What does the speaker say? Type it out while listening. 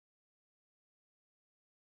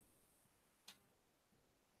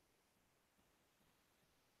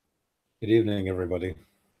Good evening, everybody.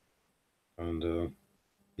 And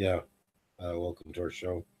yeah, welcome to our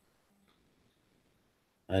show.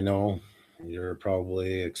 I know you're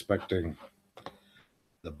probably expecting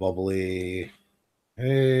the bubbly,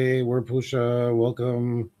 hey, we're Pusha,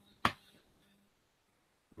 welcome.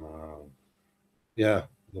 Uh, yeah,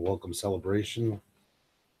 the welcome celebration.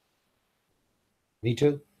 Me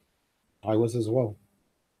too. I was as well.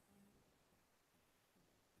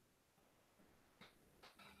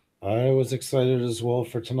 I was excited as well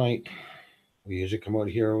for tonight. We usually come out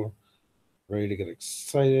here ready to get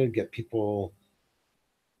excited, get people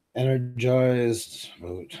energized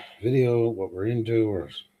about video, what we're into, or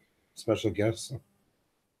special guests.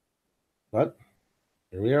 But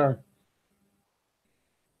here we are.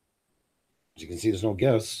 As you can see, there's no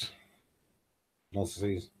guests. Also,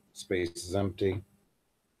 see space is empty.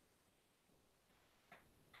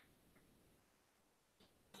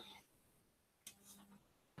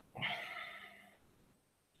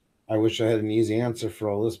 I wish I had an easy answer for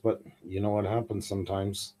all this, but you know what happens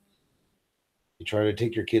sometimes. You try to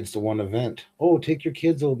take your kids to one event. Oh, take your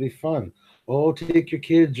kids, it'll be fun. Oh, take your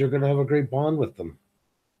kids, you're going to have a great bond with them.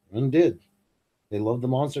 And did. They loved the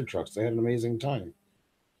monster trucks. They had an amazing time.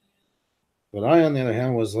 But I, on the other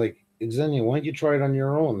hand, was like, Xenia, why don't you try it on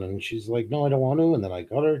your own? And she's like, no, I don't want to. And then I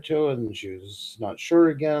got her to it, and she was not sure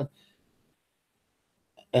again.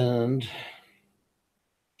 And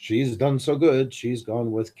she's done so good, she's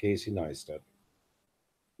gone with Casey Neistat.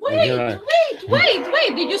 Wait.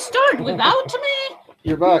 Did you start without me?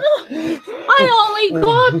 You're back. I only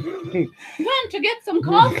went to get some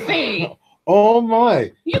coffee. Oh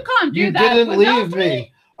my. You can't do you that. You didn't leave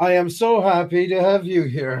me. I am so happy to have you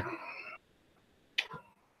here.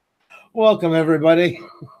 Welcome, everybody.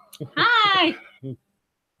 Hi.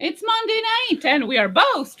 It's Monday night, and we are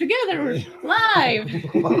both together live.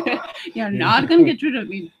 You're not going to get rid of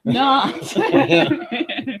me. Not.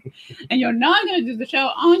 And you're not going to do the show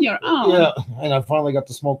on your own. Yeah, and I finally got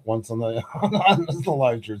to smoke once on the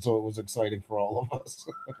live stream, so it was exciting for all of us.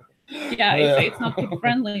 Yeah, it's not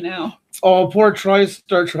friendly now. Oh, poor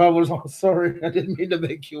TriStar Travelers. Oh, sorry. I didn't mean to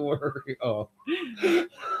make you worry. Oh,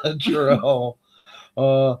 Jarrell.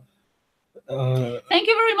 Thank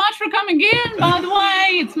you very much for coming in, by the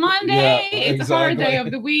way. It's Monday. Yeah, it's a hard day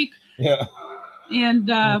of the week. Yeah. And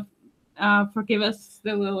forgive us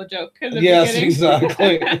the little joke. Yes, beginning.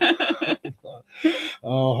 Exactly.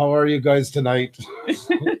 Oh, how are you guys tonight?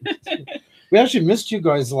 We actually missed you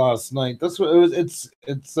guys last night. That's what it was.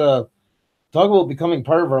 It's talk about becoming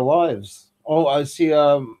part of our lives. Oh, I see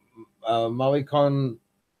Maui Con.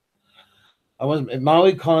 I was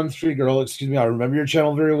Maui Con 3 Girl. Excuse me. I remember your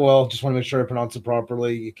channel very well. Just want to make sure I pronounce it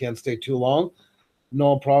properly. You can't stay too long.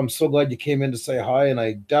 No problem. So glad you came in to say hi, and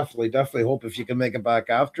I definitely hope if you can make it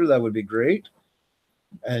back after, that would be great.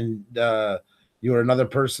 And you are another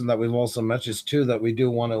person that we've also messaged too that we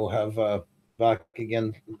do want to have back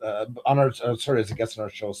again on our as a guest on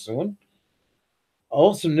our show soon.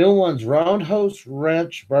 Also, new ones: Roundhouse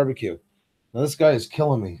Ranch Barbecue. Now this guy is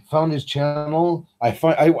killing me. Found his channel. I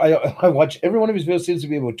watch every one of his videos. Seems to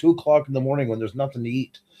be about 2 o'clock in the morning when there's nothing to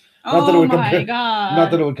eat. Not that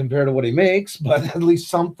it would compare to what he makes, but at least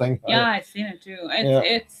something. Yeah, I've seen it too.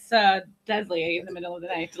 It's deadly in the middle of the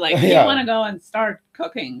night. Like you want to go and start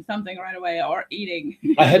cooking something right away or eating.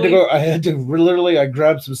 I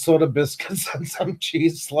grabbed some soda biscuits and some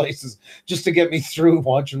cheese slices just to get me through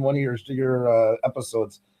watching one of your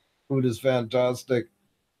episodes. Food is fantastic.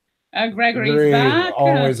 Gregory's back.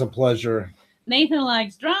 Always a pleasure. Nathan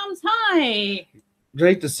likes drums. Hi.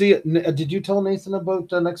 Great to see it. Did you tell Nathan about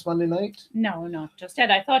next Monday night? No, not just yet.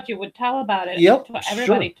 I thought you would tell about it to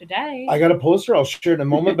everybody today. I got a poster. I'll share it in a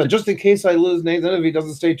moment. But just in case I lose Nathan, if he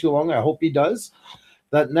doesn't stay too long, I hope he does.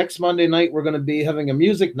 That next Monday night, we're going to be having a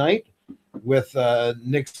music night with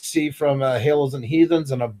Nick C. from Halos and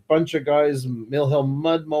Heathens and a bunch of guys, Mill Hill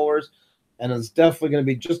Mud Mowers. And it's definitely going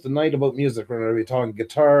to be just a night about music. We're going to be talking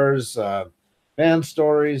guitars, band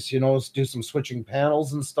stories, do some switching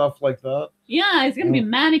panels and stuff like that. Yeah, it's going to be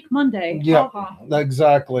Manic Monday. Yeah,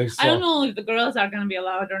 exactly. So, I don't know if the girls are going to be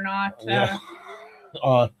allowed or not. Yeah.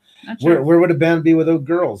 Sure. Where would a band be without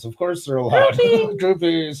girls? Of course they're allowed.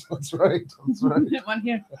 Groupies. That's right. One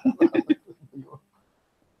here.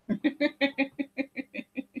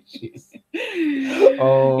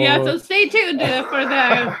 Oh. Yeah, so stay tuned for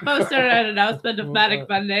the poster and announcement of Manic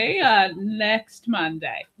Monday next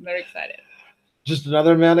Monday. Very excited. Just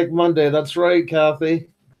another Manic Monday. That's right, Kathy.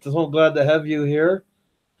 So glad to have you here.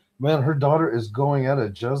 Man, her daughter is going at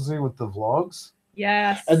it, Jessie, with the vlogs.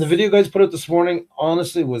 Yes. And the video you guys put out this morning,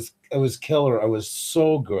 honestly, was killer. It was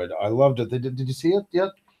so good. I loved it. Did you see it yet?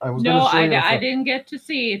 I was No, gonna show you. I didn't get to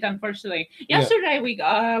see it, unfortunately. Yesterday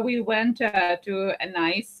we went to a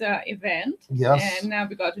nice event, Yes. and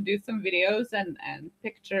we got to do some videos and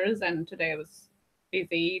pictures, and today I was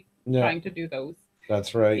busy Yeah, trying to do those.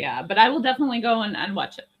 that's right. Yeah, but I will definitely go and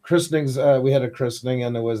watch it. Christenings. We had a christening,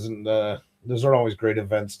 and it wasn't. Those are always great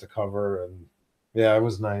events to cover, and yeah, it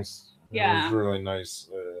was nice. It Yeah. was really nice.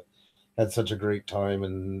 Had such a great time,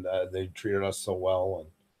 and they treated us so well. And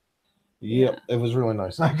yeah, it was really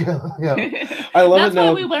nice. Yeah, I love That's it now.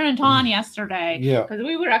 why we weren't on yesterday. Yeah. Because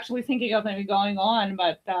we were actually thinking of maybe going on,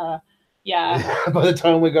 but yeah. By the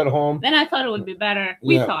time we got home, Then I thought it would be better.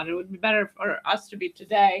 We thought it would be better for us to be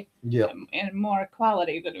today. Yeah. In more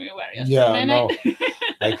quality than we were yesterday. Yeah, no.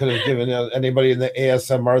 I could have given anybody in the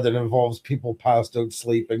ASMR that involves people passed out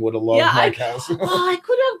sleeping would have loved my cast. I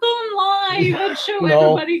could have gone live and show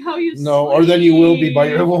everybody how you sleep. Or then you will be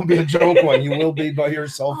it won't be a joke one. You will be by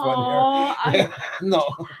yourself on here. No.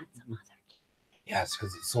 Yes,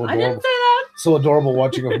 because it's so adorable. I didn't say that. So adorable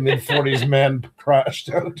watching a mid-40s man crashed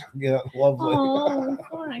out. Yeah, lovely. Oh,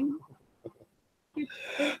 fine.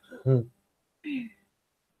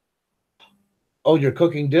 Oh, you're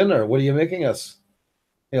cooking dinner. What are you making us?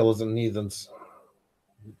 Halos and heathens.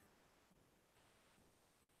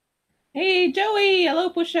 Hey, Joey. Hello,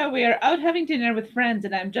 Pusha. We are out having dinner with friends,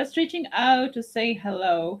 and I'm just reaching out to say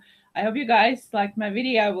hello. I hope you guys liked my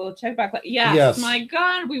video. I will check back. Yes. My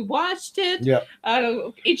God, we watched it. Yeah.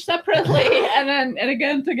 Each separately and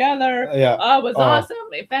again together. Yeah. It was awesome.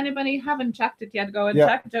 If anybody haven't checked it yet, go and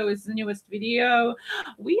check Joey's newest video.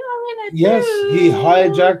 We are in it. Yes, too. he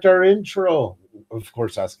hijacked our intro. Of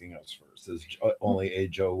course, asking us first, as only a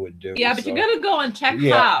Joe would do. Yeah, but you gotta go and check how.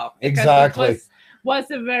 Yeah, exactly.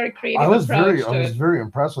 Was a very creative I was approach. very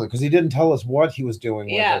impressed with it because he didn't tell us what he was doing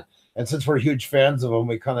with it. And since we're huge fans of him,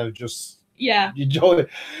 we kind of just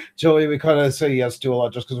Joey, we kind of say yes to a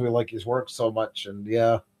lot just because we like his work so much. And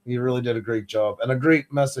yeah, he really did a great job and a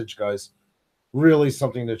great message, guys. Really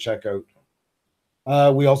something to check out.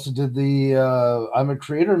 We also did the I'm a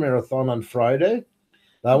Creator Marathon on Friday.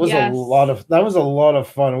 That was a lot of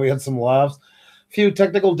fun. We had some laughs. Few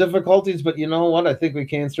technical difficulties, but you know what? I think we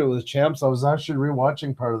came through with champs. I was actually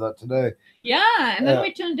rewatching part of that today. Yeah, and then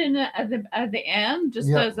we tuned in at the end just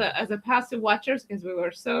as a passive watchers because we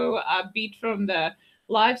were so beat from the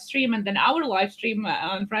live stream and then our live stream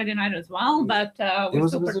on Friday night as well. But we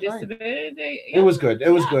still participated. It was good.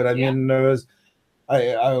 It was good. I mean, it was.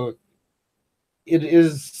 It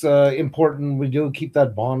is important. We do keep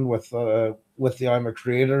that bond with the I'm a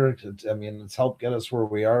Creator. I mean, it's helped get us where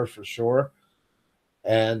we are for sure.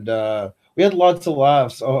 And we had lots of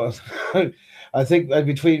laughs. Oh, I think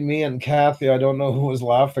between me and Kathy, I don't know who was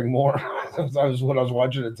laughing more. When I was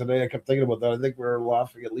watching it today, I kept thinking about that. I think we were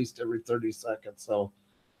laughing at least every 30 seconds. So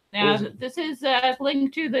now this is a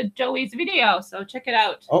link to the Joey's video, so check it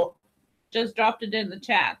out. Oh, just dropped it in the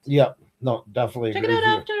chat. Yeah, no, definitely. Check it out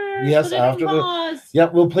after. Yes, after the. Yeah,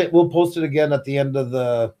 we'll post it again at the end of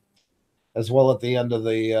the, as well at the end of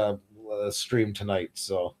the stream tonight.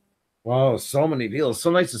 So. Wow, so many deals. So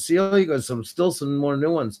nice to see all you guys. Some more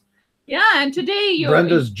new ones. Yeah, and today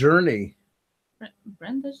Brenda's Journey.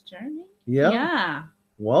 Brenda's Journey? Yeah.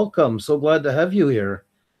 Welcome. So glad to have you here.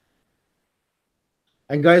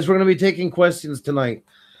 And guys, we're going to be taking questions tonight.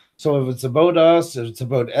 So if it's about us, if it's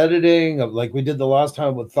about editing, like we did the last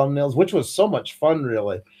time with thumbnails, which was so much fun,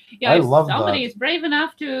 really. Yeah, I love that. Somebody is brave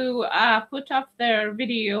enough to put up their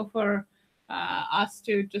video for us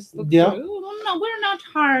to just look through. No, we're not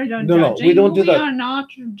hard on judging. No, we don't do that. We are not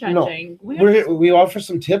judging. No, we offer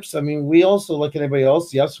some tips. I mean, we also, like anybody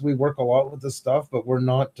else, yes, we work a lot with this stuff, but we're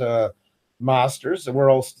not masters.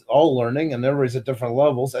 We're all learning, and everybody's at different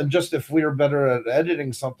levels. And just if we are better at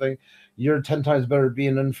editing something, you're 10 times better at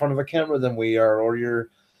being in front of a camera than we are, or you're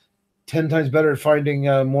 10 times better at finding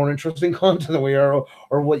more interesting content than we are,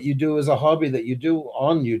 or what you do as a hobby that you do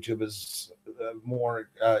on YouTube is more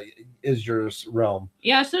is your realm.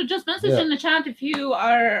 Yeah, so just message in the chat if you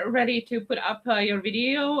are ready to put up your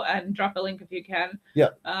video and drop a link if you can. Yeah.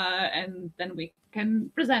 And then we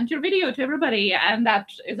can present your video to everybody, and that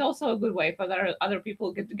is also a good way for other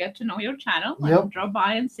people to get to know your channel and drop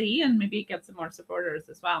by and see, and maybe get some more supporters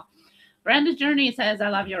as well. Brenda's Journey says, "I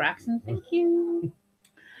love your accent." Thank you.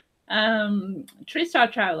 Three-Star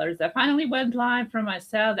Travelers. I finally went live from my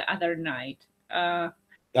cell the other night.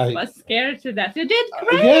 I was scared to death. You did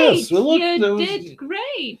great. Yes, you did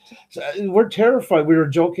great. We're terrified. We were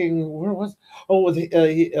joking. Where was? Oh,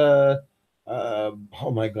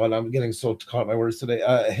 oh my God! I'm getting so caught in my words today.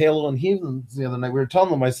 Halo and Heathens the other night. We were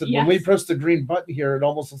telling them. I said, when we press the green button here, it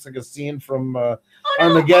almost looks like a scene from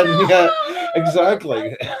Armageddon. Yeah,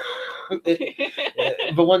 exactly.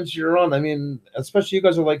 But once you're on, I mean, especially you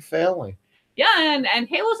guys are like family. Yeah, and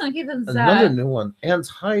Halos and Heathens. Another new one, Ant's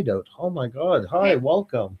Hideout. Oh my God! Hi,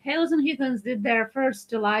 welcome. Halos and Heathens did their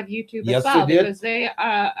first live YouTube Yes, as well they did. because they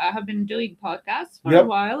have been doing podcasts for Yep. a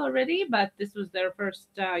while already, but this was their first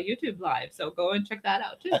YouTube live. So go and check that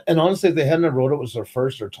out too. And honestly, if they hadn't have wrote it was their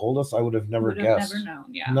first or told us, I would have never Would have guessed. never known.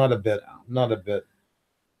 Yeah, Not a bit. So. Not a bit.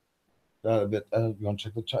 Not a bit. You want to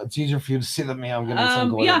check the chat? It's easier for you to see than me. I'm getting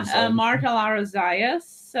some going. Yeah, Marta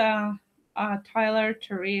Larozayas, Tyler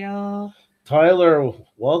Terrell. Tyler,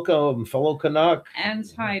 welcome, fellow Canuck.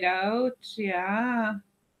 And Hideout, yeah.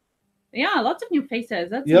 Yeah, lots of new faces.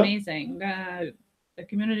 That's amazing. The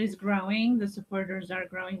community is growing. The supporters are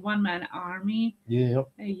growing. One Man Army. Yeah.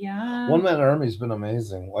 Yeah. One Man Army's been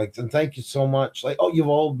amazing. Like, and thank you so much. Like, you've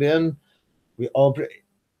all been. We all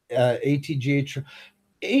ATGH.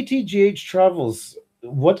 ATGH Travels.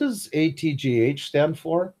 What does ATGH stand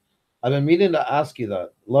for? I've been meaning to ask you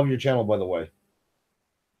that. Love your channel, by the way.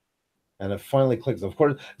 And it finally clicks. Of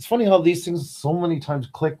course, it's funny how these things so many times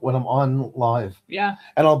click when I'm on live. Yeah.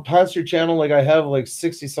 And I'll pass your channel like I have like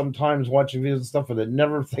 60 some times watching videos and stuff, and I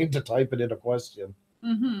never think to type it in a question.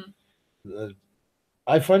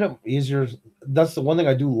 I find it easier. That's the one thing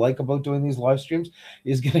I do like about doing these live streams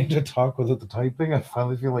is getting to talk without the typing. I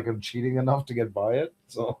finally feel like I'm cheating enough to get by it.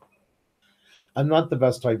 So I'm not the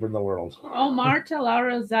best typer in the world. Oh, Marta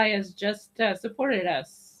Laura Zayas just supported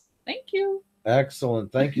us. Thank you.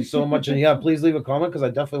 Excellent. Thank you so much. And yeah, please leave a comment because I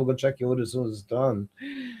definitely will go check you out as soon as it's done.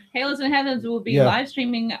 Halos and Heathens will be live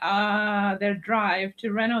streaming their drive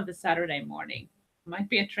to Reno this Saturday morning. Might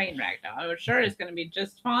be a train wreck now. I'm sure it's going to be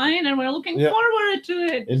just fine, and we're looking forward to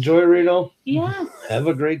it. Enjoy Reno. Yes. Have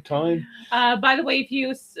a great time. By the way, if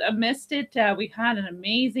you missed it, we had an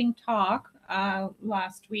amazing talk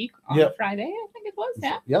last week on Friday, I think it was.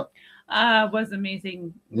 Yeah. Yep. Was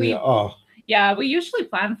amazing. Yeah, we usually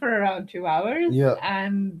plan for around 2 hours. Yeah.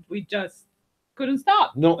 And we just couldn't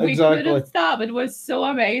stop. No, exactly. We couldn't stop. It was so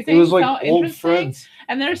amazing. It was like so old friends.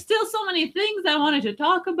 And there's still so many things I wanted to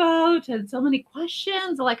talk about and so many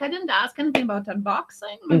questions. Like I didn't ask anything about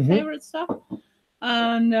unboxing, my favorite stuff.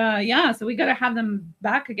 And so we got to have them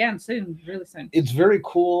back again soon, really soon. It's very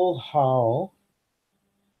cool how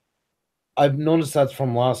I've noticed that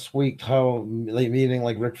from last week, how meeting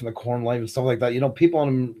like Rick from the Corn Life and stuff like that. You know, people,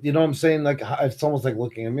 you know what I'm saying? Like, it's almost like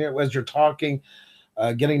looking at me as you're talking,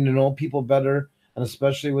 getting to know people better. And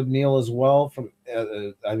especially with Neil as well. From,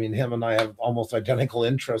 I mean, him and I have almost identical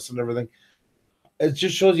interests and everything. It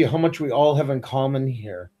just shows you how much we all have in common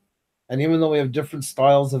here. And even though we have different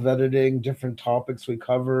styles of editing, different topics we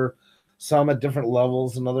cover, some at different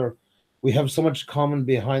levels, we have so much common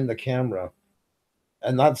behind the camera.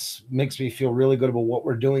 And that's makes me feel really good about what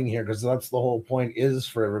we're doing here, because that's the whole point, is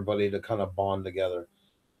for everybody to kind of bond together.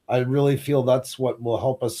 I really feel that's what will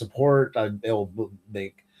help us support. It'll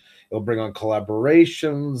bring on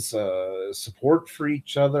collaborations, support for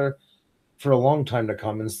each other for a long time to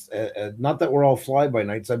come. And not that we're all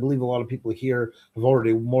fly-by-nights. I believe a lot of people here have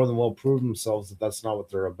already more than well proved themselves that that's not what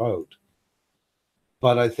they're about.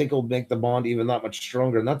 But I think it'll make the bond even that much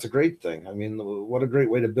stronger, and that's a great thing. I mean, what a great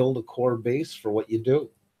way to build a core base for what you do.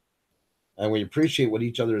 And we appreciate what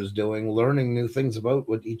each other is doing, learning new things about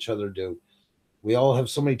what each other do. We all have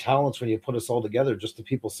so many talents when you put us all together, just the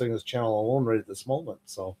people sitting this channel alone right at this moment.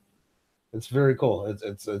 So it's very cool.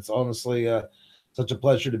 It's honestly such a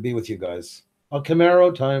pleasure to be with you guys.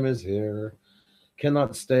 Camaro time is here.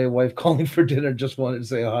 Cannot stay. Wife calling for dinner. Just wanted to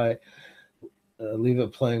say hi. Leave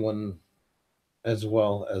it playing when, as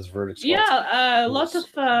well as Verdict Squad. Yeah, lots of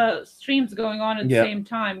streams going on at the same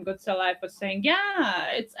time. Good Cell Life was saying,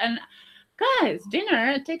 and guys, dinner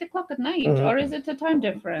at 8 o'clock at night, or is it a time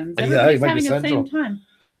difference? Everybody's having at the same time.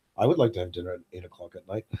 I would like to have dinner at 8 o'clock at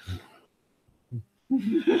night.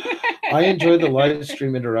 I enjoy the live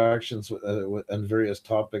stream interactions and various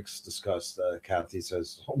topics discussed. Kathy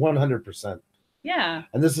says 100%. Yeah.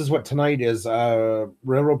 And this is what tonight is.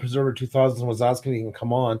 Railroad Preserver 2000 was asking if he can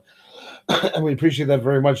come on. And we appreciate that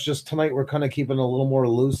very much. Just tonight, we're kind of keeping a little more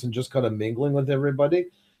loose and just kind of mingling with everybody,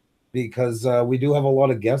 because we do have a lot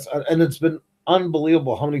of guests. And it's been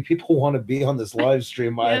unbelievable how many people want to be on this live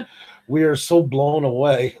stream. We are so blown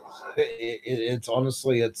away. It's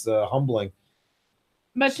honestly, it's humbling.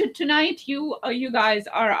 But tonight, you guys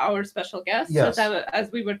are our special guests,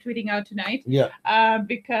 as we were tweeting out tonight. Yeah.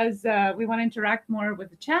 Because we want to interact more with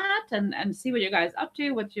the chat and see what you guys up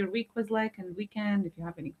to, what your week was like and weekend. If you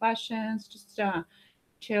have any questions, just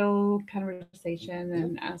chill conversation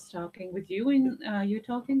and us talking with you and you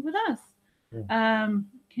talking with us.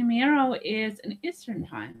 Camaro is in Eastern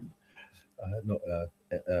time.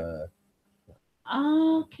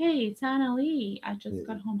 Okay, it's Anna Lee. I just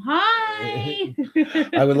got home. Hi.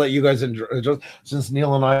 I would let you guys enjoy, since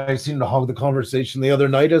Neil and I seemed to hog the conversation the other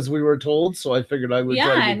night as we were told, so I figured I would try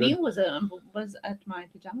to Yeah, be good. Neil was at my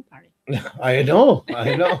pajama party. I know.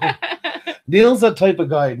 Neil's that type of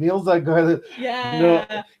guy. Neil's that guy that, Yeah. you know,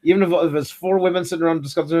 even if it's 4 women sitting around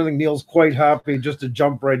discussing anything, Neil's quite happy just to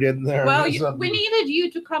jump right in there. Well, we needed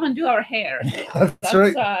you to come and do our hair. That's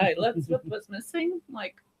right. That's what was missing.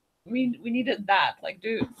 Like, we needed that. Like,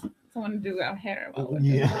 dude, someone to do our hair.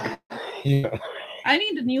 Yeah. I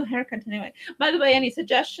need a new haircut anyway. By the way, any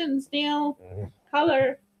suggestions, Neil?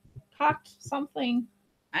 Color, cut, something.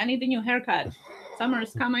 I need a new haircut. Summer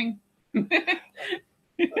is coming.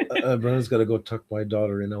 Brenda's got to go tuck my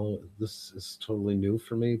daughter in. This is totally new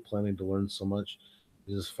for me. Planning to learn so much.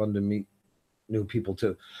 It's just fun to meet new people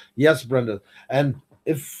too. Yes, Brenda. And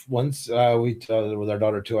if once we with our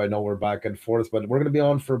daughter too, I know we're back and forth, but we're going to be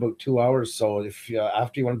on for about 2 hours. So if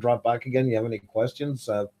after you want to drop back again, you have any questions,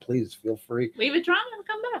 please feel free. Leave it on and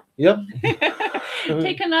come back. Yep.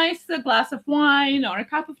 Take a nice glass of wine or a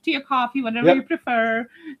cup of tea or coffee, whatever you prefer,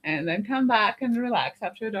 and then come back and relax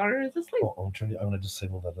after your daughter is asleep. I'm going to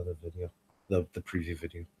disable that other video, the preview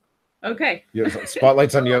video. Okay.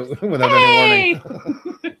 Spotlight's on you without any warning.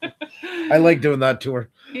 I like doing that to her.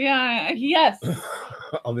 Yeah. Yes.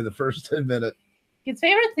 I'll be the first to admit it. His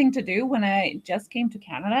favorite thing to do when I just came to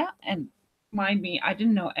Canada, and mind me, I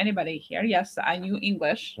didn't know anybody here. Yes, I knew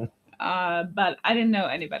English, but I didn't know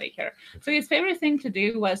anybody here. So his favorite thing to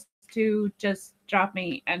do was to just drop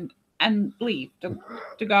me and leave to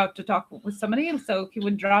go out to talk with somebody. And so he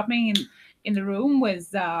would drop me in the room was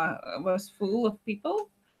full of people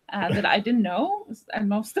that I didn't know, and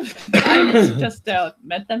most of the time just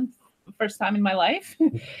met them first time in my life.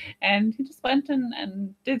 And he just went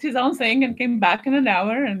and did his own thing and came back in an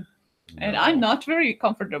hour, and I'm not very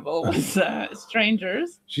comfortable with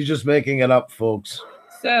strangers. She's just making it up, folks.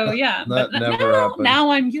 So yeah, that never happened.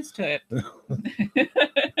 Now I'm used to it.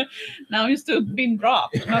 Now I'm used to being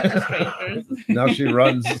dropped, not to strangers. Now she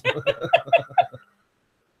runs.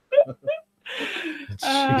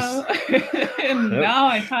 And now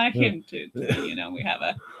I tie him to we have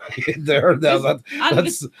a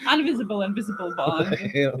that's invisible bond.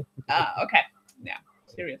 Yeah. Okay, yeah,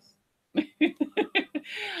 serious.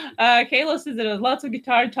 Kayla says there was lots of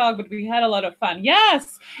guitar talk, but we had a lot of fun.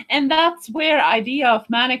 Yes, and that's where idea of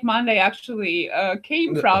Manic Monday actually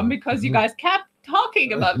came from, because you guys kept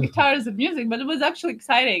talking about guitars and music, but it was actually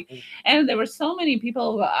exciting, and there were so many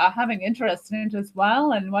people having interest in it as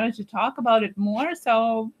well and wanted to talk about it more.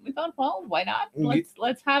 So we thought, well, why not?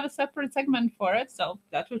 Let's have a separate segment for it. So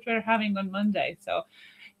that's what we're having on Monday. So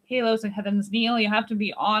Halos and Heavens, Neil, you have to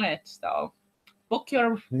be on it. So book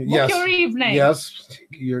your evening. Yes,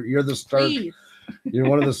 you're the star. Please. You're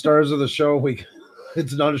one of the stars of the show.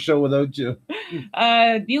 It's not a show without you.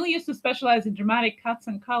 Neil used to specialize in dramatic cuts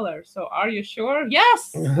and colors. So are you sure?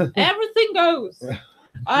 Yes, everything goes.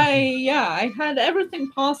 I had everything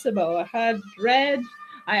possible. I had red,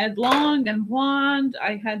 I had long and blonde,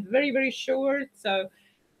 I had very, very short. So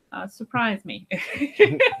surprise me.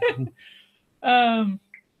 Anne's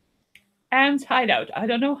hideout. I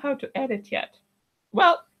don't know how to edit yet.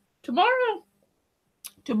 Well, tomorrow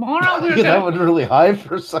we're gonna... That went really high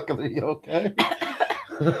for a second. Are you okay?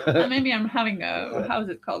 Maybe I'm having a, how is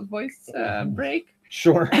it called, voice break?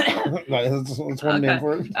 Sure. That's one name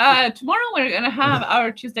for it. Tomorrow we're going to have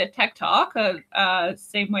our Tuesday Tech Talk,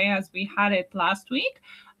 same way as we had it last week.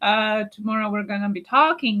 Tomorrow we're going to be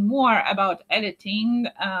talking more about editing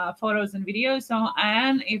photos and videos. So,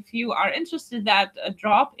 and if you are interested, that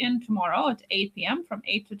drop in tomorrow at 8 p.m. from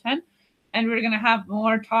 8 to 10. And we're going to have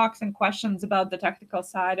more talks and questions about the technical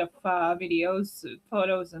side of videos,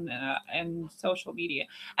 photos, and social media.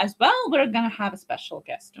 As well, we're going to have a special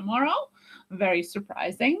guest tomorrow. Very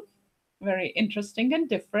surprising, very interesting and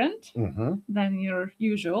different than your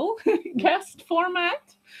usual guest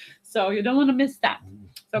format. So you don't want to miss that.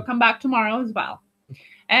 So come back tomorrow as well.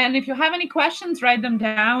 And if you have any questions, write them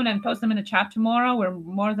down and post them in the chat tomorrow. We're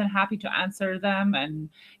more than happy to answer them. And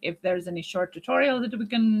if there's any short tutorial that we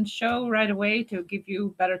can show right away to give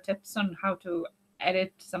you better tips on how to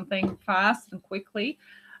edit something fast and quickly,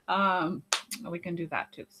 we can do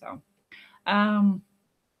that too. So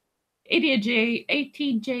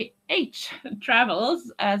ATJH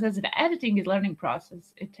Travels says that editing is a learning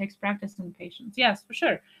process. It takes practice and patience. Yes, for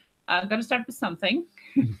sure. Got to start with something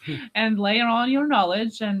and layer on your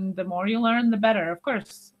knowledge, and the more you learn, the better. Of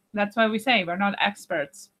course, that's why we say we're not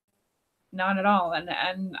experts, not at all. And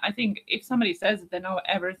I think if somebody says that they know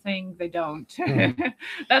everything, they don't.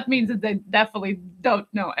 That means that they definitely don't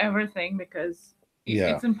know everything, because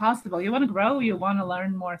Yeah. It's impossible. You want to grow, you want to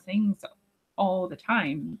learn more things all the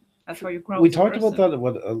time. That's how you grow We as a talked about person. that.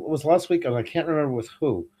 What it was last week, and I can't remember with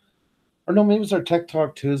who. Or no, maybe it was our Tech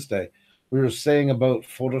Talk Tuesday. We were saying about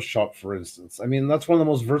Photoshop, for instance. I mean, that's one of the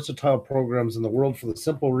most versatile programs in the world for the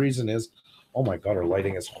simple reason is, oh my God, our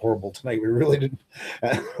lighting is horrible tonight. We really didn't.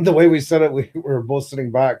 The way we said it, we were both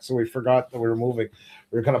sitting back, so we forgot that we were moving.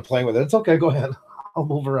 We were kind of playing with it. It's okay, go ahead. I'll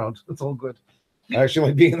move around. It's all good. I actually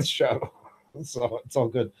like being in the shadow, so it's all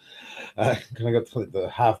good. Kind of got the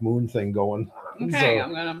half moon thing going. Okay,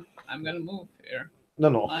 So I'm gonna move here.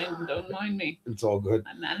 no, Don't mind me. it's all good.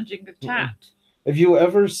 I'm managing the chat. If you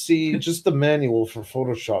ever see just the manual for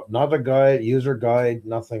Photoshop, not a guide, user guide,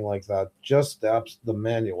 nothing like that, just the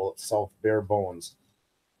manual itself, bare bones.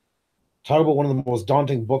 Talk about one of the most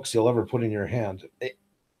daunting books you'll ever put in your hand.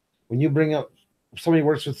 When you bring up somebody who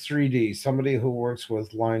works with 3D, somebody who works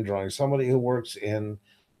with line drawing, somebody who works in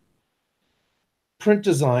print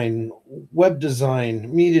design, web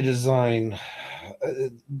design, media design,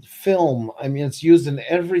 film. I mean, it's used in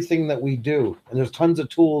everything that we do, and there's tons of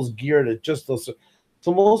tools geared at just those.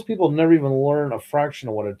 So most people never even learn a fraction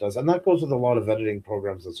of what it does, and that goes with a lot of editing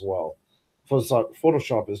programs as well.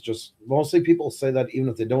 Photoshop is just mostly people say that even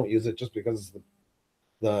if they don't use it, just because it's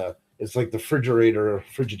the it's like the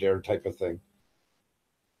Frigidaire type of thing.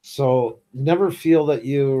 So never feel that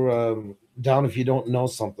you're down if you don't know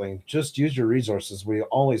something. Just use your resources. We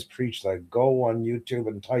always preach that. Go on YouTube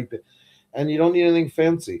and type it, and you don't need anything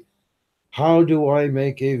fancy. How do I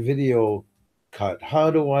make a video cut? How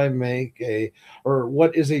do I make or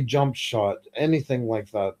what is a jump shot? Anything like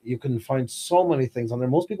that. You can find so many things on there.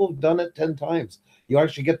 Most people have done it 10 times. You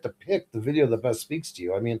actually get to pick the video that best speaks to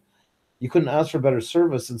you. I mean, you couldn't ask for better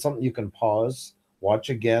service and something you can pause, watch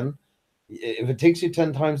again. If it takes you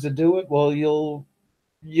 10 times to do it, well, you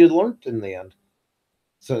learned in the end.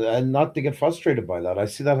 So, and not to get frustrated by that. I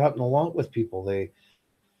see that happen a lot with people. They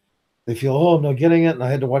feel, oh, I'm not getting it, and I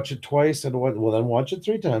had to watch it twice. And well, then watch it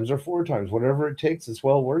 3 times or 4 times, whatever it takes. It's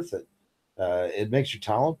well worth it. It makes your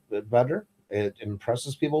talent better. It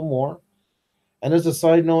impresses people more. And as a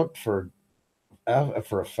side note, for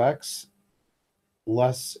effects,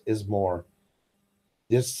 less is more.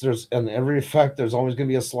 There's in every effect, there's always going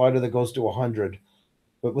to be a slider that goes to 100.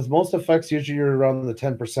 But with most effects, usually you're around the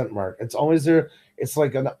 10% mark. It's always there. It's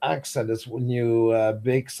like an accent. It's when you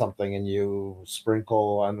bake something and you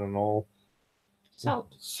sprinkle, I don't know,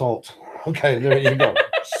 Salt. salt. Okay, there you go.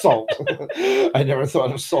 Salt. I never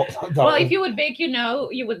thought of salt. Well, if you would bake, you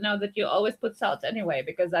would know that you always put salt anyway,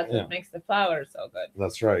 because that's Yeah. what makes the flour so good.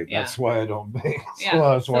 That's right. Yeah. That's why I don't bake. Yeah.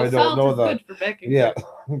 That's why I don't salt know is that. good for baking. Yeah.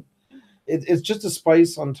 It's just a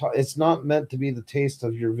spice on top. It's not meant to be the taste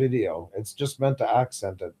of your video. It's just meant to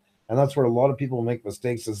accent it. And that's where a lot of people make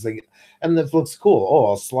mistakes is and it looks cool. Oh,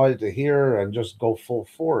 I'll slide it to here and just go full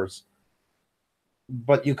force.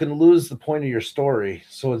 But you can lose the point of your story.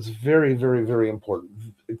 So it's very, very, very important.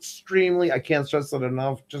 Extremely, I can't stress that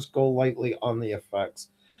enough. Just go lightly on the effects.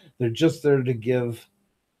 They're just there to give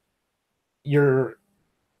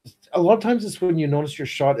a lot of times it's when you notice your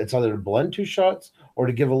shot, it's either to blend two shots or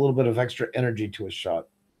to give a little bit of extra energy to a shot.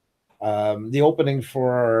 The opening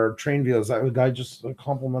for our train videos, that guy just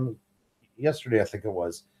complimented yesterday, I think it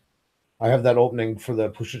was. I have that opening for the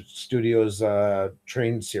Puša Studios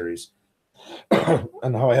train series.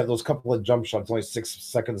 And how I have those couple of jump shots, only 6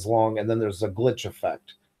 seconds long, and then there's a glitch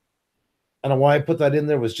effect. And why I put that in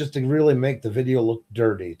there was just to really make the video look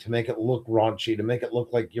dirty, to make it look raunchy, to make it look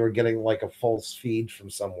like you're getting like a false feed from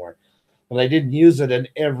somewhere. But I didn't use it in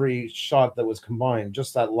every shot that was combined,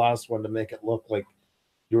 just that last one to make it look like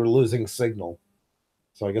you were losing signal.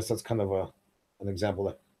 So I guess that's kind of an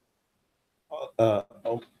example there.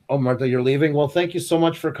 Oh, Martha, you're leaving. Well, thank you so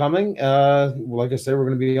much for coming. Like I said, we're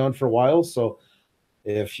going to be on for a while. So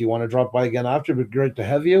if you want to drop by again after, it'd be great to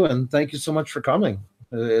have you. And thank you so much for coming.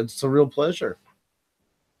 It's a real pleasure.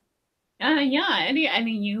 Yeah,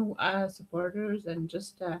 any new supporters and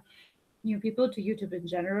just new people to YouTube in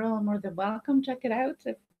general are more than welcome. Check it out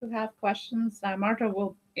if you have questions. Marta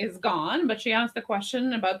is gone, but she asked a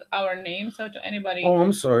question about our name. So to anybody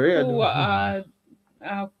I'm sorry.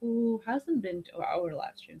 who hasn't been to our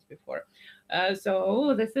live streams before,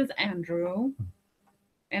 so this is Andrew,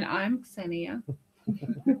 and I'm Ksenia,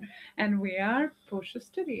 and we are Puša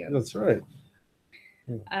Studios. That's right.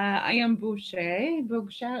 I am Boucher.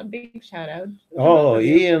 Big shout out. Oh,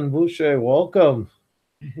 Ian Boucher, welcome.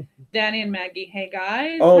 Danny and Maggie, hey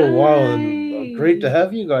guys. Oh, wow. Hi. Great to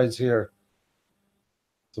have you guys here.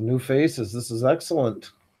 Some new faces. This is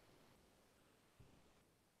excellent.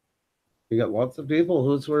 We got lots of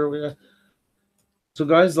people. Where we at? So,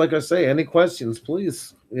 guys, like I say, any questions,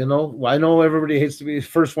 please You know, I know everybody hates to be the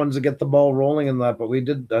first ones to get the ball rolling in that, but we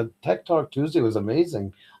did Tech Talk Tuesday was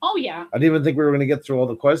amazing. Oh yeah. I didn't even think we were going to get through all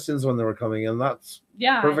the questions when they were coming in. That's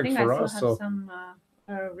Yeah, perfect I think for I still us. have So some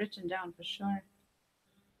written down for sure.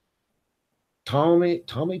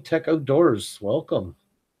 Tommy Tech Outdoors, welcome.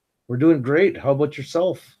 We're doing great. How about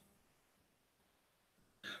yourself?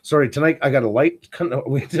 Sorry, tonight I got a light.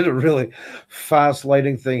 We did a really fast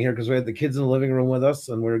lighting thing here because we had the kids in the living room with us,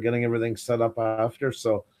 and we were getting everything set up after.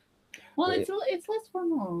 So, Well, it's less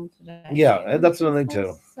formal today. yeah, and that's another thing It's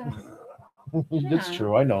too. less, It's yeah.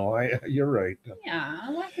 true. I know. You're right. Yeah,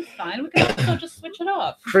 life is fine. We can also just switch it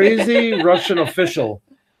off. Crazy Russian official.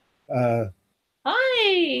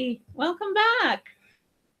 Hi, welcome back.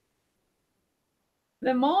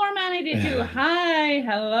 The more man 82. Hi,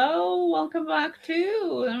 hello, welcome back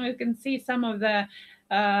too. And we can see some of the.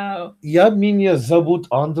 Я меня зовут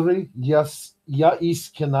Андрей. Я из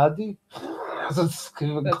Канады. That's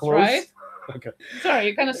That's close. right. Okay. Sorry,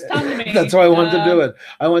 you kind of stunned me. That's why I wanted to do it.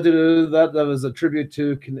 I wanted to do that. That was a tribute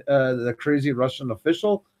to the crazy Russian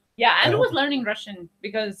official. Yeah, Andrew was learning Russian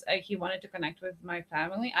because he wanted to connect with my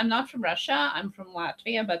family. I'm not from Russia. I'm from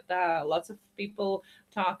Latvia, but lots of people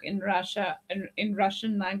talk in Russia in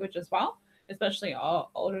Russian language as well, especially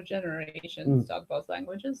older generations talk both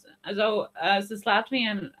languages. So since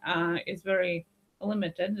Latvian is very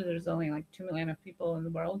limited, there's only like 2 million of people in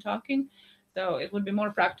the world talking, so it would be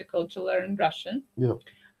more practical to learn Russian. Yeah.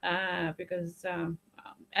 Because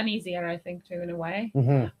and easier, I think, too, in a way.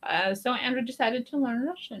 Mm-hmm. So Andrew decided to learn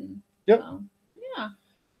Russian. Yep. So, yeah,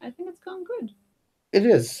 I think it's going good. It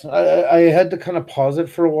is. I had to kind of pause it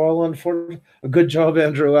for a while. Unfortunately, a good job,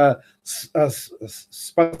 Andrew.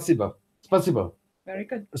 Spasibo. Spasibo. Very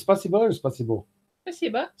good. Spasibo or spasibo?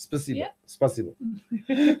 Spasibo. Spasibo. Yeah. Spasibo.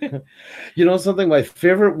 You know something? My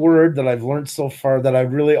favorite word that I've learned so far that I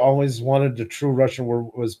really always wanted the true Russian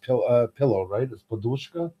word was pillow, right? It's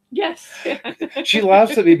podushka. Yes. She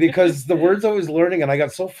laughs at me because the words I was learning, and I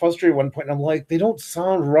got so frustrated at one point. And I'm like, they don't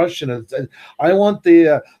sound Russian. I want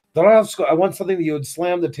the I want something that you would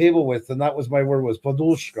slam the table with, and that was my word was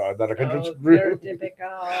podushka. That I could just very typical.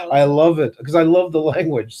 I love it because I love the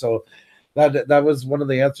language. So that was one of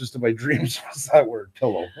the answers to my dreams was that word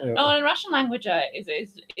pillow. Yeah. Oh, and Russian language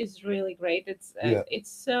is really great. It's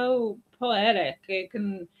so poetic.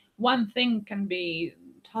 One thing can be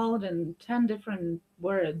told in 10 different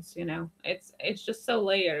words. You know, it's just so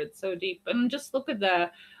layered, so deep. And just look at the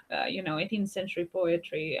 18th century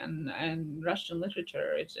poetry and Russian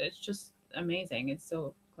literature. It's just amazing. It's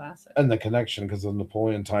so classic. And the connection because of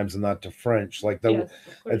Napoleon times and that to French, like Yes,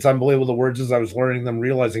 it's unbelievable. The words as I was learning them,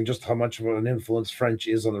 realizing just how much of an influence French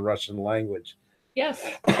is on the Russian language. Yes,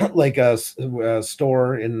 like a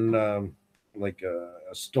store in a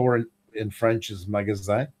store in French is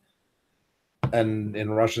magasin, and in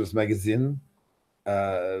Russia is magazine.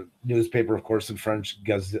 Newspaper, of course, in French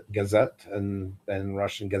gazette, and in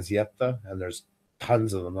Russian gazeta, and there's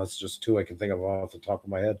tons of them. That's just two I can think of off the top of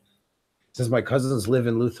my head. Says my cousins live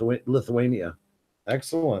in Lithuania.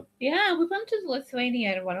 Excellent. Yeah, we went to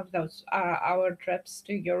Lithuania in one of those our trips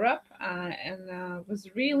to Europe, and it was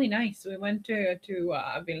really nice. We went to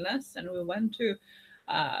Vilnius, and we went to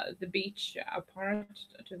the beach part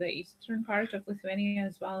to the eastern part of Lithuania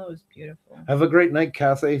as well. It was beautiful. Have a great night,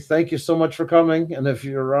 Kathy. Thank you so much for coming. And if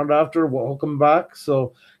you're around after, welcome back.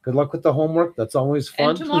 So good luck with the homework. That's always fun.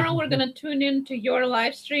 And tomorrow we're gonna tune in to your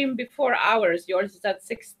live stream before ours. Yours is at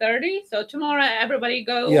 6:30. So tomorrow everybody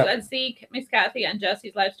go and see Miss Kathy and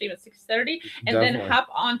Jesse's live stream at 6:30, and then hop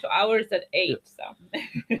on to ours at 8. So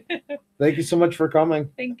thank you so much for coming.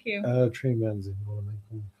 Thank you. Train Manzi.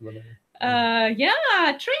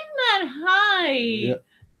 Train Man, hi.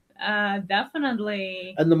 Yeah.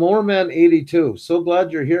 Definitely. And the Moorman 82. So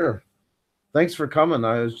glad you're here. Thanks for coming.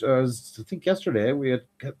 I think yesterday we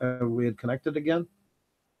had connected again.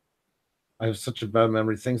 I have such a bad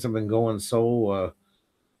memory. Things have been going so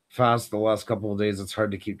fast the last couple of days. It's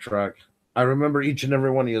hard to keep track. I remember each and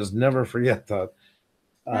every one of you. Never forget that.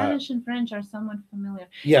 Spanish and French are somewhat familiar.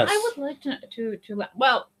 Yes. I would like to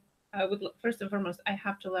well. I would first and foremost, I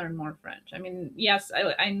have to learn more French. I mean, yes,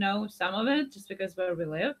 I know some of it just because where we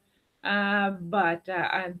live, but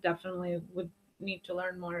I definitely would need to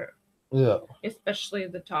learn more. Yeah. Especially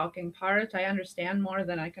the talking part. I understand more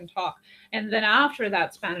than I can talk, and then after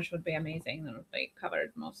that, Spanish would be amazing. Then we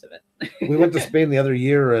covered most of it. We went to Spain the other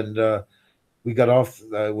year, and we got off.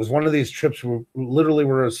 It was one of these trips where literally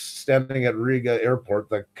we were standing at Riga Airport,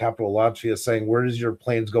 the capital of Latvia, saying, "Where does your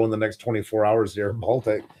planes go in the next 24 hours here in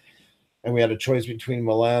Baltic?" And we had a choice between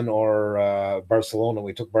Milan or Barcelona.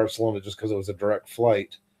 We took Barcelona just because it was a direct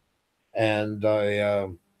flight. And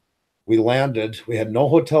we We landed. We had no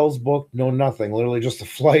hotels booked, no nothing. Literally just a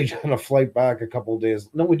flight and a flight back a couple of days.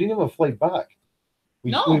 No, we didn't have a flight back.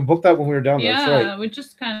 We booked that when we were down there. That's right. We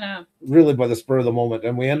just kind of really by the spur of the moment,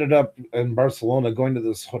 and we ended up in Barcelona going to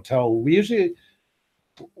this hotel.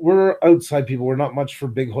 We're outside people. We're not much for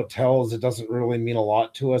big hotels. It doesn't really mean a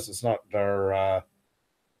lot to us. It's not our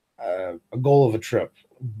a goal of a trip.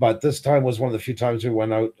 But this time was one of the few times we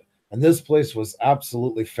went out, and this place was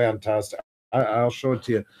absolutely fantastic. I'll show it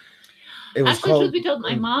to you. It was actually, called, truth be told,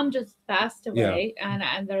 my mom just passed away,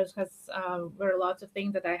 and there's were lots of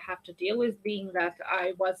things that I have to deal with, being that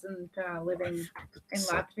I wasn't living in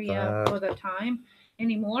Latvia for the time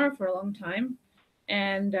anymore for a long time,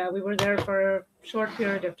 and we were there for a short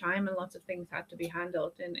period of time, and lots of things had to be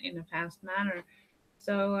handled in a fast manner.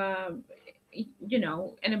 So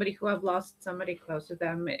anybody who have lost somebody close to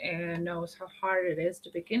them knows how hard it is to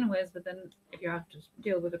begin with, but then if you have to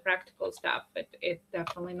deal with the practical stuff, it's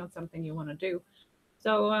definitely not something you want to do.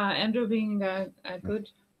 So Andrew, being a good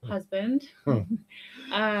husband,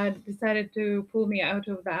 decided to pull me out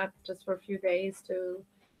of that just for a few days to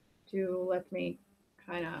let me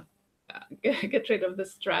kind of get rid of the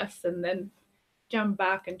stress and then jump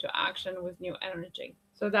back into action with new energy.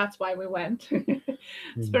 So that's why we went.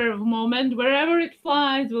 Spur of a moment, wherever it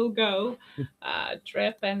flies, we'll go.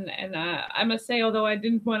 Trip, and I must say, although I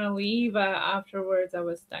didn't want to leave afterwards, I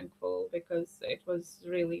was thankful because it was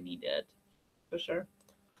really needed, for sure.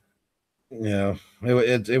 Yeah,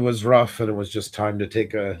 it was rough, and it was just time to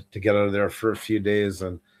get out of there for a few days,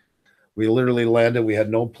 and we literally landed. We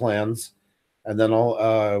had no plans. And then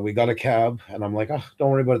we got a cab, and I'm like, oh,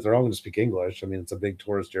 don't worry about it. They're all going to speak English. I mean, it's a big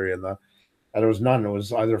tourist area, and there was none. It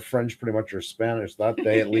was either French, pretty much, or Spanish that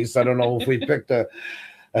day. At least I don't know if we picked a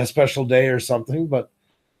special day or something, but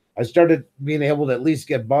I started being able to at least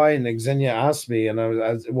get by. And Xenia asked me, and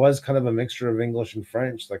it was kind of a mixture of English and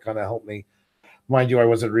French that kind of helped me. Mind you, I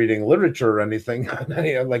wasn't reading literature or anything,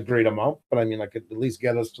 like great amount, but I mean, I could at least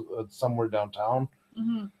get us to somewhere downtown.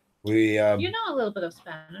 Mm-hmm. We a little bit of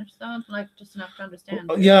Spanish, though, like just enough to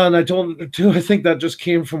understand. Yeah, and I told her too. I think that just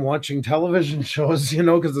came from watching television shows,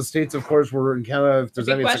 because the States, of course, were in Canada. If there's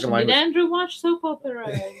any second language, did Andrew watch soap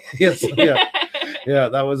opera? Yes, yeah.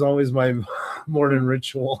 That was always my morning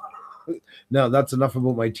ritual. Now that's enough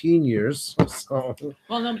about my teen years. So.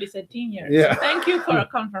 Well, nobody said teen years. Yeah. So thank you for a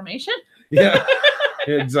confirmation. Yeah,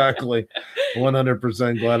 exactly.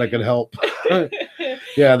 100% glad I could help.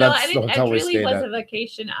 Yeah, that's how we stayed. It really was a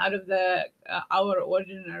vacation out of the our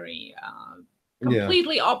ordinary,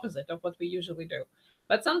 completely opposite of what we usually do.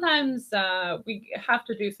 But sometimes we have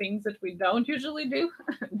to do things that we don't usually do,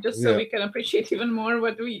 just so we can appreciate even more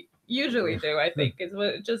what we usually do. I think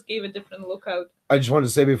it just gave a different look out. I just wanted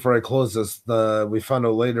to say before I close this, we found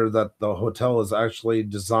out later that the hotel is actually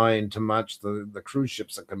designed to match the cruise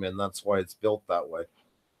ships that come in. That's why it's built that way.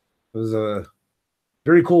 It was a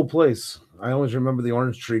very cool place. I always remember the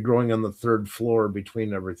orange tree growing on the third floor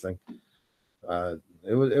between everything.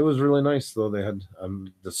 It was really nice though. They had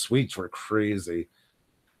the suites were crazy.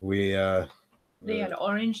 They had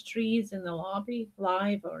orange trees in the lobby,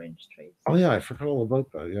 live orange trees. Oh yeah, I forgot all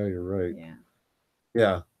about that. Yeah, you're right.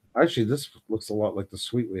 Yeah. Actually, this looks a lot like the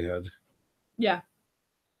suite we had. Yeah,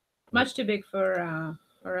 much too big for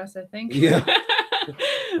us, I think. Yeah.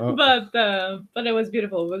 But it was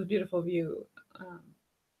beautiful. It was a beautiful view.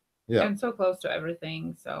 And so close to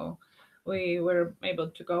everything. So we were able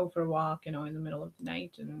to go for a walk, in the middle of the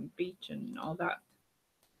night and beach and all that.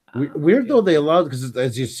 Weird though, they allowed, because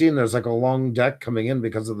as you've seen, there's like a long deck coming in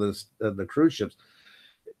because of the cruise ships.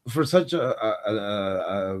 For such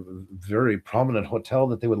a very prominent hotel,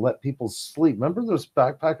 that they would let people sleep. Remember those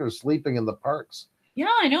backpackers sleeping in the parks? Yeah,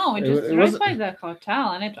 I know. It just right by the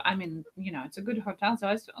hotel, and it's a good hotel, so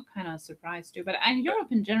I was kind of surprised too. But in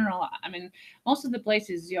Europe in general, most of the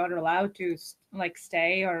places you're allowed to like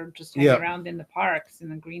stay or just hang around in the parks in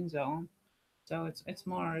the green zone. So it's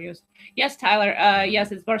more used. Yes, Tyler.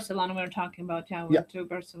 Yes, it's Barcelona. We were talking about. Yeah, we went to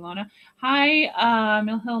Barcelona. Hi,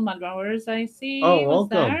 Milhill Madrowers. I see was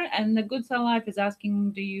there. And the Good Soul Life is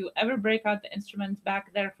asking, do you ever break out the instruments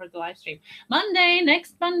back there for the live stream?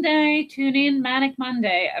 Next Monday, tune in Manic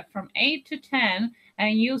Monday from 8 to 10,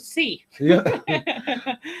 and you'll see. Yeah.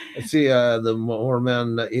 I see the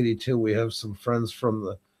Moorman 82. We have some friends from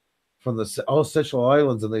the Seychelles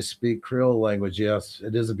Islands, and they speak Creole language. Yes,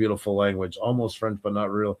 it is a beautiful language, almost French, but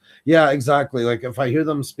not real. Yeah, exactly. Like if I hear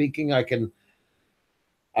them speaking, I can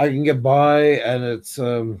get by, and it's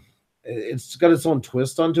got its own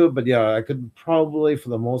twist onto it. But yeah, I could probably, for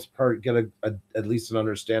the most part, get at least an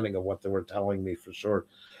understanding of what they were telling me for sure.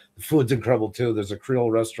 The food's incredible too. There's a Creole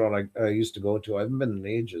restaurant I used to go to. I haven't been in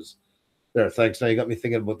ages. There, thanks. Now you got me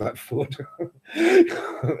thinking about that food,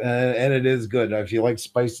 and it is good. If you like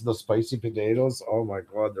the spicy potatoes, oh my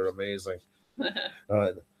god, they're amazing.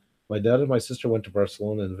 Uh, my dad and my sister went to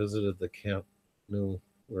Barcelona and visited the Camp Nou,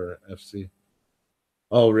 where FC.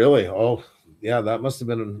 Oh, really? Oh, yeah. That must have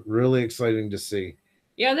been really exciting to see.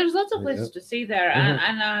 Yeah, there's lots of Yeah. places to see there, Mhm.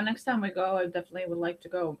 and next time we go, I definitely would like to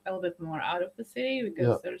go a little bit more out of the city Yeah.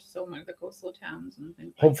 because there's so many the coastal towns and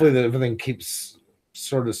things like Hopefully, that. that everything keeps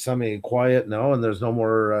sort of semi-quiet now, and there's no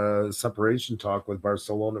more separation talk with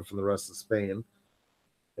Barcelona from the rest of Spain.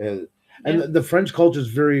 Uh, and Yeah, the French culture is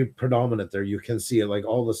very predominant there. You can see it, like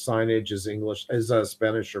all the signage is English, is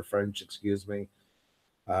Spanish or French, excuse me.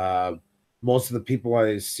 Uh, Most of the people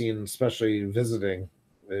I've seen, especially visiting,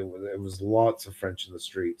 it was lots of French in the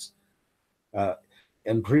streets. Uh,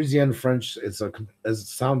 and Parisian French, it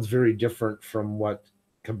sounds very different from what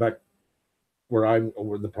Quebec, where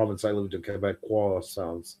the province I lived in, Quebecois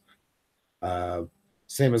sounds. Uh,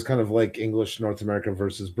 Same as kind of like English North America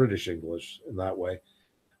versus British English in that way,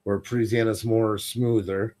 where Parisian is more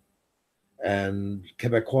smoother and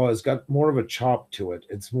Quebecois has got more of a chop to it.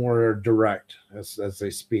 It's more direct as they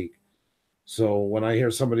speak. So when I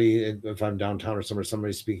hear somebody, if I'm downtown or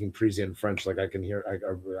somebody speaking Parisian French, like I can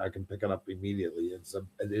pick it up immediately.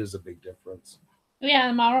 It is a big difference.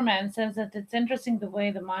 yeah. Maurerman says that it's interesting the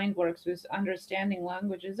way the mind works with understanding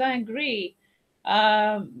languages. I agree.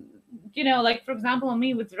 Um, like for example,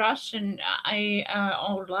 me with Russian,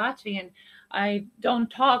 or Latvian, I don't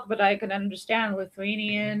talk, but I can understand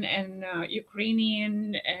Lithuanian and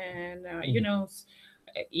Ukrainian and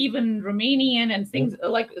even Romanian and things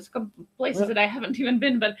like places Well, that I haven't even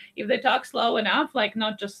been. But if they talk slow enough, like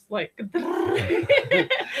not just like,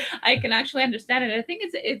 I can actually understand it. I think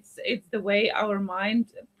it's the way our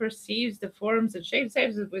mind perceives the forms and shapes.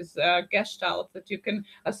 Saves it with Gestalt that you can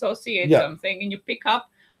associate yeah. something and you pick up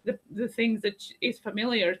the things that is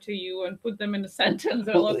familiar to you and put them in a sentence.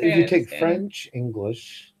 Or Well, okay, if I you take understand it.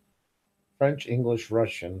 French, English,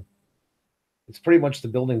 Russian, it's pretty much the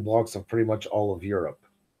building blocks of pretty much all of Europe.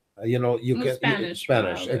 You Well, can Spanish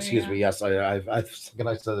Spanish. probably, Excuse yeah. me. Yes, I think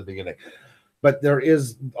I said at the beginning, but there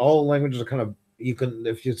is all languages are kind of you can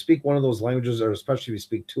if you speak one of those languages, or especially if you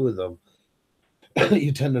speak two of them,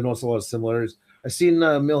 you tend to notice a lot of similarities. I seen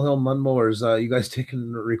Mill Hill Mudmowers. You guys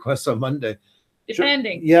taking requests on Monday? Sure.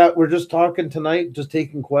 Depending. Yeah, we're just talking tonight, just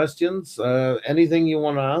taking questions. Anything you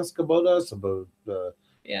want to ask about us, about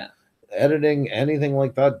Yeah. editing, anything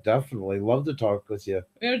like that, definitely love to talk with you.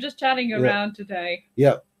 We were just chatting Yeah. around today.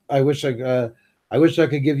 Yeah, I wish I wish I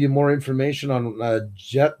could give you more information on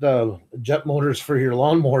jet motors for your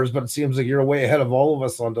lawnmowers, but it seems like you're way ahead of all of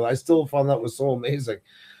us on that. I still found that was so amazing.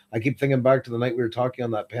 I keep thinking back to the night we were talking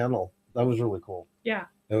on that panel. That was really cool. Yeah.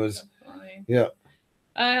 It was, Definitely. yeah.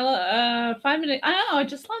 5 minute. I don't know. I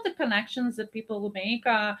just love the connections that people will make.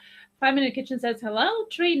 5 Minute Kitchen says, "Hello,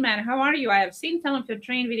 Train Man. How are you? I have seen some of your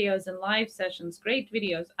train videos and live sessions. Great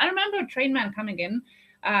videos. I remember Train Man coming in.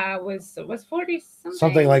 Was 40 something,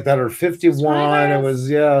 Something like that, or 51. It was,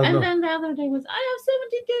 yeah. and No. then the other day was I have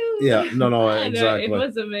 72. Yeah, no, And, exactly. it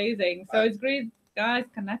was amazing. So it's great, guys,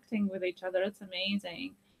 connecting with each other. It's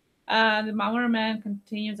amazing. The Mauer Man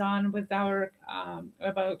continues on with our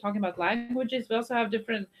about talking about languages. We also have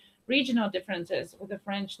different regional differences with the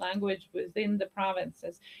French language within the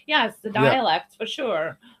provinces. Yes, the Yeah. dialects for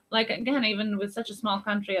sure. Like again, even with such a small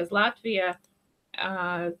country as Latvia,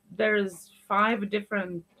 there's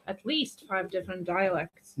at least five different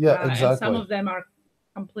dialects. Yeah, And some exactly. of them are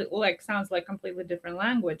completely sounds like completely different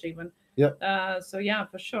language even. Yeah. So yeah,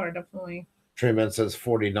 for sure, definitely. Trayman says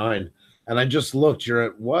 49. And I just looked. You're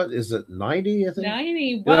at what? Is it 90? I think.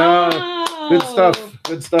 90. Yeah. Wow. Good stuff.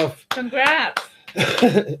 Good stuff. Congrats.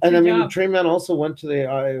 And I Good mean, job. Trayman also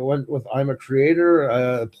I went with I'm a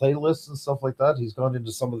Creator playlists and stuff like that. He's gone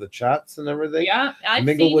into some of the chats and everything. Yeah, I've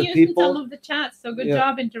mingle seen with you in people. some of the chats. So good Yeah.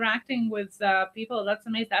 job interacting with people. That's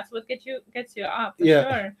amazing. That's what gets you up for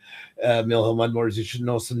Yeah. sure. Mill Hill Mudmores, you should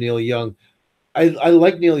know some Neil Young. I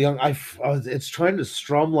like Neil Young. It's trying to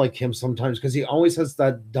strum like him sometimes because he always has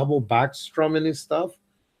that double back strum in his stuff.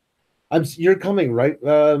 You're coming, right,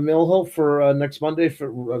 Mill Hill, for next Monday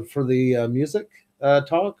for the music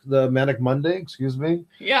talk, the Manic Monday. Excuse me.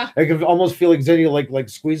 Yeah. I can almost feel like Xenia like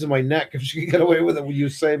squeezing my neck if she can get away with it when you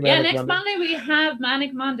say Manic next Monday. Monday we have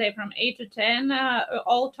Manic Monday from 8 to 10,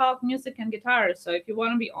 all talk, music, and guitars. So if you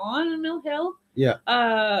want to be on Mill Hill, yeah,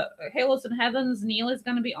 Halos and Heavens, Neil is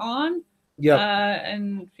going to be on. Yeah,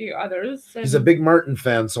 and a few others. He's a big Martin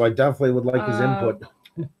fan, so I definitely would like his input.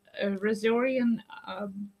 Resorian, a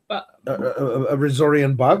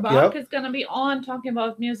Resorian Buck. Buck is going to be on talking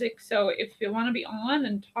about music. So if you want to be on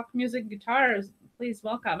and talk music, guitars, please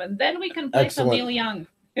welcome, and then we can play some Neil Young.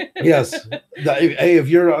 Yes. Hey, if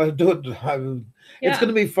you're doing, it's Yeah.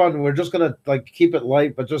 gonna be fun. We're just gonna like keep it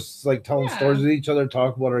light, but just like telling Yeah. stories with each other,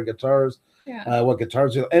 talk about our guitars, Yeah. what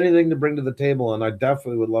guitars, anything to bring to the table, and I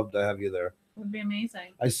definitely would love to have you there. Would be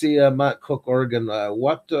amazing. I see Matt Cook, Oregon.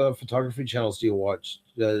 What photography channels do you watch?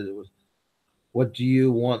 What do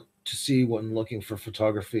you want to see when looking for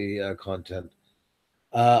photography content?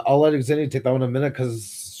 I'll let Xenia take that one in a minute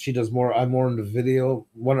because she does more. I'm more into video.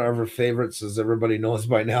 One of her favorites, as everybody knows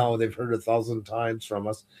by now, they've heard 1,000 times from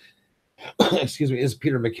us. Excuse me, is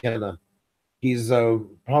Peter McKenna. He's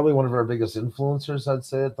probably one of our biggest influencers, I'd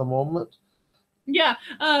say, at the moment. Yeah,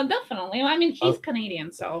 definitely. I mean, he's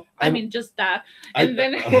Canadian, so I mean, just that. I And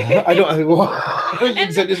then I don't.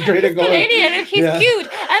 and Said he's great at he's going. Canadian, and he's Yeah. cute,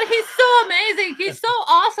 and he's so amazing. He's so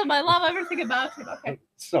awesome. I love everything about him. Okay.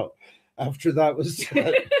 So after that was,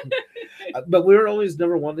 but we were always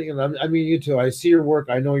never wanting, and I mean, you too. I see your work.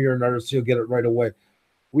 I know you're an artist. You'll get it right away.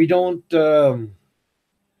 We don't go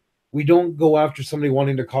after somebody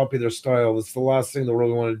wanting to copy their style. It's the last thing that we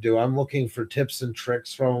really want to do. I'm looking for tips and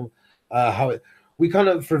tricks from how we kind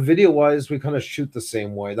of, for video wise, we kind of shoot the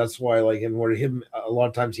same way. That's why I like him. Where him, a lot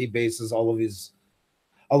of times he bases a lot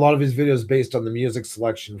of his videos based on the music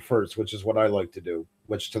selection first, which is what I like to do.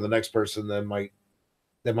 Which to the next person they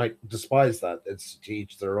might despise that. It's to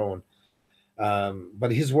each their own.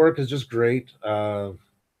 But his work is just great.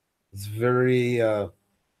 It's very,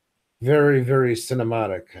 very, very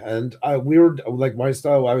cinematic. And we were like my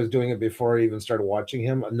style. I was doing it before I even started watching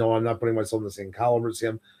him. No, I'm not putting myself in the same caliber as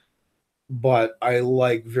him. But I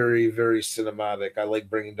like very, very cinematic. I like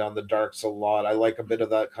bringing down the darks a lot. I like a bit of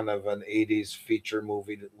that kind of an '80s feature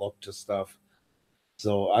movie look to stuff.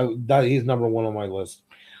 So he's number one on my list.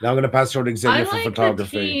 Now I'm going to pass it over to Xenia for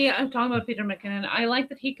photography. I'm talking about Peter McKinnon. I like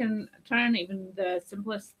that he can turn even the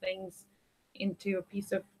simplest things into a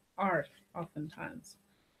piece of art. Oftentimes,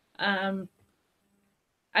 I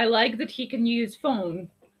like that he can use phone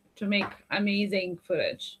to make amazing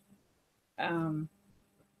footage.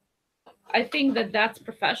 I think that that's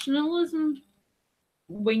professionalism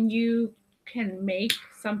when you can make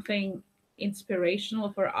something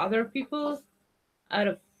inspirational for other people out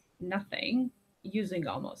of nothing, using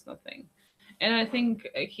almost nothing. And I think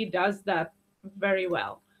he does that very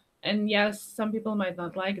well. And yes, some people might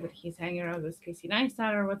not like that he's hanging around with Casey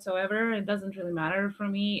Neistat or whatsoever. It doesn't really matter for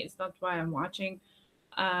me. It's not why I'm watching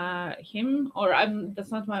him, or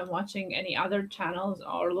that's not why I'm watching any other channels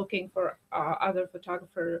or looking for other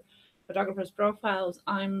photographers profiles.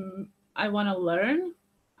 I want to learn.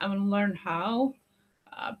 I want to learn how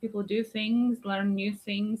people do things, learn new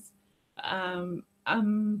things.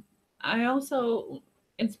 I also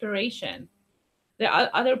inspiration. The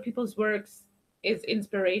other people's works is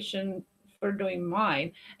inspiration for doing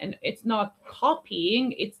mine, and it's not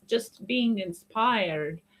copying. It's just being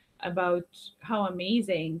inspired about how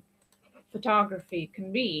amazing photography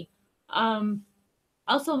can be.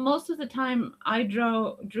 Also, most of the time, I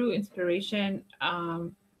drew inspiration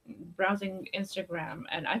browsing Instagram,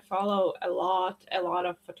 and I follow a lot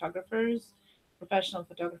of photographers, professional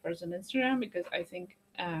photographers on Instagram, because I think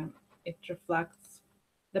it reflects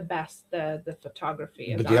the best the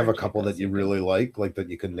photography. But do you have a couple that you really like that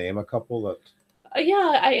you can name a couple that?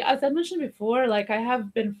 Yeah, as I mentioned before, like I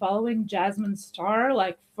have been following Jasmine Star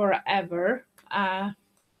like forever.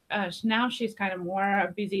 Now she's kind of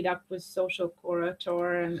more busied up with social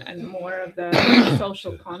curator and more of the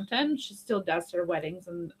social content. She still does her weddings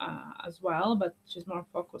and as well, but she's more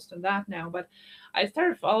focused on that now. But I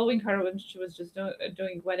started following her when she was just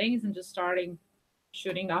doing weddings and just starting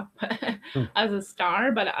shooting up as a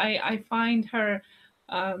star. But I find her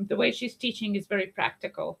the way she's teaching is very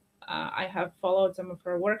practical. I have followed some of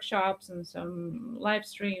her workshops and some live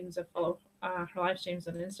streams. I follow her live streams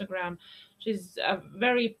on Instagram. She's a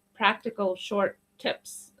very practical, short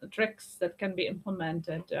tips, tricks that can be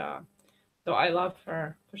implemented. So I love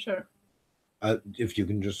her for sure. If you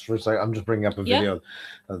can just for a second, I'm just bringing up a video.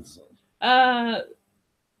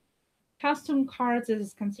 Custom Cards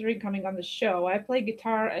is considering coming on the show. I play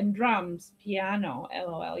guitar and drums, piano,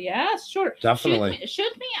 LOL. Yes, sure. Definitely.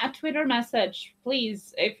 Shoot me a Twitter message,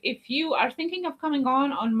 please. If you are thinking of coming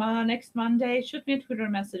on next Monday, shoot me a Twitter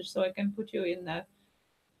message so I can put you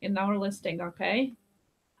in our listing, okay?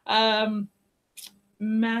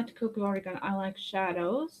 Matt Cook, Oregon. I like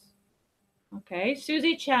shadows. Okay,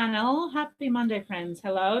 Susie Channel. Happy Monday, friends.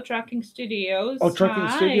 Hello, Trucking Studios. Oh, Trucking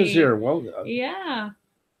Studios here. Well, yeah.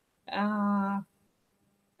 I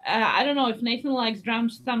don't know if Nathan likes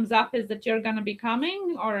drums. Thumbs up is that you're gonna be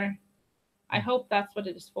coming, or I hope that's what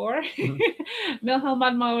it is for. Mm-hmm. Milhelm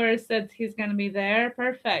Mudmower said he's gonna be there.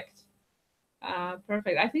 Perfect.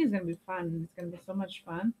 Perfect. I think it's gonna be fun. It's gonna be so much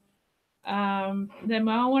fun. The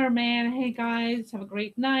Mower Man. Hey guys, have a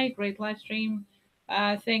great night. Great live stream.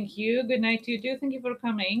 Thank you. Good night to you too. Thank you for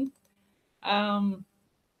coming. Um,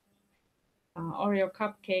 Oreo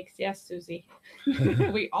cupcakes. Yes, Susie.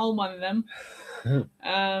 We all want them.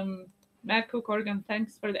 Matt Cook Oregon,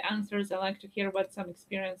 thanks for the answers. I like to hear what some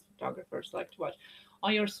experienced photographers like to watch. Oh,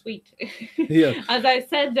 you're sweet. Yeah. As I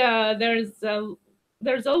said,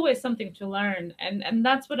 there's always something to learn, and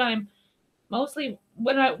that's what I'm mostly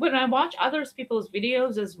when I watch others people's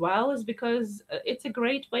videos as well, is because it's a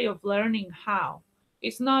great way of learning how.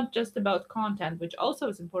 It's not just about content, which also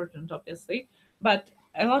is important, obviously, but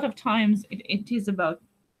a lot of times it is about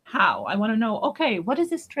how. I want to know, okay, what is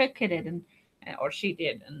this trick he did and or she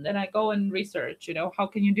did, and then I go and research, how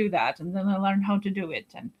can you do that, and then I learn how to do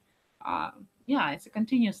it, and yeah, it's a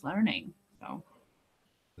continuous learning. So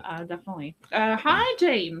definitely. Hi,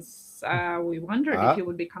 James. We wondered if you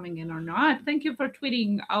would be coming in or not. Thank you for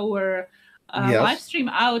tweeting our live stream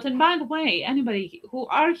out. And by the way, anybody who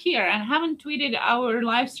are here and haven't tweeted our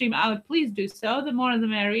live stream out, please do so. The more the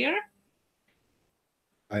merrier.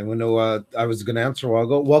 I know. I was going to answer a while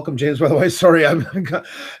ago. Welcome, James. By the way, sorry.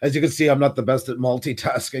 As you can see, I'm not the best at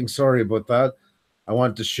multitasking. Sorry about that. I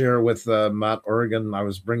wanted to share with Matt Oregon. I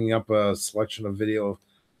was bringing up a selection of video.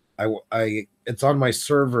 It's on my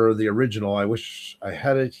server, the original. I wish I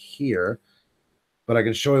had it here, but I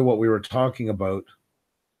can show you what we were talking about.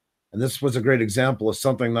 And this was a great example of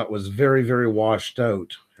something that was very, very washed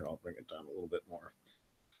out. Here, I'll bring it down a little bit more.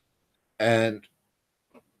 And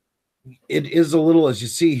it is a little, as you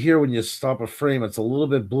see here, when you stop a frame, it's a little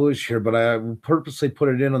bit bluish here, but I purposely put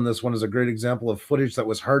it in on this one as a great example of footage that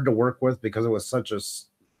was hard to work with because it was such a...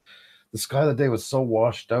 The sky that day was so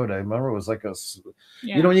washed out. I remember it was like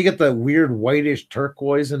when you get the weird whitish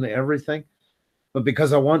turquoise and everything. But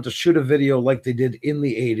because I wanted to shoot a video like they did in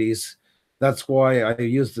the 80s, that's why I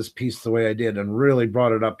used this piece the way I did and really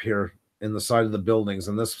brought it up here in the side of the buildings.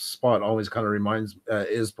 And this spot always kind of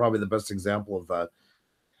is probably the best example of that.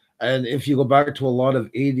 And if you go back to a lot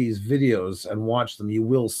of 80s videos and watch them, you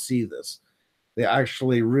will see this. They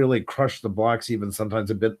actually really crush the blacks even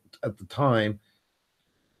sometimes a bit at the time.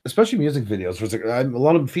 Especially music videos. A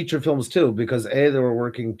lot of feature films too, because they were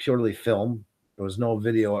working purely film. There was no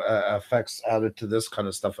video effects added to this kind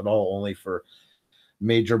of stuff at all, only for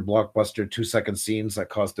major blockbuster 2-second scenes that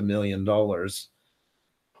cost $1 million.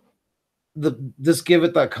 This gave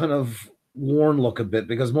it that kind of worn look a bit,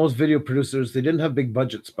 because most video producers, they didn't have big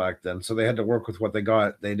budgets back then, so they had to work with what they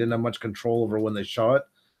got. They didn't have much control over when they shot,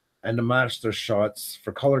 and to match their shots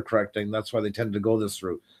for color correcting, that's why they tended to go this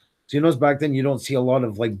route. So you notice back then you don't see a lot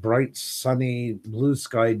of like bright, sunny, blue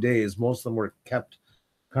sky days. Most of them were kept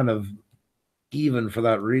kind of even for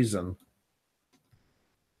that reason.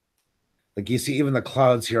 Like you see, even the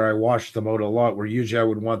clouds here, I washed them out a lot, where usually I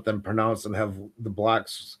would want them pronounced and have the black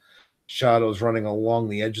shadows running along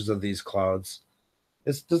the edges of these clouds.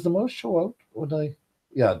 Does the mouse show out?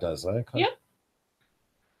 Yeah, it does. Yep.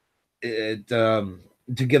 To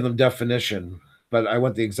give them definition. But I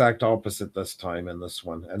went the exact opposite this time in this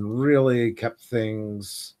one and really kept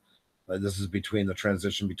things. This is between the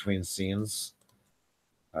transition between scenes.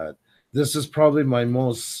 This is probably my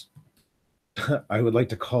most, I would like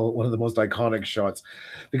to call it one of the most iconic shots,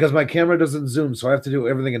 because my camera doesn't zoom. So I have to do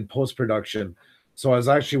everything in post-production. So I was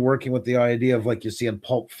actually working with the idea of, like you see in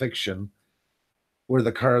Pulp Fiction, where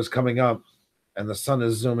the car is coming up and the sun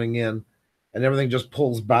is zooming in and everything just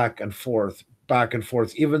pulls back and forth,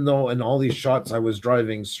 even though in all these shots I was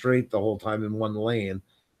driving straight the whole time in one lane.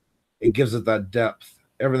 It gives it that depth.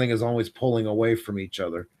 Everything is always pulling away from each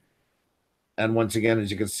other. And once again, as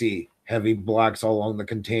you can see, heavy blacks all along the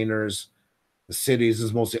containers. The cities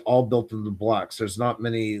is mostly all built into blacks. There's not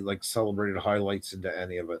many like celebrated highlights into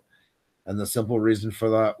any of it. And the simple reason for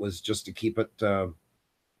that was just to keep it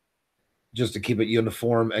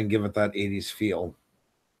uniform and give it that 80s feel.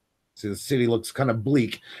 See, the city looks kind of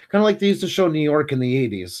bleak, kind of like they used to show New York in the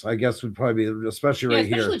 80s. I guess would probably be, especially right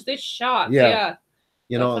here. Especially this shot. Yeah.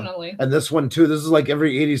 You definitely. And this one too. This is like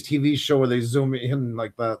every 80s TV show where they zoom in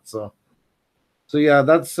like that. So yeah,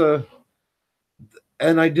 that's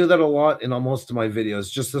and I do that a lot in most of my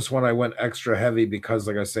videos. Just this one I went extra heavy because,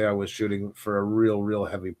 like I say, I was shooting for a real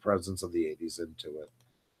heavy presence of the 80s into it.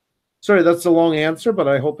 Sorry, that's a long answer, but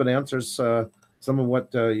I hope it answers some of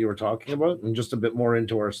what you were talking about, and just a bit more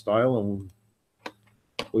into our style, and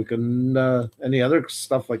we can any other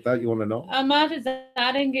stuff like that you want to know. Matt is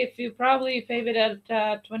adding if you probably favorite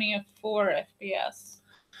at 24 FPS.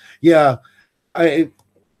 Yeah, I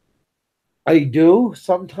do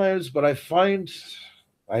sometimes, but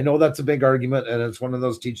I know that's a big argument, and it's one of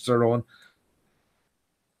those teach their own.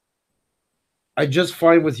 I just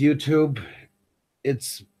find with YouTube,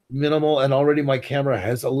 it's minimal, and already my camera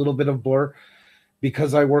has a little bit of blur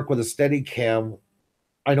because I work with a steady cam.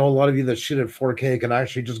 I know a lot of you that shoot at 4K can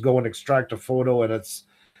actually just go and extract a photo, and it's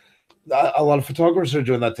a lot of photographers are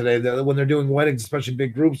doing that today. When they're doing weddings, especially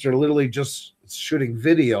big groups, they're literally just shooting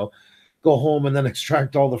video, go home, and then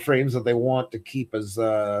extract all the frames that they want to keep as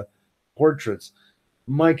portraits.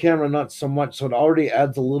 My camera, not so much, so it already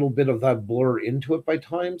adds a little bit of that blur into it by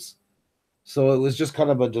times. So it was just kind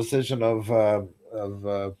of a decision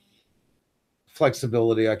of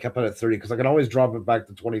flexibility. I kept it at 30 because I can always drop it back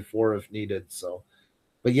to 24 if needed. So,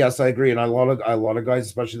 but yes, I agree, and a lot of guys,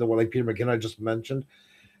 especially the one like Peter McKinnon I just mentioned,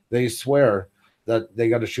 they swear that they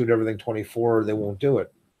got to shoot everything 24 or they won't do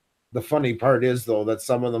it. The funny part is though that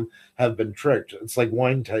some of them have been tricked. It's like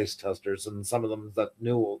wine taste testers, and some of them that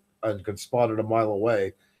knew and could spot it a mile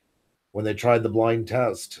away when they tried the blind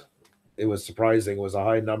test. It was surprising. It was a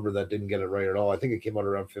high number that didn't get it right at all. I think it came out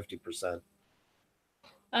around 50%.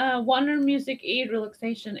 Wonder Music Eat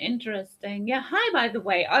Relaxation. Interesting. Yeah. Hi, by the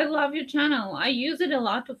way. I love your channel. I use it a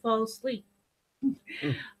lot to fall asleep.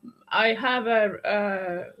 Hmm. I have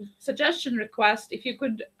a suggestion request. If you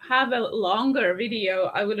could have a longer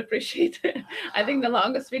video, I would appreciate it. I think the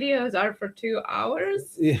longest videos are for 2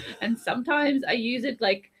 hours, Yeah. and sometimes I use it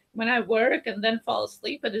like when I work and then fall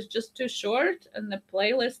asleep, but it's just too short, and the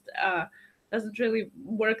playlist doesn't really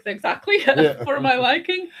work exactly Yeah. for my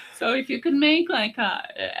liking. So if you could make like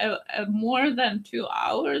a more than 2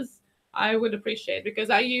 hours, I would appreciate, because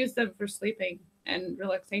I use them for sleeping and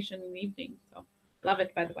relaxation in the evening. So love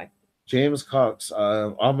it, by the way. James Cox,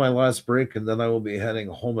 on my last break, and then I will be heading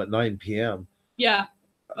home at 9 p.m. Yeah,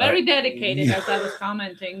 Uh, very dedicated, yeah, as I was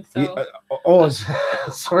commenting. yeah, So oh,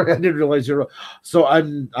 sorry, I didn't realize you're. So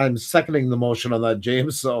I'm seconding the motion on that,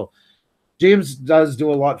 James. So James does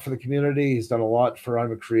do a lot for the community. He's done a lot for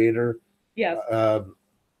I'm a Creator. yes, Uh,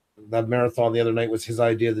 that marathon the other night was his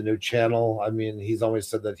idea, the new channel. I mean, he's always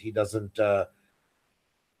said that he doesn't.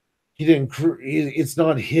 He didn't. It's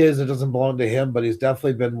not his. It doesn't belong to him. But he's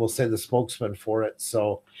definitely been, we'll say, the spokesman for it.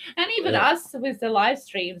 So and even us with the live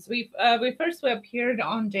streams, we appeared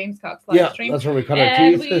on James Cox live yeah, stream, that's where we cut our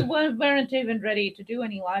and teeth. we weren't even ready to do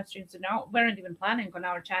any live streams, and now weren't even planning on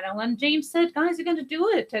our channel. And James said, "Guys, you're going to do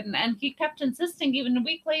it," and he kept insisting, even a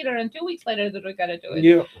week later and 2 weeks later, that we got to do it.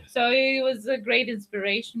 Yeah. So it was a great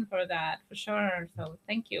inspiration for that, for sure. So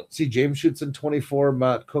thank you. See, James shoots in 24.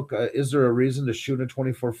 Matt Cook, is there a reason to shoot in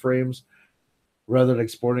 24 frames rather than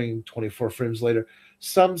exporting 24 frames later?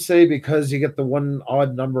 Some say because you get the one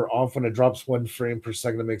odd number off when it drops 1 frame per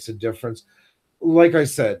second, it makes a difference. Like I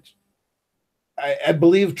said, I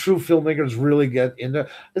believe true filmmakers really get into.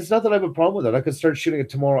 It's not that I have a problem with it. I could start shooting it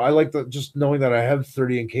tomorrow. I like the just knowing that I have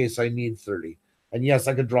 30 in case I need 30. And yes,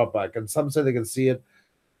 I could drop back. And some say they can see it,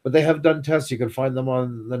 but they have done tests. You can find them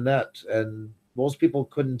on the net, and most people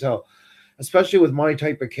couldn't tell, especially with my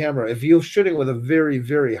type of camera. If you're shooting with a very,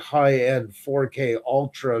 very high end 4K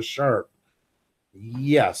ultra sharp,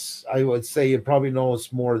 yes, I would say you probably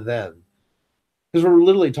notice more then. Because we're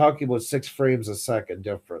literally talking about 6 frames a second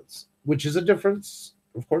difference, which is a difference.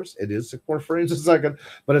 Of course, it is 6 more frames a second,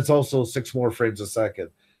 but it's also 6 more frames a second.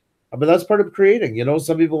 But that's part of creating.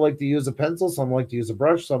 Some people like to use a pencil, some like to use a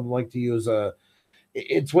brush, some like to use a.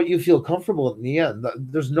 It's what you feel comfortable in the end.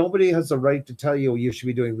 There's nobody has the right to tell you you should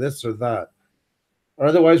be doing this or that, or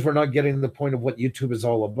otherwise we're not getting the point of what YouTube is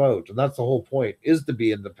all about. And that's the whole point, is to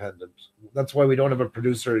be independent. That's why we don't have a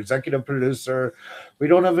producer, executive producer. We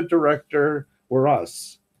don't have a director. We're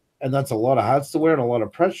us. And that's a lot of hats to wear and a lot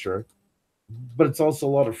of pressure, but it's also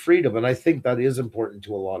a lot of freedom. And I think that is important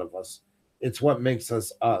to a lot of us. It's what makes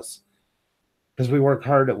us us, because we work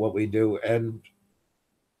hard at what we do. And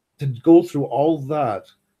to go through all that,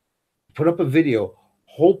 put up a video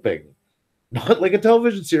hoping, not like a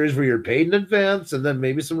television series where you're paid in advance and then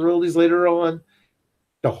maybe some royalties later on,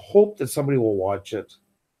 to hope that somebody will watch it.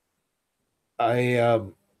 I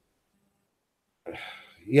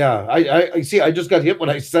yeah, I see. I just got hit when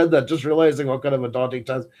I said that, just realizing what kind of a daunting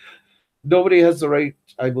task. Nobody has the right,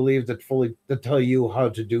 I believe, to tell you how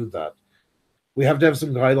to do that. We have to have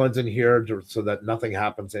some guidelines in here so that nothing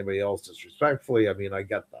happens to anybody else disrespectfully. I mean, I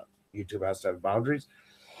get that YouTube has to have boundaries,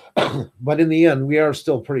 but in the end, we are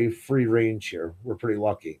still pretty free range here. We're pretty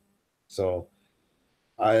lucky. So,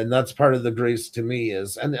 and that's part of the grace to me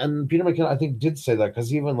is, and Peter McKinnon, I think, did say that,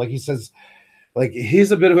 because even like he says, like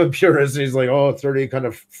he's a bit of a purist. And he's like, oh, 30 kind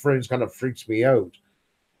of frames kind of freaks me out.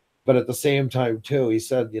 But at the same time, too, he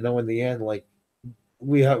said, in the end, like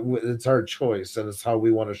it's our choice and it's how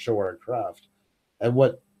we want to show our craft. And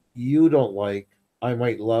what you don't like, I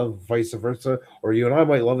might love, vice versa, or you and I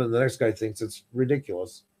might love it, and the next guy thinks it's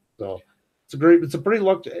ridiculous. So it's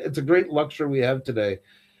a great luxury we have today.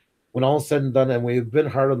 When all is said and done, and we've been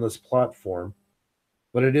hard on this platform,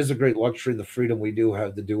 but it is a great luxury, the freedom we do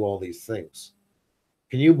have to do all these things.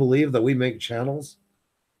 Can you believe that we make channels?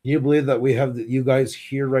 Can you believe that we have you guys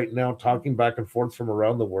here right now talking back and forth from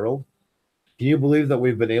around the world? Can you believe that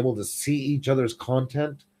we've been able to see each other's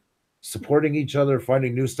content, supporting each other,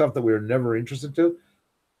 finding new stuff that we were never interested to?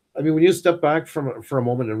 I mean, when you step back from for a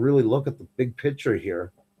moment and really look at the big picture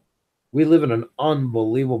here, we live in an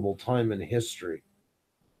unbelievable time in history.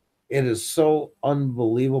 It is so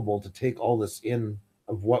unbelievable to take all this in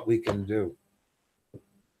of what we can do.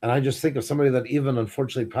 And I just think of somebody that even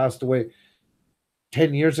unfortunately passed away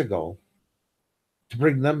 10 years ago, to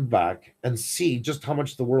bring them back and see just how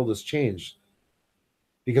much the world has changed.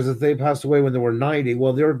 Because if they passed away when they were 90,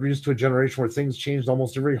 well, they're used to a generation where things changed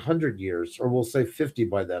almost every 100 years, or we'll say 50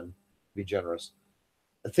 by then, be generous.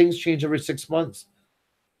 Things change every 6 months.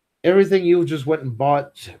 Everything you just went and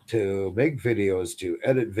bought to make videos, to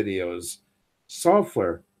edit videos,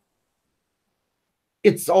 software,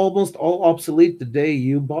 it's almost all obsolete the day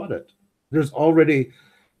you bought it. There's already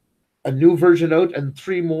a new version out and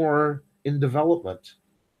three more in development.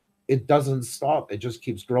 It doesn't stop. It just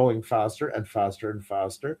keeps growing faster and faster and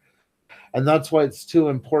faster. And that's why it's too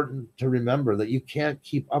important to remember that you can't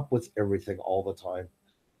keep up with everything all the time.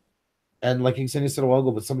 And like you said a while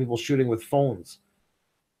ago, but some people shooting with phones.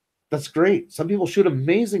 That's great. Some people shoot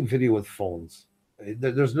amazing video with phones.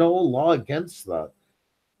 There's no law against that.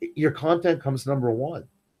 Your content comes number one.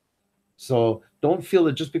 So don't feel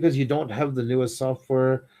that just because you don't have the newest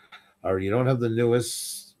software or you don't have the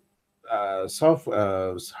newest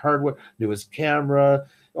software, hardware, newest camera.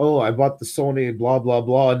 Oh, I bought the Sony, blah blah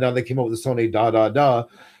blah, and now they came up with the Sony, da da da.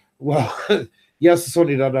 Well, yes, the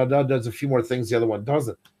Sony, da da da does a few more things the other one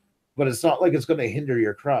doesn't, but it's not like it's going to hinder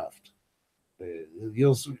your craft.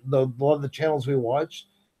 You'll a lot of the channels we watch,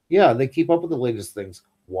 yeah, they keep up with the latest things.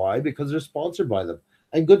 Why? Because they're sponsored by them,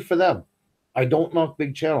 and good for them. I don't knock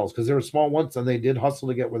big channels because they were small once and they did hustle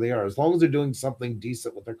to get where they are. As long as they're doing something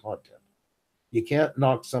decent with their content, you can't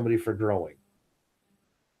knock somebody for growing.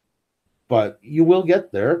 But you will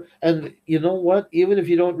get there. And you know what? Even if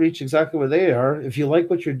you don't reach exactly where they are, if you like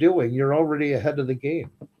what you're doing, you're already ahead of the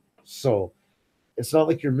game. So it's not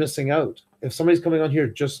like you're missing out. If somebody's coming on here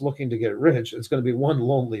just looking to get rich, it's going to be one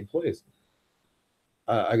lonely place.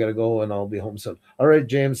 I got to go and I'll be home soon. All right,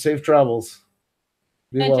 James, safe travels.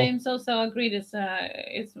 Yeah, well. James also agreed. It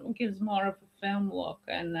gives more of a film look,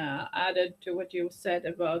 and added to what you said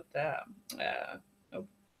about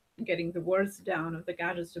getting the words down of the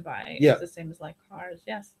gadgets to buy. Yeah. It's the same as like cars.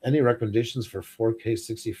 Yes. Any recommendations for 4K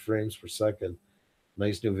 60 frames per second?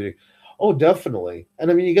 Nice new video. Oh, definitely.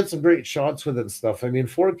 And I mean, you get some great shots with it and stuff. I mean,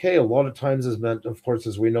 4K a lot of times is meant, of course,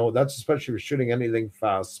 as we know, that's especially for shooting anything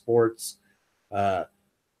fast, sports,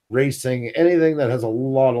 racing, anything that has a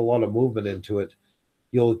lot of movement into it.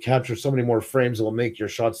 You'll capture so many more frames. It'll make your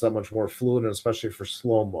shots that much more fluid, and especially for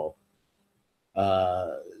slow-mo.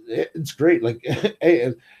 It's great. Like,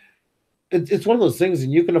 it's one of those things,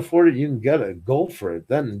 and you can afford it, you can get it. Go for it.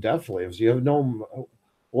 Then definitely. If you have no,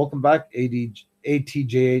 welcome back,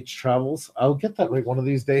 ATJH Travels. I'll get that right one of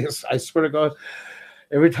these days. I swear to God.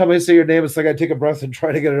 Every time I say your name, it's like I take a breath and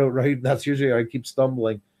try to get it out right. That's usually I keep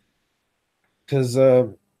stumbling. Because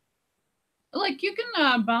like you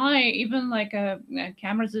can buy even like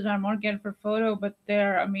cameras that are more good for photo, but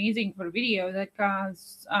they're amazing for video. Like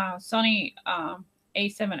Sony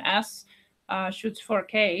A7S shoots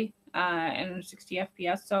 4K and 60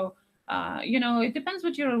 FPS. So it depends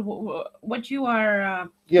what you are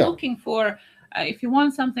looking for. If you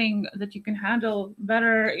want something that you can handle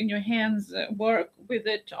better in your hands, work with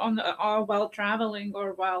it on while traveling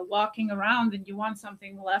or while walking around, and you want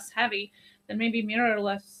something less heavy, then maybe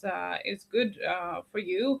mirrorless is good for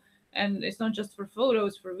you. And it's not just for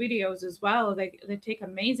photos, for videos as well. They take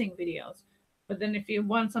amazing videos. But then if you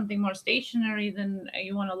want something more stationary, then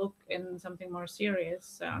you want to look in something more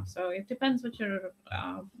serious. So it depends what you're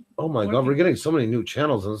oh my God, we're getting so many new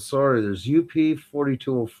channels. I'm sorry. There's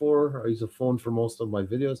UP4204. I use a phone for most of my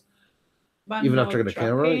videos. Even after I get a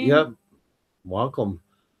camera. Yep. Welcome.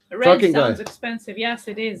 Red trucking sounds guy. Expensive. Yes,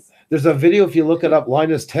 it is. There's a video, if you look it up,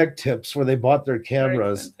 Linus Tech Tips, where they bought their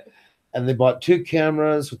cameras. And they bought 2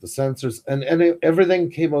 cameras with the sensors. And everything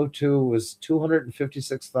came out to was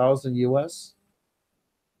 $256,000 US.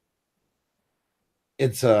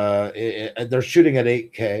 It's they're shooting at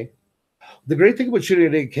 8K. The great thing about shooting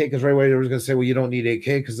at 8K, because right away they were going to say, well, you don't need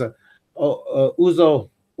 8K because Uzolu,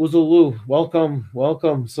 welcome,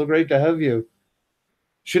 so great to have you.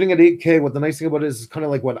 Shooting at 8K, what the nice thing about it is kind of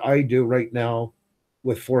like what I do right now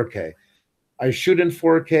with 4K. I shoot in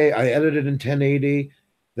 4K, I edit it in 1080,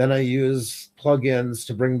 then I use plugins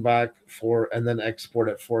to bring back and then export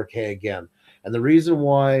at 4K again. And the reason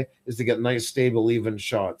why is to get nice, stable, even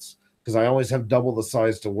shots, because I always have double the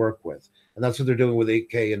size to work with. And that's what they're doing with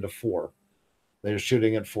 8K into 4. They're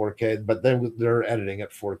shooting at 4K, but then they're editing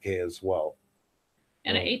at 4K as well.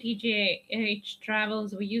 And ATGH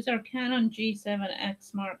Travels, we use our Canon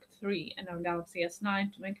G7X Mark III and our Galaxy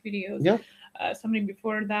S9 to make videos. Yeah. Somebody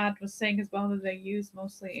before that was saying as well that they use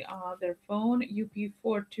mostly their phone.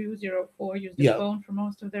 UP4204 use their phone for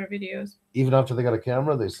most of their videos. Even after they got a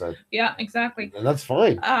camera, they said. Yeah, exactly. And that's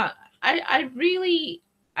fine. I really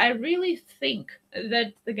think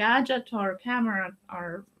that the gadget or camera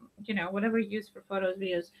or whatever you use for photos,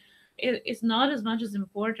 videos, is not as much as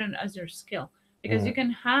important as your skill. Because you can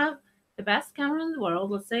have the best camera in the world,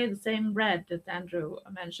 let's say the same red that Andrew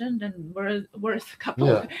mentioned, and worth a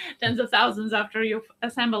couple tens of thousands after you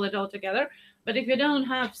assemble it all together. But if you don't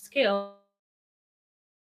have skill,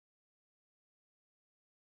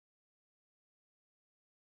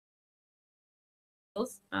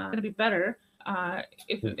 going to be better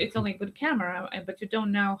if it's only a good camera, but you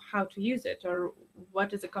don't know how to use it or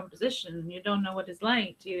what is a composition. You don't know what is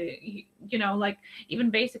light. You know, like even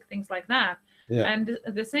basic things like that. Yeah. And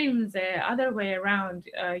the same is the other way around.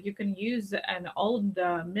 You can use an old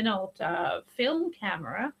Minolta film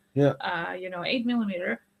camera,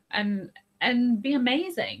 8mm, and be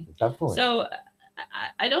amazing. Definitely. So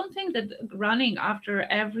I don't think that running after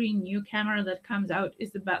every new camera that comes out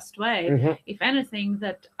is the best way. Mm-hmm. If anything,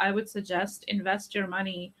 that I would suggest invest your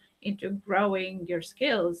money into growing your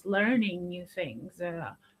skills, learning new things.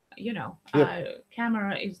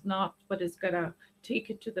 Camera is not what is gonna take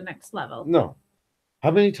it to the next level. No.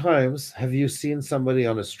 How many times have you seen somebody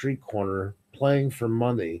on a street corner playing for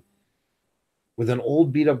money with an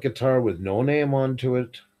old beat up guitar with no name onto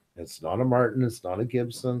it? It's not a Martin, it's not a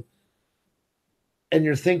Gibson. And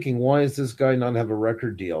you're thinking, why does this guy not have a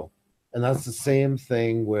record deal? And that's the same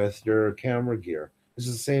thing with your camera gear. It's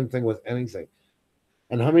the same thing with anything.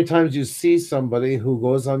 And how many times you see somebody who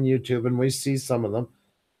goes on YouTube, and we see some of them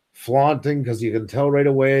flaunting because you can tell right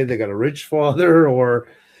away they got a rich father or,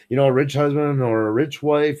 a rich husband or a rich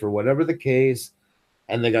wife or whatever the case.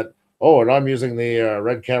 And they got, and I'm using the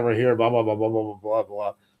red camera here, blah, blah, blah, blah, blah, blah,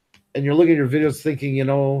 blah. And you're looking at your videos thinking,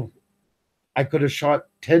 I could have shot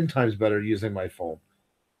 10 times better using my phone.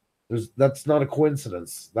 That's not a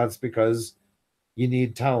coincidence. That's because you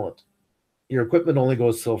need talent. Your equipment only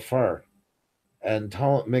goes so far. And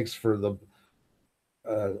talent makes for the...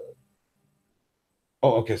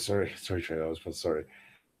 Sorry, Trey. I was sorry.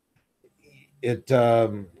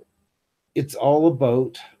 It's all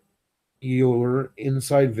about your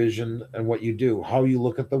inside vision and what you do, how you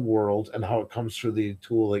look at the world, and how it comes through the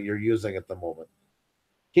tool that you're using at the moment.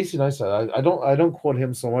 Casey Neistat, I don't quote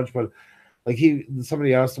him so much, but like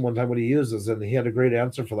somebody asked him one time what he uses, and he had a great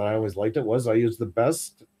answer for that. I always liked it. I use the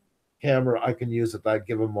best camera I can use at that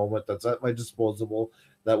given moment that's at my disposal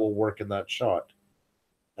that will work in that shot.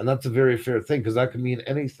 And that's a very fair thing, because that can mean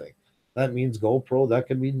anything. That means GoPro, that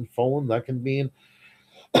can mean phone, that can mean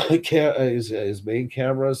his main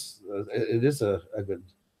cameras. It is a good.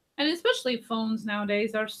 And especially phones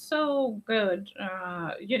nowadays are so good,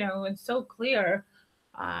 and so clear.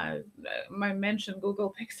 I mentioned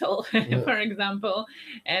Google Pixel, for example,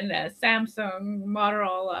 and Samsung,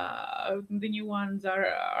 Motorola. The new ones are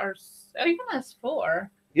even S4.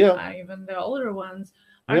 Yeah, even the older ones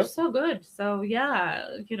are so good. So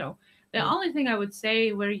the only thing I would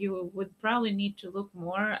say where you would probably need to look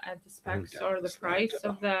more at the specs or the price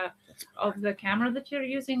of the camera that you're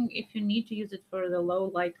using, if you need to use it for the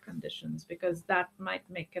low light conditions, because that might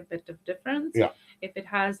make a bit of difference. Yeah. If it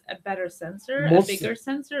has a better sensor, a bigger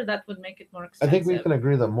sensor, that would make it more expensive. I think we can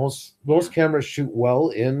agree that most cameras shoot well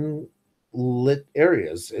in lit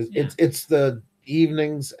areas. It's the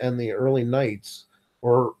evenings and the early nights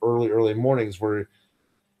or early mornings where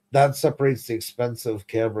that separates the expensive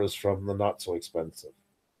cameras from the not so expensive.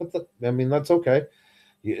 But that's okay.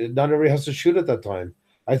 Not everybody has to shoot at that time.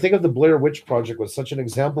 I think of the Blair Witch Project was such an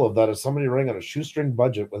example of that, as somebody running on a shoestring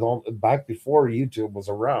budget back before YouTube was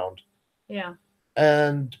around. Yeah.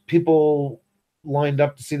 And people lined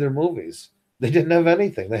up to see their movies. They didn't have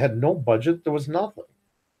anything. They had no budget. There was nothing.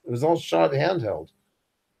 It was all shot handheld.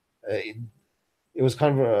 It was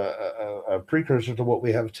kind of a precursor to what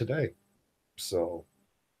we have today. So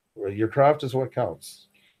your craft is what counts.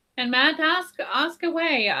 And Matt, ask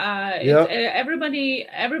away. Everybody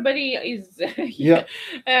is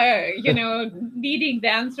needing the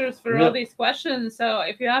answers for all these questions. So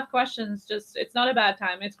if you have questions, it's not a bad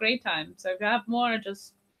time. It's great time. So if you have more,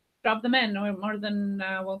 just drop them in. We're more than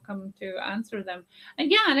welcome to answer them.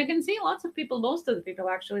 And yeah, and I can see lots of people, most of the people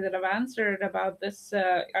actually that have answered about this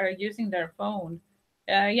are using their phone.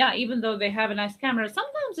 Yeah, even though they have a nice camera,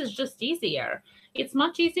 sometimes it's just easier. It's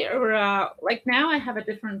much easier. Like now, I have a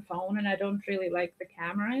different phone, and I don't really like the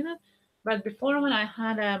camera in it. But before, when I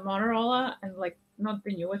had a Motorola, and like not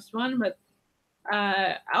the newest one, but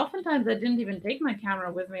oftentimes I didn't even take my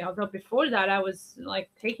camera with me. Although before that, I was like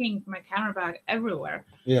taking my camera bag everywhere,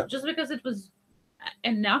 Yeah. just because it was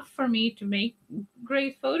enough for me to make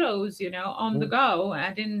great photos, on the go.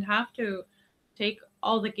 I didn't have to take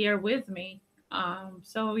all the gear with me.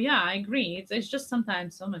 So yeah, I agree. It's just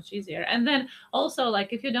sometimes so much easier. And then also,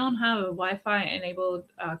 like, if you don't have a Wi-Fi enabled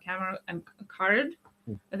camera and card,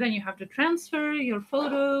 then you have to transfer your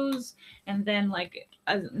photos, and then, like,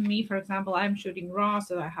 as me, for example, I'm shooting raw,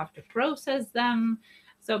 so I have to process them.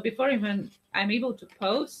 So before even I'm able to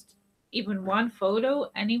post even one photo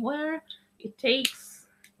anywhere, it takes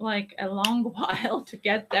like a long while to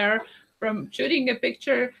get there. From shooting a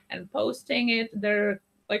picture and posting it, there are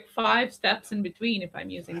like 5 steps in between if I'm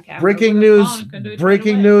using camera. Breaking With a news! phone, I can do it right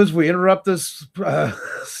Breaking away. news! We interrupt this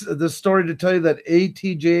this story to tell you that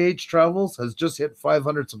ATJH Travels has just hit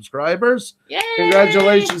 500 subscribers. Yay!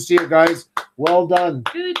 Congratulations to you guys! Well done.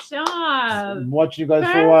 Good job. I'm watching you guys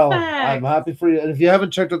for a while. I'm happy for you. And if you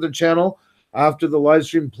haven't checked out their channel after the live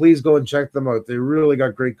stream, please go and check them out. They really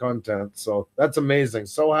got great content. So that's amazing.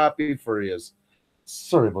 So happy for you.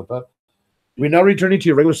 Sorry about that. We're now returning to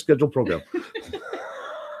your regular scheduled program.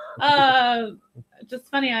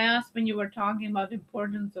 Just funny, I asked when you were talking about the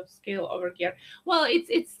importance of skill over gear. Well,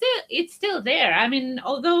 it's still there. I mean,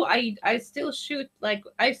 although I still shoot, like,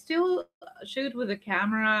 I still shoot with a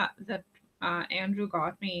camera that Andrew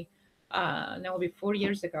got me now be 4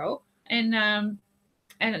 years ago. And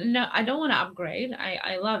no, I don't want to upgrade.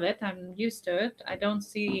 I love it. I'm used to it. I don't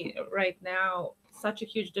see right now such a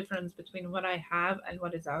huge difference between what I have and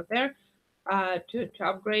what is out there to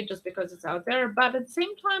upgrade just because it's out there. But at the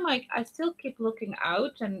same time, I still keep looking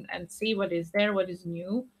out and see what is there, what is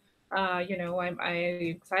new. I'm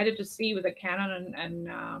excited to see with the Canon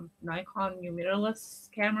and Nikon new mirrorless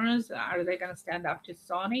cameras. Are they going to stand up to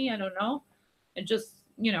Sony? I don't know. And just,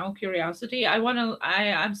 curiosity.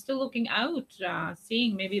 I'm still looking out,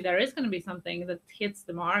 seeing maybe there is going to be something that hits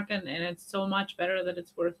the mark and it's so much better that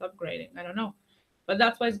it's worth upgrading. I don't know. But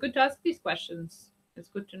that's why it's good to ask these questions. It's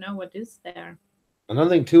good to know what is there. Another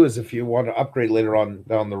thing too is if you want to upgrade later on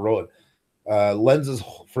down the road, lenses,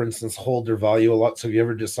 for instance, hold their value a lot. So if you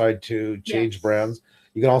ever decide to change brands,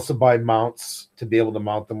 you can also buy mounts to be able to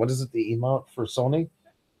mount them. What is it? The E mount for Sony?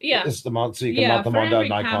 Yeah, it's the mount, so you can mount them on every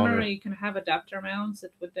Nikon. Camera, you can have adapter mounts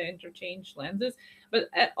with the interchange lenses. But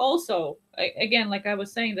also, again, like I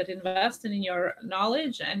was saying, that invest in your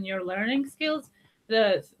knowledge and your learning skills.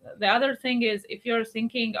 The other thing is, if you're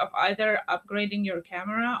thinking of either upgrading your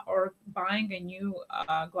camera or buying a new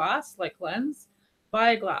glass, like lens,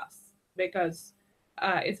 buy a glass, because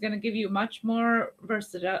it's going to give you much more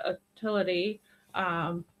versatility,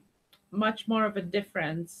 much more of a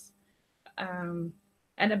difference.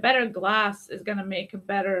 And a better glass is going to make a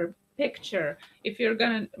better picture. If you're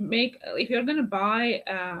going to buy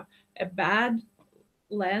a bad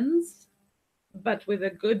lens, but with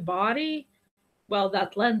a good body, well,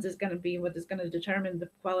 that lens is going to be what is going to determine the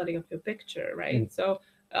quality of your picture, right? So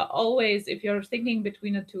always, if you're thinking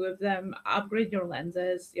between the two of them, upgrade your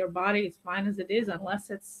lenses. Your body is fine as it is, unless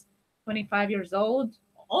it's 25 years old,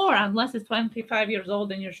 or unless it's 25 years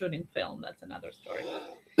old and you're shooting film. That's another story.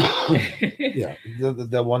 Yeah,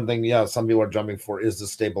 the one thing, some people are jumping for is the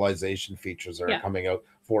stabilization features that are coming out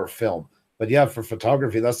for film. But yeah, for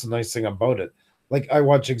photography, that's the nice thing about it. Like, I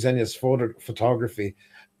watch Xenia's photography.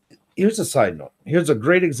 Here's a side note. Here's a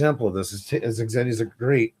great example of this. Xenia's a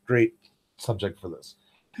great subject for this.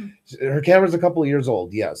 Her camera's a couple of years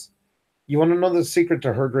old, yes. You want to know the secret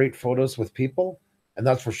to her great photos with people? And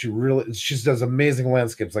that's where she does amazing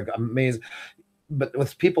landscapes, like amazing. But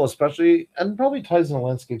with people especially, and probably ties in the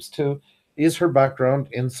landscapes too, is her background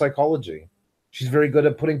in psychology. She's very good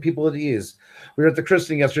at putting people at ease. We were at the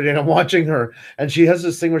christening yesterday, and I'm watching her, and she has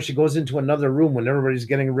this thing where she goes into another room when everybody's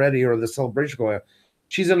getting ready or the celebration going on.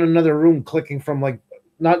 She's in another room clicking from, like,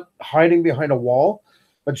 not hiding behind a wall,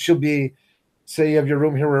 but she'll be, say you have your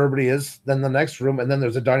room here where everybody is, then the next room, and then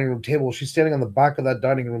there's a dining room table. She's standing on the back of that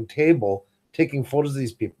dining room table taking photos of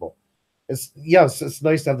these people. It's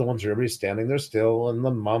nice to have the ones where everybody's standing there still, and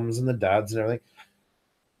the moms and the dads and everything.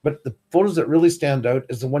 But the photos that really stand out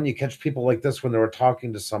is the one you catch people like this when they were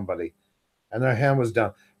talking to somebody and their hand was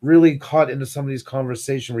down, really caught into somebody's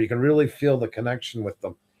conversation where you can really feel the connection with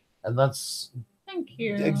them. And that's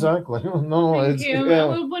you. Exactly. No, Thank it's you. yeah.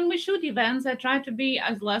 Well, when we shoot events, I try to be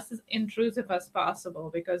as less intrusive as possible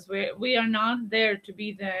because we are not there to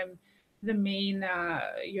be the main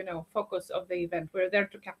focus of the event. We're there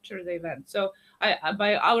to capture the event. So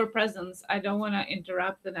by our presence, I don't want to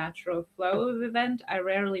interrupt the natural flow of the event. I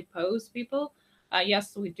rarely pose people.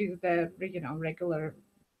 Yes, we do the regular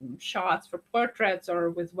shots for portraits or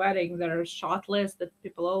with wedding. There are shot lists that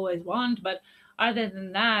people always want, but other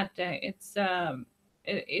than that, it's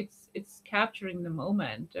capturing the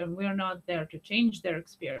moment, and we're not there to change their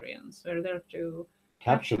experience. We're there to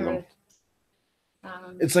Capture capture them. it.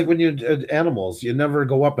 It's like when you animals, you never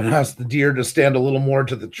go up and ask the deer to stand a little more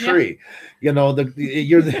to the tree. You know,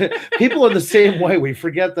 you're the people are the same way. We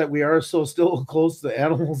forget that we are so still close to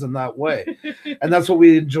animals in that way, and that's what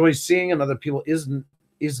we enjoy seeing in other people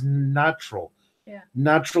is natural. Yeah.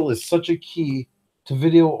 Natural is such a key to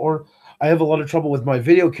video. Or I have a lot of trouble with my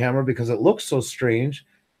video camera because it looks so strange.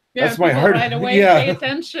 Yeah, That's my people heart. right away Yeah. pay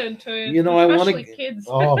attention to it. You know, I want especially to. kids.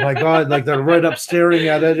 Oh my God! Like they're right up staring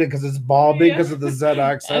at it because it's bobbing Yeah. because of the Z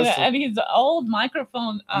axis. And his old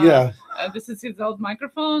microphone. Yeah. This is his old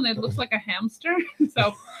microphone. It looks like a hamster.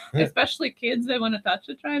 So, especially kids, they want to touch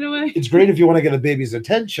it right away. It's great if you want to get a baby's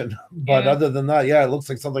attention, but Yeah. other than that, yeah, it looks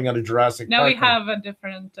like something out of Jurassic Now Park. we have a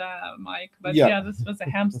different mic, but Yeah. yeah, this was a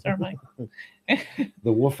hamster mic.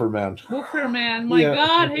 The woofer man. Woofer man, my Yeah.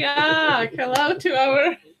 God, yeah. Hello to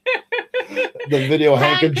our The video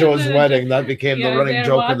Hank and Joe's wedding, that became the running they're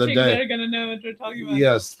joke of the watching, day. They're gonna know what we're talking about.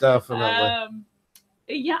 Yes, definitely.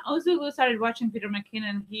 Yeah, also started watching Peter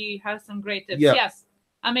McKinnon. He has some great tips. Yeah. Yes,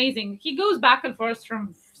 amazing. He goes back and forth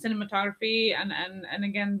from cinematography and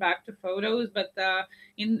again back to photos, but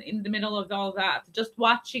in the middle of all that, just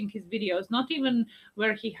watching his videos, not even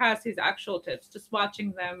where he has his actual tips, just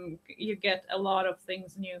watching them, you get a lot of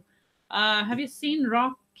things new. Have you seen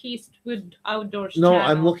Rock Eastwood Outdoors No, channel?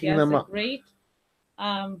 I'm looking He has them a up. great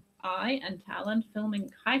eye and talent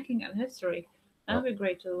filming hiking and history. That'd be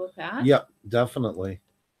great to look at. Yeah, definitely.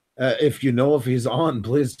 If you know if he's on,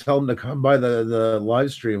 please tell him to come by the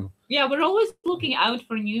live stream. Yeah, we're always looking out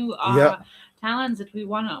for new Yeah. talents that we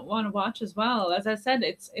wanna watch as well. As I said,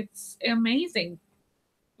 it's amazing.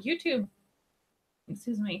 YouTube,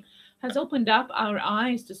 excuse me, has opened up our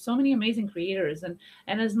eyes to so many amazing creators, and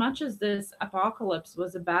as much as this apocalypse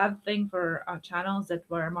was a bad thing for channels that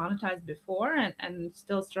were monetized before and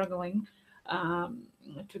still struggling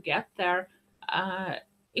to get there,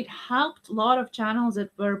 it helped a lot of channels that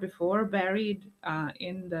were before buried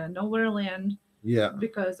in the nowhere land. Yeah.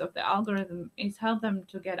 Because of the algorithm, it's helped them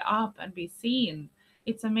to get up and be seen.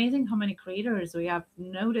 It's amazing how many creators we have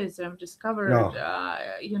noticed and discovered.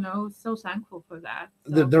 So thankful for that.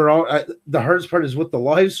 So. They're all the hardest part is with the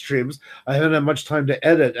live streams. I haven't had much time to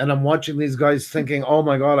edit, and I'm watching these guys thinking, "Oh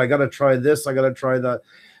my God, I got to try this, I got to try that."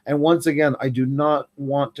 And once again, I do not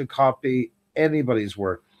want to copy anybody's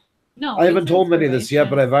work. No, I haven't told many of this yet,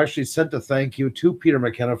 inspiration. but I've actually sent a thank you to Peter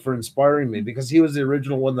McKenna for inspiring me, because he was the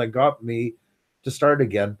original one that got me to start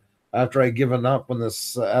again after I'd given up when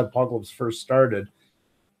this apocalypse first started.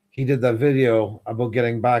 He did that video about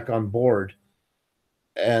getting back on board,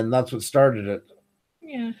 and that's what started it.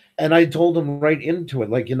 Yeah. And I told him right into it,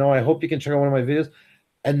 like, I hope you can check out one of my videos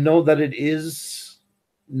and know that it is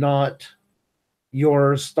not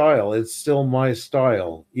your style. It's still my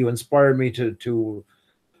style. You inspired me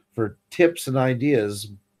for tips and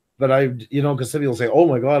ideas, but because some people say, "Oh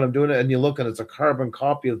my God, I'm doing it," and you look and it's a carbon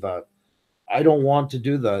copy of that. I don't want to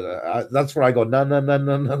do that. That's where I go, no.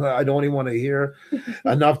 I don't even want to hear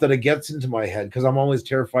enough that it gets into my head, because I'm always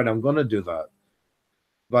terrified I'm going to do that.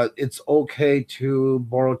 But it's okay to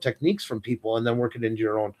borrow techniques from people and then work it into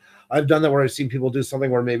your own. I've done that where I've seen people do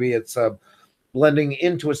something where maybe it's blending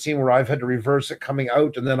into a scene where I've had to reverse it coming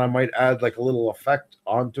out, and then I might add like a little effect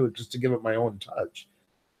onto it just to give it my own touch.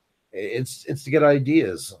 It's to get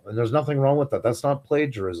ideas, and there's nothing wrong with that. That's not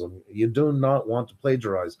plagiarism. You do not want to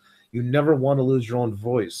plagiarize. You never want to lose your own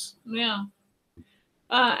voice. Yeah.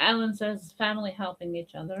 Alan says family helping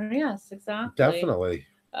each other. Yes, exactly. Definitely.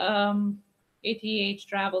 ATH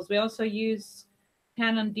travels. We also use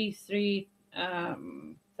Canon D3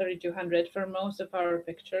 3200 for most of our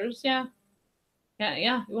pictures. Yeah.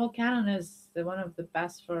 Well, Canon is one of the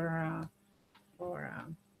best for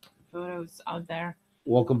photos out there.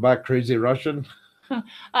 Welcome back, Crazy Russian.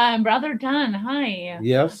 Brother Dan, hi.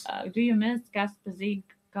 Yes. Do you miss Gaspazig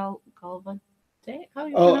Galvade? How do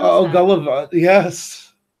you Oh, pronounce that? Gulliver.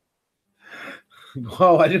 Yes.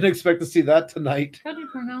 Wow, I didn't expect to see that tonight. How do you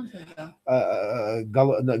pronounce it though?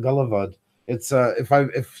 Gullivad. It's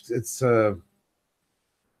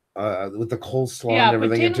with the coleslaw Yeah, and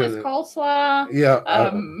everything poutine into with coleslaw,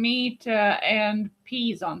 yeah. meat, and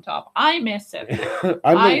peas on top. I miss it.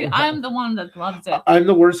 I'm I'm the one that loves it. I'm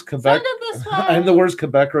the worst Quebec. Send it this way. I'm the worst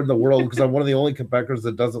Quebecer in the world because I'm one of the only Quebecers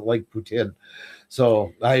that doesn't like poutine.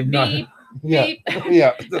 So I'm not. Beep, Yeah, beep.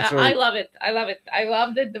 yeah, that's I right. love it. I love it. I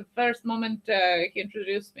loved it the first moment he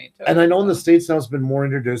introduced me to it. And I know in the so. States now it's been more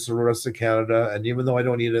introduced to the rest of Canada. And even though I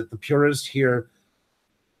don't eat it, the purist here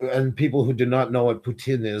and people who do not know what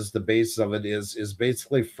poutine is, the base of it is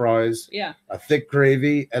basically fries, Yeah. a thick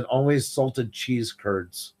gravy, and always salted cheese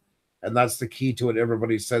curds. And that's the key to it.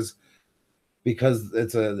 Everybody says because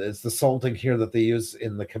it's the salting here that they use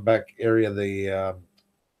in the Quebec area, the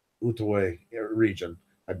Outaouais region,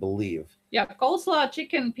 I believe. Yeah, coleslaw,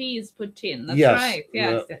 chicken, peas, poutine. That's Yes, right.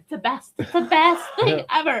 Yes, it's the best. It's the best thing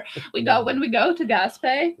ever. When we go to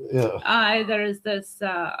Gaspé. Yeah. There is this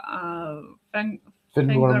Fin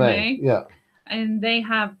gourmet. Yeah. and they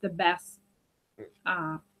have the best.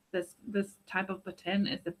 This type of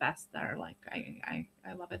poutine is the best there. Like I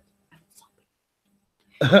love it.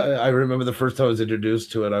 I remember the first time I was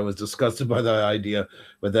introduced to it, I was disgusted by the idea,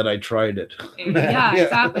 but then I tried it. Yeah,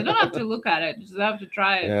 exactly. You don't have to look at it; just have to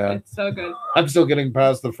try it. Yeah. It's so good. I'm still getting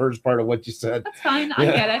past the first part of what you said. That's fine. I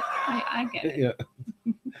get it. I get it. Yeah.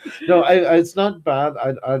 No, it's not bad.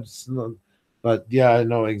 I just, but yeah, I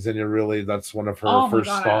know Xenia really. That's one of her first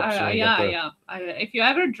stops. Yeah. If you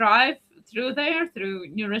ever drive through there, through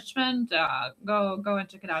New Richmond, go and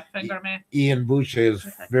check it out. Gourmet. Ian Boucher is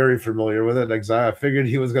very familiar with it. Exactly. I figured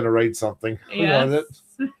he was going to write something on it.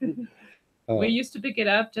 We used to pick it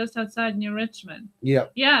up just outside New Richmond. Yeah.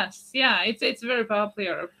 Yes. Yeah. It's very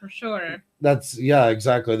popular for sure. That's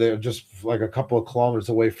exactly. They're just like a couple of kilometers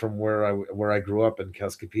away from where I grew up in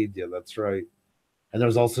Cascapedia. That's right. And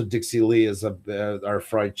there's also Dixie Lee is our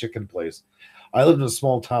fried chicken place. I lived in a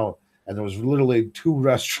small town, and there was literally 2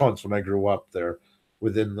 restaurants when I grew up there.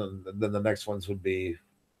 Then the next ones would be,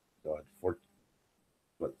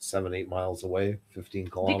 7, 8 miles away, 15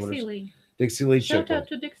 kilometers. Dixie Lee. Dixie Lee Shout chicken. out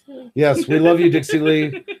to Dixie Lee. Yes, we love you, Dixie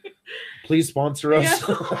Lee. Please sponsor us.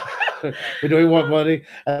 Yes. We don't want money.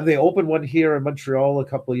 And they opened one here in Montreal a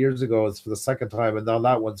couple of years ago. It's for the second time, and now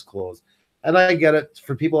that one's closed. And I get it.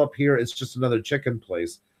 For people up here, it's just another chicken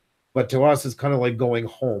place. But to us, it's kind of like going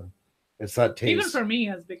home. It's that taste. Even for me,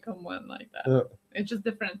 has become one like that. It's just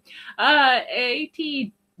different.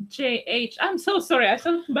 ATJH. I'm so sorry. I'm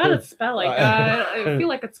so bad at spelling. I feel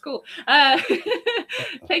like at school.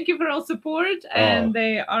 Thank you for all support. And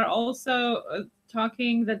they are also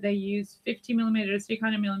talking that they use 50 millimeters,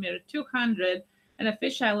 300 millimeter, 200, and a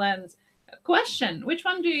fisheye lens. Question: which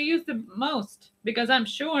one do you use the most? Because I'm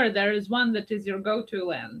sure there is one that is your go-to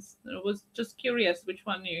lens. I was just curious which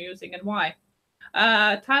one you're using and why.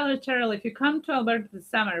 Tyler Terrell, if you come to Alberta this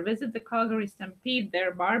summer, visit the Calgary Stampede.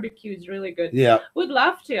 Their barbecue is really good. Yeah. Would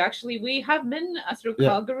love to. Actually, we have been through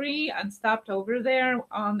Calgary and stopped over there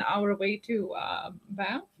on our way to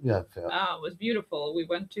Banff. Yeah. It was beautiful. We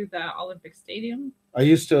went to the Olympic Stadium. I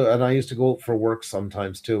used to go for work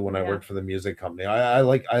sometimes too when I worked for the music company. I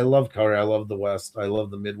love Calgary. I love the West. I love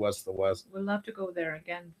the Midwest, the West. We'd love to go there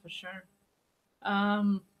again for sure.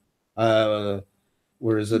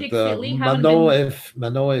 Where is it? Dixie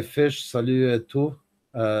Manoa Fish, salut à tout.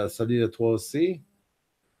 Salut à toi aussi.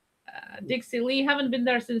 Dixie Lee, haven't been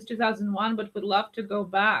there since 2001, but would love to go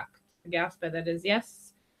back to Gaspé. That is,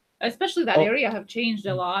 yes. Especially that area have changed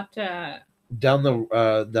a lot. Down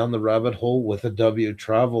the rabbit hole with a W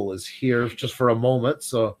travel is here just for a moment.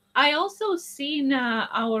 So I also seen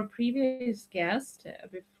our previous guest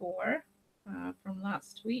before. From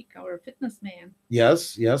last week, our fitness man.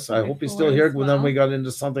 Yes. I hope he's still here. Well. Then we got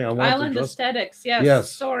into something I wanted Island to Aesthetics.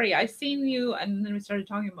 Yes. Sorry, I seen you, and then we started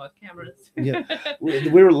talking about cameras. Yeah, we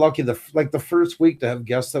were lucky. The first week to have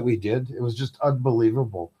guests that we did, it was just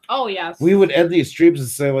unbelievable. Oh yes. We would end these streams and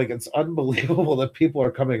say like, it's unbelievable that people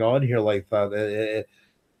are coming on here like that.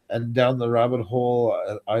 And down the rabbit hole,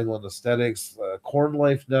 Island Aesthetics, Corn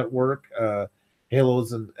Life Network,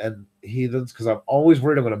 Halos and Heathens, because I'm always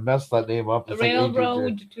worried I'm going to mess that name up.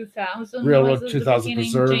 Railroad 2000. Railroad 2000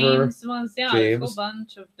 Preserver. James was, a whole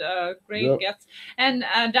bunch of great guests. And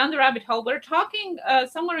down the rabbit hole, we're talking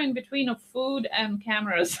somewhere in between of food and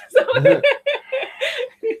cameras.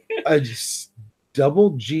 I just Double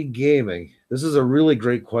G Gaming. This is a really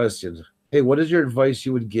great question. Hey, what is your advice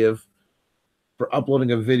you would give for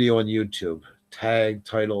uploading a video on YouTube? Tag,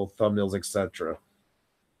 title, thumbnails, etc.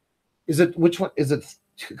 Is it which one is it?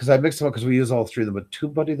 Because I mixed them up because we use all three of them. But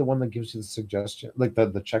TubeBuddy, the one that gives you the suggestion, like the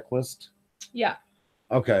checklist. Yeah.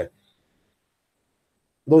 Okay.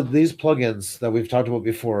 These plugins that we've talked about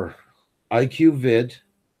before: IQ Vid,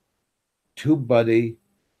 TubeBuddy,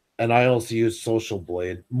 And I also use Social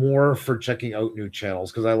Blade more for checking out new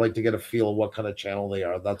channels because I like to get a feel of what kind of channel they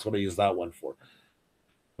are. That's what I use that one for.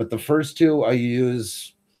 But the first two I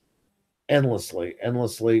use endlessly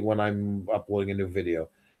when I'm uploading a new video.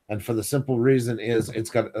 And for the simple reason is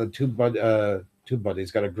it's got a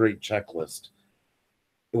TubeBuddy's got a great checklist.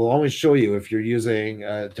 It will always show you if you're using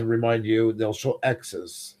to remind you, they'll show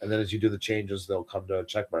X's, and then as you do the changes, they'll come to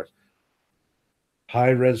check marks.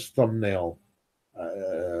 High res thumbnail.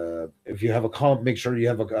 If you have a comment, make sure you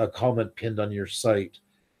have a comment pinned on your site.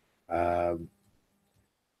 Now,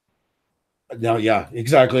 yeah,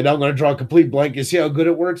 exactly. Now I'm going to draw a complete blank. You see how good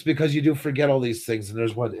it works because you do forget all these things, and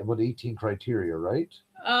there's what 18 criteria, right?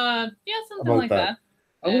 Yeah, something like that.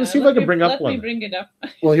 I'm going to see if I can bring up one. Let me bring it up.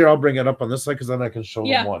 Well, here, I'll bring it up on this side because then I can show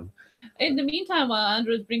them one. In the meantime, while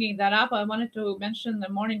Andrew is bringing that up, I wanted to mention the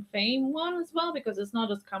Morning Fame one as well because it's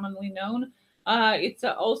not as commonly known. It's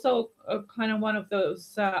also kind of one of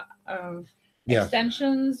those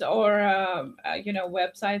extensions or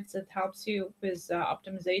websites that helps you with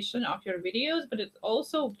optimization of your videos, but it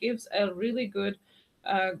also gives a really good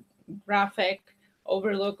graphic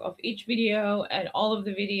overlook of each video and all of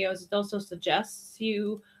the videos. It also suggests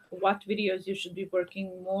you what videos you should be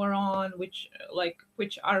working more on, which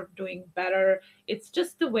are doing better. It's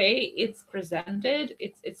just the way it's presented.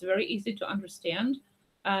 It's very easy to understand.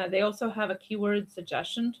 They also have a keyword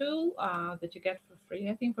suggestion tool that you get for free,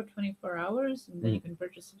 I think, for 24 hours, and then you can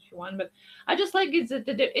purchase it if you want. But I just like it's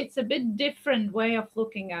a bit different way of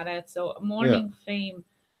looking at it. So Morning Fame,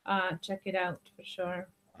 check it out for sure.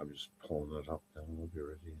 I'm just pulling it up now. We'll be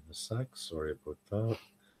ready in a sec. Sorry about that.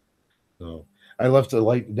 No, I left the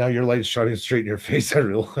light. Now your light's shining straight in your face. I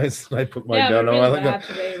realized I put mine down. We're really bad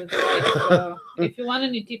today with the light, so if you want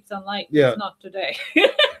any tips on light, it's not today.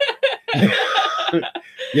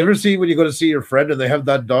 You ever see when you go to see your friend and they have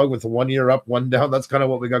that dog with one ear up, one down? That's kind of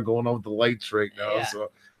what we got going on with the lights right now. Yeah.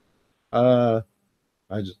 So,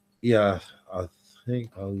 I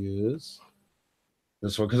think I'll use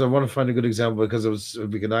this one because I want to find a good example because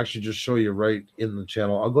we can actually just show you right in the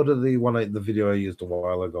channel. I'll go to the video I used a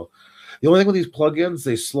while ago. The only thing with these plugins,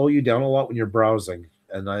 they slow you down a lot when you're browsing.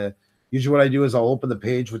 And usually what I do is I'll open the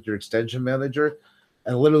page with your extension manager,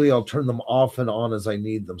 and literally I'll turn them off and on as I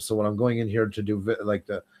need them. So when I'm going in here to do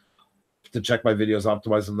to check my videos,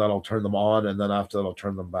 optimize them, then I'll turn them on, and then after that I'll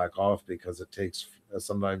turn them back off because it takes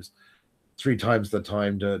sometimes 3 times the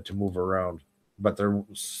time to move around. But they're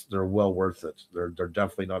well worth it. They're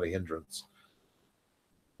definitely not a hindrance.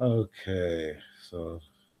 Okay, so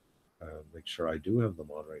make sure I do have them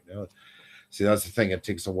on right now. See, that's the thing. It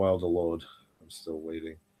takes a while to load. I'm still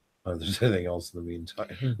waiting. If there's anything else in the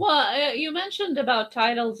meantime. Well, you mentioned about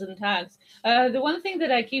titles and tags. The one thing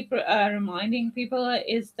that I keep reminding people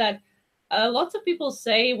is that lots of people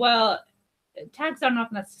say, well, tags are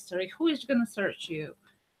not necessary. Who is going to search you?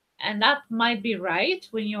 And that might be right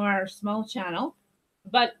when you are a small channel,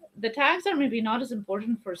 but the tags are maybe not as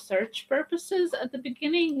important for search purposes at the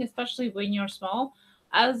beginning, especially when you're small,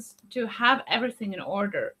 as to have everything in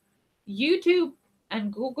order. YouTube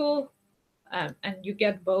and Google, and you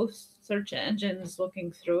get both search engines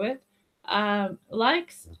looking through it,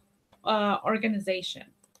 likes organization.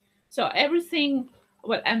 So everything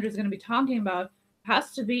what Andrew's going to be talking about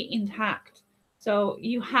has to be intact. So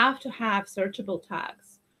you have to have searchable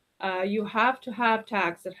tags. You have to have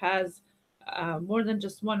tags that has more than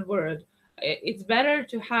just one word. It's better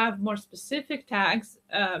to have more specific tags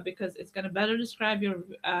because it's going to better describe your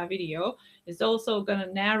video. It's also going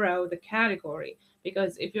to narrow the category.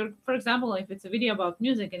 Because if you're, for example, if it's a video about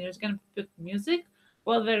music and you're just going to put music,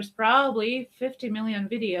 well, there's probably 50 million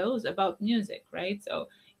videos about music, right? So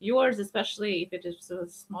yours, especially if it is a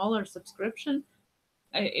smaller subscription,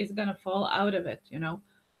 is going to fall out of it,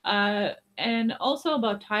 and also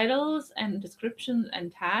about titles and descriptions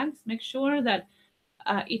and tags, make sure that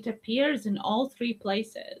it appears in all 3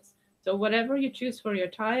 places. So whatever you choose for your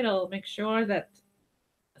title, make sure that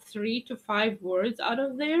 3 to 5 words out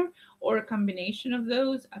of there or a combination of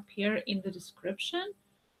those appear in the description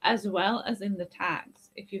as well as in the tags.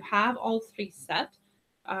 If you have all 3 set,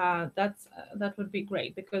 that would be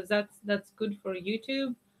great because that's good for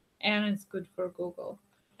YouTube and it's good for Google.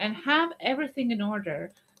 And have everything in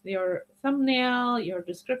order: your thumbnail, your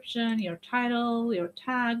description, your title, your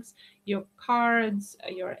tags, your cards,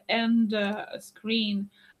 your end screen,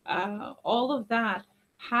 all of that.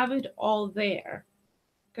 Have it all there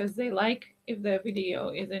because they like if the video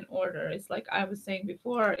is in order. It's like I was saying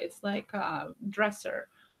before, it's like a dresser.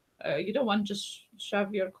 You don't want to just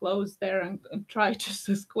shove your clothes there and try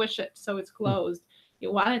to squish it so it's closed.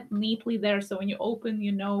 You want it neatly there, so when you open,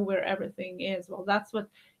 you know where everything is. Well, that's what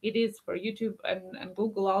it is for YouTube and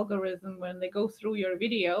Google algorithm. When they go through your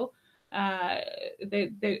video, uh,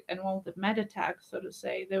 they and all the meta tags, so to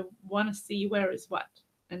say, they want to see where is what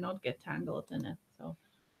and not get tangled in it. So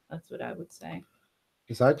that's what I would say.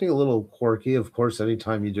 It's actually a little quirky. Of course,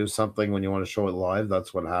 anytime you do something when you want to show it live,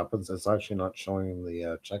 that's what happens. It's actually not showing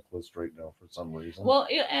the checklist right now for some reason. Well,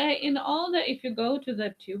 in all the, if you go to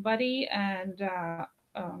the TubeBuddy and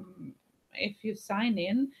if you sign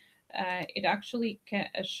in, it actually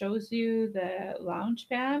shows you the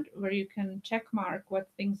Launchpad where you can check mark what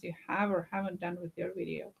things you have or haven't done with your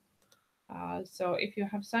video. So if you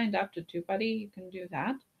have signed up to TubeBuddy, you can do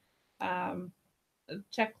that. Um,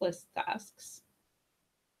 Checklist tasks.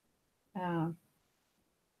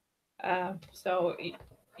 Uh, so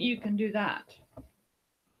you can do that.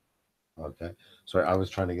 Okay. Sorry, I was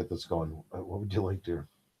trying to get this going. What would you like to?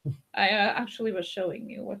 I actually was showing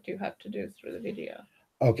you what you have to do through the video.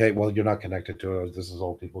 Okay, well, you're not connected to it. This is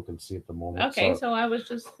all people can see at the moment. Okay, so I was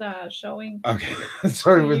just showing. Okay,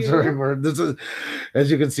 sorry, you. sorry. This is,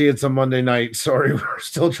 as you can see, it's a Monday night. Sorry, we're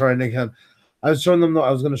still trying again. I was showing them.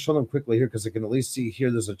 I was going to show them quickly here because I can at least see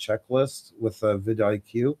here. There's a checklist with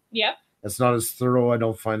vidIQ. Yep. It's not as thorough, I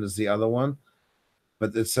don't find, as the other one,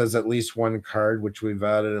 but it says at least one card, which we've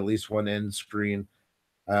added, at least one end screen.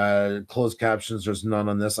 Closed captions, there's none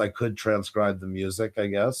on this. I could transcribe the music, I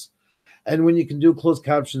guess. And when you can do closed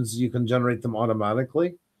captions, you can generate them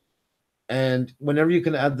automatically. And whenever you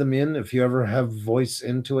can add them in, if you ever have voice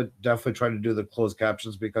into it, definitely try to do the closed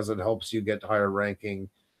captions because it helps you get higher ranking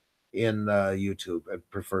in YouTube. It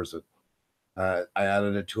prefers it. I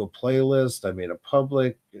added it to a playlist. I made it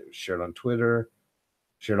public, shared on Twitter,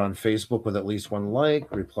 shared on Facebook with at least one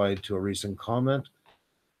like, replied to a recent comment.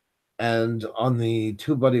 And on the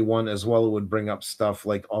TubeBuddy one as well, it would bring up stuff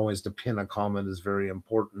like always to pin a comment is very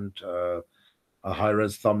important. A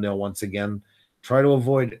high-res thumbnail, once again. Try to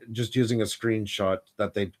avoid just using a screenshot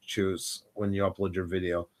that they choose when you upload your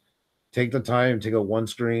video. Take the time, take out one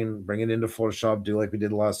screen, bring it into Photoshop, do like we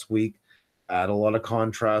did last week. Add a lot of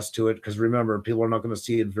contrast to it because remember, people are not going to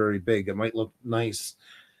see it very big. It might look nice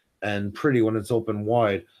and pretty when it's open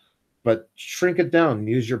wide, but shrink it down.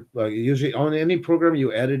 Use your usually on any program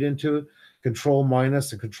you edit into, Control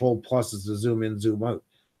minus and Control plus is to zoom in, zoom out.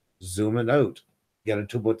 Zoom it out. Get it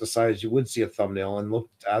to about the size you would see a thumbnail and look.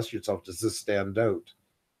 Ask yourself, does this stand out?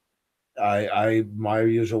 My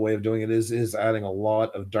usual way of doing it is adding a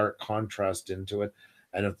lot of dark contrast into it,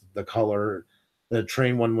 and if the color, the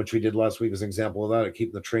train one which we did last week is an example of that. I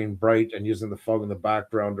keep the train bright and using the fog in the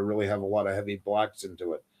background to really have a lot of heavy blacks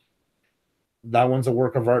into it. That one's a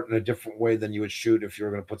work of art in a different way than you would shoot if you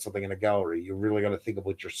were going to put something in a gallery. You really got to think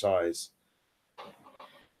about your size.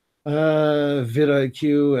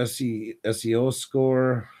 vidIQ SEO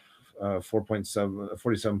score 4.7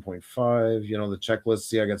 47.5. You know, the checklist,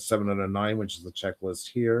 see I got 7 out of 9, which is the checklist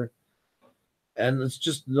here, and it's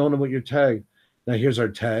just knowing about your tag. Now here's our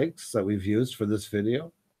tags that we've used for this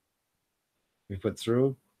video. We put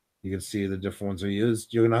through, you can see the different ones we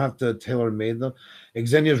used. You're gonna have to tailor made them.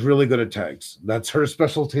 Xenia's really good at tags. That's her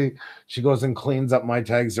specialty. She goes and cleans up my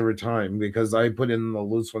tags every time because I put in the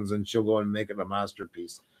loose ones and she'll go and make it a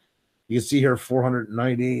masterpiece. You can see here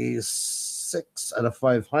 496 out of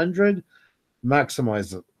 500.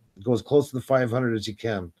 Maximize it. Go as close to the 500 as you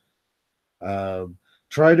can.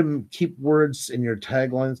 Try to keep words in your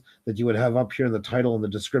taglines that you would have up here in the title and the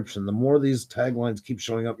description. The more these taglines keep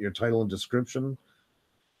showing up in your title and description.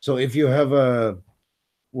 So if you have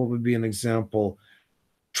what would be an example?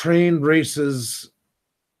 Train races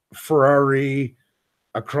Ferrari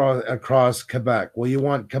across Quebec. Well, you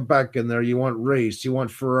want Quebec in there, you want race, you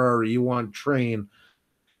want Ferrari, you want train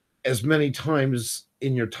as many times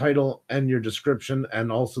in your title and your description,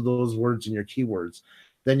 and also those words in your keywords.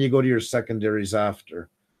 Then you go to your secondaries after.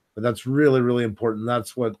 But that's really, really important.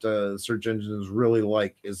 That's what search engines really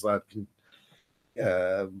like, is that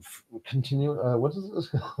continue. What is this?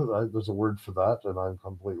 There's a word for that, and I'm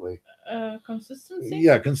completely consistency.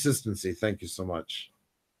 Yeah, consistency. Thank you so much.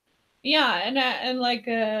 Yeah, and like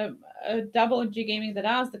Double G Gaming that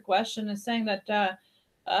asked the question is saying that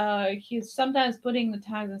he's sometimes putting the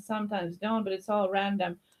tags and sometimes don't, but it's all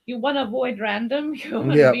random. You want to avoid random. You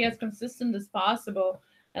want to be as consistent as possible.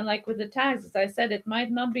 And like with the tags, as I said, it might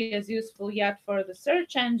not be as useful yet for the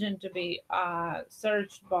search engine to be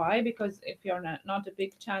searched by, because if you're not a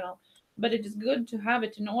big channel, but it is good to have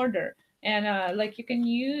it in order. And like you can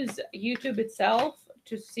use YouTube itself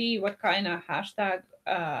to see what kind of hashtag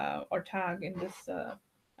or tag in this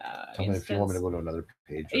Tell me if you want me to instance. go to another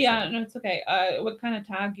page. Or Yeah, something. no, it's okay. What kind of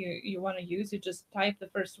tag you want to use? You just type the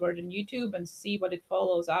first word in YouTube and see what it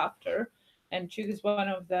follows after, and choose one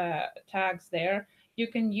of the tags there. You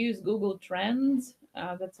can use Google Trends.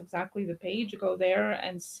 That's exactly the page. Go there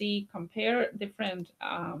and see, compare different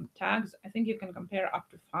tags. I think you can compare up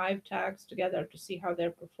to 5 tags together to see how they're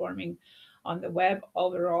performing on the web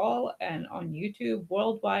overall and on YouTube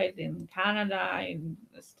worldwide, in Canada, in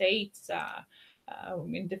the States.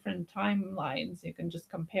 In different timelines. You can just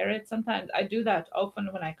compare it. Sometimes I do that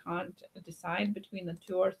often when I can't decide between the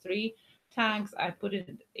 2 or 3 tags. I put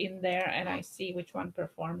it in there and I see which one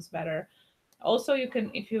performs better. Also, you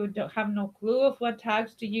can, if you don't have no clue of what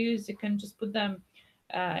tags to use, you can just put them.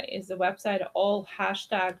 Is the website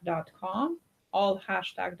allhashtag.com,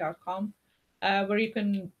 allhashtag.com, where you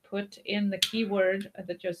can put in the keyword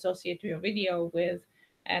that you associate to your video with,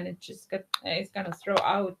 and it's gonna throw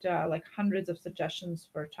out like hundreds of suggestions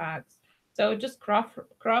for tags. So just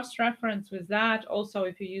cross reference with that. Also,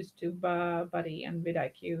 if you use TubeBuddy and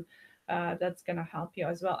vidIQ, that's gonna help you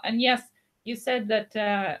as well. And yes, you said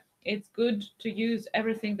that it's good to use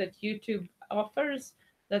everything that YouTube offers.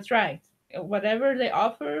 That's right. Whatever they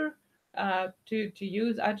offer to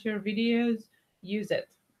use at your videos, use it.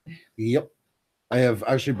 Yep. I have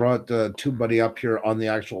actually brought TubeBuddy up here on the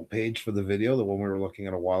actual page for the video, the one we were looking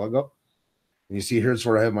at a while ago. And you see here's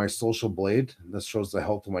where I have my social blade. This shows the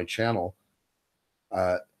health of my channel.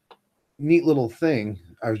 Neat little thing.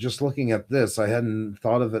 I was just looking at this. I hadn't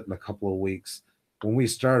thought of it in a couple of weeks. When we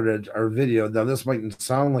started our video, now this mightn't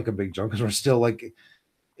sound like a big jump because we're still like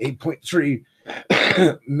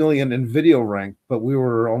 8.3 million in video rank, but we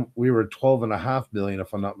were 12.5 million,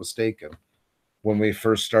 if I'm not mistaken, when we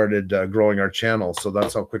first started growing our channel. So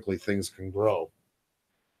that's how quickly things can grow.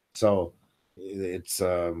 So it's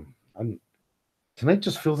tonight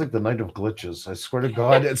just feels like the night of glitches. I swear to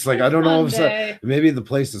God, it's like I don't know if maybe the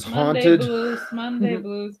place is haunted. Monday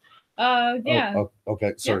blues. Yeah.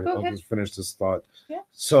 Okay. Sorry, Yeah, I'll just finish this thought. Yeah.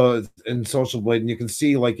 So in Social Blade, and you can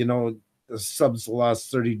see, like, the subs the last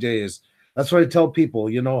 30 days. That's what I tell people.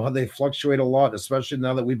 You know how they fluctuate a lot, especially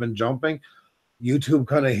now that we've been jumping. YouTube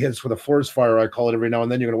kind of hits with a forest fire, I call it, every now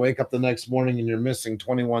and then. You're going to wake up the next morning and you're missing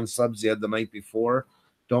 21 subs you had the night before.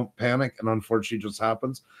 Don't panic. And unfortunately, it just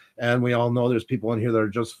happens. And we all know there's people in here that are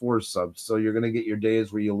just 4 subs. So you're going to get your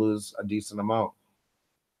days where you lose a decent amount.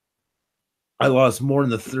 I lost more in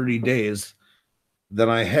the 30 days than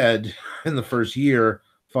I had in the first year,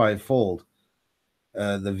 5-fold.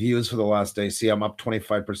 The views for the last day, see, I'm up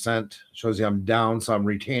 25%. Shows you I'm down, so I'm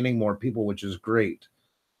retaining more people, which is great.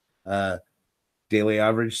 Daily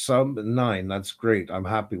average sub 9. That's great. I'm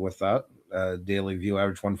happy with that. Daily view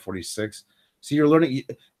average 146. So you're learning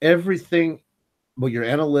everything about your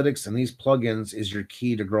analytics, and these plugins is your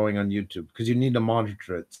key to growing on YouTube because you need to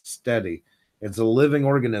monitor it steady. It's a living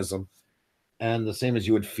organism, and the same as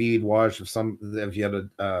you would feed, wash if you had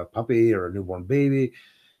a puppy or a newborn baby,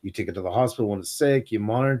 you take it to the hospital when it's sick, you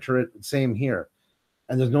monitor it. Same here.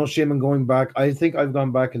 And there's no shame in going back. I think I've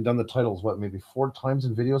gone back and done the titles, maybe 4 times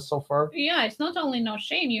in videos so far? Yeah, it's not only no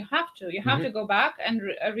shame. You have to. You have to go back and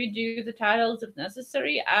redo the titles if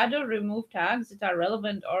necessary, add or remove tags that are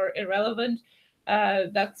relevant or irrelevant.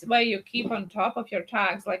 That's why you keep on top of your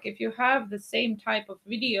tags. Like if you have the same type of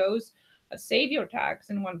videos, save your tags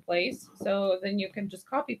in one place. So then you can just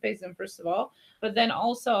copy paste them, first of all. But then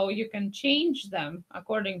also you can change them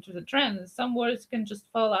according to the trends. Some words can just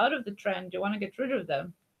fall out of the trend. You want to get rid of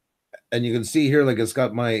them. And you can see here, like it's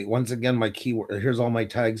got once again, my keyword. Here's all my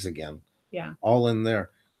tags again. Yeah. All in there.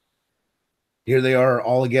 Here they are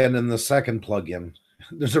all again in the second plugin.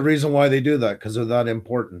 There's a reason why they do that, because they're that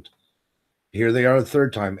important. Here they are a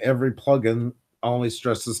third time. Every plugin always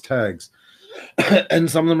stresses tags. And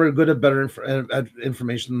some of them are good at better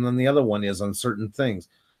information than the other one is on certain things.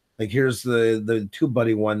 Like here's the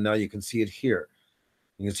TubeBuddy one. Now you can see it here.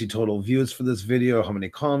 You can see total views for this video, how many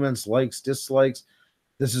comments, likes, dislikes.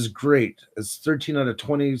 This is great. It's 13 out of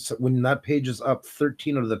 20. So when that page is up,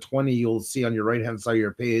 13 out of the 20 you'll see on your right-hand side of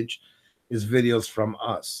your page is videos from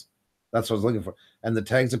us. That's what I was looking for. And the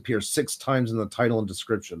tags appear 6 times in the title and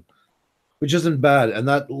description, which isn't bad. And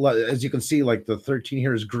that, as you can see, like the 13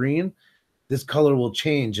 here is green. This color will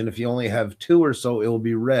change. And if you only have 2 or so, it will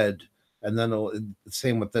be red. And then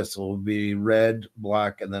same with this. It will be red,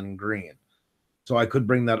 black, and then green. So I could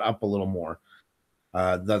bring that up a little more.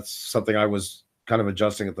 That's something I was kind of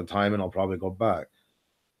adjusting at the time, and I'll probably go back.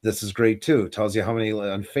 This is great too. It tells you how many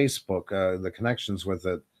on Facebook, the connections with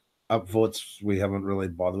it. Upvotes, we haven't really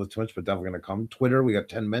bothered with too much, but definitely going to come. Twitter, we got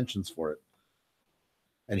 10 mentions for it.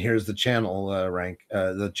 And here's the channel rank,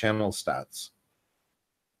 the channel stats.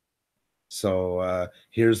 So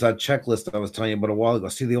here's that checklist I was telling you about a while ago.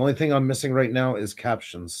 See, the only thing I'm missing right now is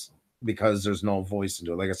captions because there's no voice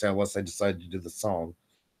into it. Like I said, unless I decide to do the song,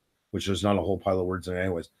 which there's not a whole pile of words in it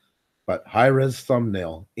anyways. But high res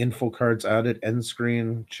thumbnail, info cards added, end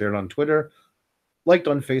screen, shared on Twitter, liked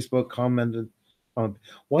on Facebook, commented. On,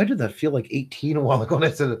 why did that feel like 18 a while ago? And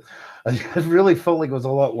I said it really felt like it was a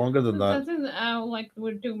lot longer than that. Doesn't like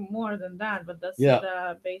we do more than that, but that's Yeah.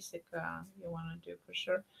 the basic you want to do for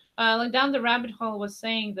sure. Like down the rabbit hole was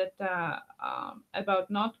saying that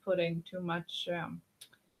about not putting too much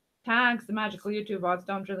tags. The magical YouTube bots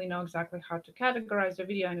don't really know exactly how to categorize the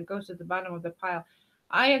video, and it goes to the bottom of the pile.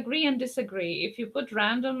 I agree and disagree. If you put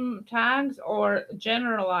random tags or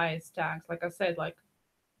generalized tags, like I said, like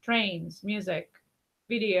trains, music,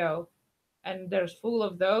 video, and there's full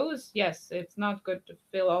of those, yes, it's not good to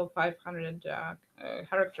fill all 500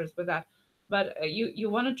 characters with that. But you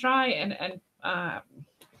want to try and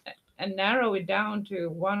narrow it down to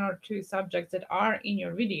one or two subjects that are in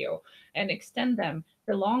your video and extend them.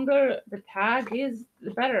 The longer the tag is,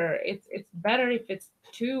 the better. It's better if it's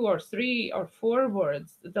 2 or 3 or 4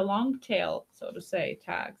 words, the long tail, so to say,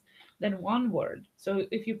 tags, than one word. So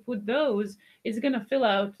if you put those, it's going to fill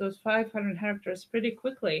out those 500 characters pretty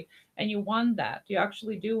quickly. And you want that. You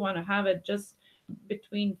actually do want to have it just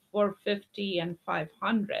between 450 and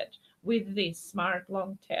 500 with these smart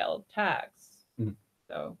long tail tags. Mhm.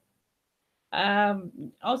 So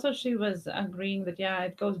also, she was agreeing that yeah,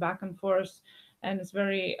 it goes back and forth, and it's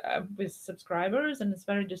very with subscribers, and it's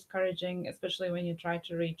very discouraging, especially when you try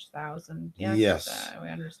to reach thousand. Yes, Yes. we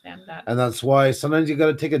understand that. And that's why sometimes you got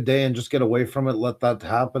to take a day and just get away from it, let that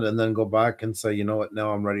happen, and then go back and say, you know what,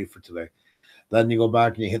 now I'm ready for today. Then you go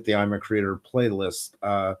back and you hit the I'm a Creator playlist.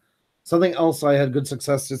 Something else I had good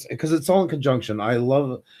success is because it's all in conjunction.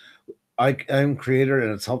 I'm creator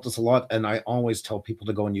and it's helped us a lot. And I always tell people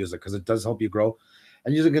to go and use it because it does help you grow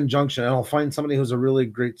and use a conjunction. And I'll find somebody who's a really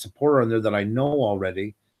great supporter on there that I know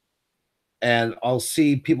already. And I'll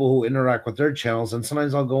see people who interact with their channels. And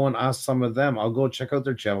sometimes I'll go and ask some of them, I'll go check out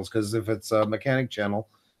their channels because if it's a mechanic channel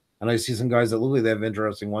and I see some guys that look like they have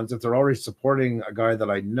interesting ones, if they're already supporting a guy that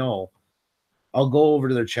I know, I'll go over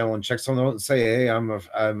to their channel and check something out and say, hey, I'm a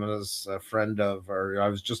friend of, or I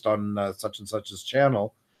was just on such and such's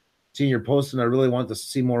channel, seeing your post, and I really want to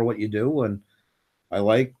see more of what you do, and I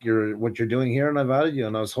like what you're doing here, and I've added you,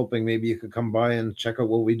 and I was hoping maybe you could come by and check out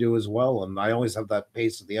what we do as well. And I always have that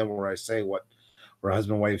pace at the end where I say what we're a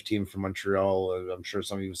husband wife team from Montreal. I'm sure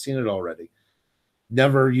some of you have seen it already.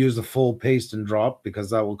 Never use the full paste and drop because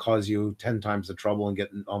that will cause you 10 times the trouble and get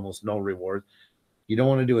almost no reward. You don't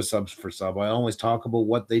want to do a sub for sub. I always talk about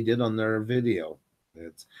what they did on their video.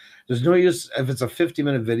 It's there's no use if it's a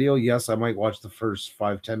 50-minute video. Yes, I might watch the first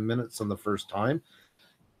 5-10 minutes on the first time.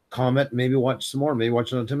 Comment, maybe watch some more, maybe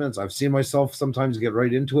watch another 10 minutes. I've seen myself sometimes get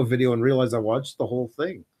right into a video and realize I watched the whole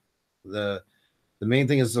thing. The main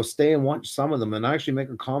thing is to stay and watch some of them and actually make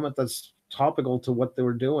a comment that's topical to what they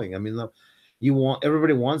were doing. I mean,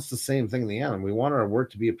 everybody wants the same thing in the end. We want our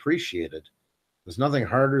work to be appreciated. There's nothing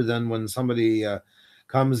harder than when somebody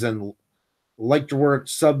comes and liked your work,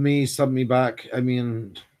 sub me back. I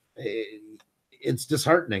mean, it's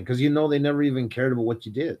disheartening because you know they never even cared about what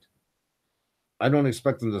you did. I don't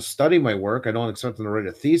expect them to study my work. I don't expect them to write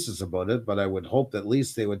a thesis about it, but I would hope that at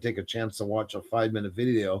least they would take a chance to watch a 5-minute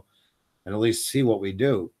video and at least see what we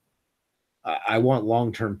do. I want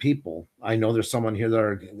long-term people. I know there's someone here that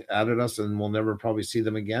are added us and we'll never probably see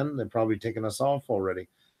them again. They've probably taken us off already.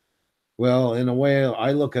 Well, in a way,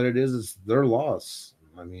 I look at it is it's their loss.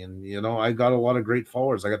 I mean, I got a lot of great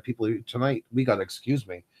followers. I got people here tonight. Excuse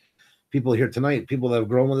me, people here tonight, people that have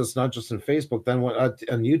grown with us, not just in Facebook, then went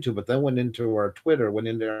on YouTube, but then went into our Twitter, went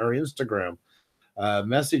into our Instagram,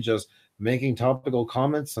 message us, making topical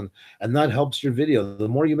comments, and that helps your video. The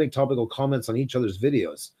more you make topical comments on each other's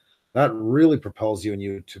videos, that really propels you in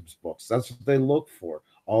YouTube's books. That's what they look for.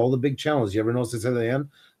 All the big channels. You ever notice they say at the end,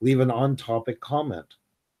 leave an on-topic comment.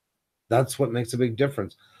 That's what makes a big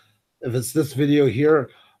difference. If it's this video here,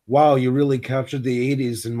 wow, you really captured the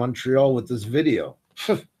 80s in Montreal with this video.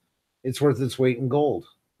 It's worth its weight in gold.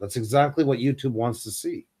 That's exactly what YouTube wants to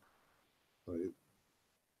see.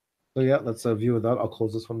 So yeah, that's a view of that. I'll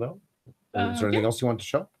close this one down. Is there anything Yeah. else you want to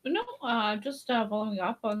show? No, just following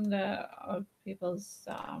up on the people's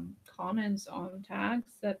comments on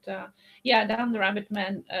tags that yeah, down the rabbit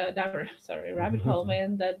hole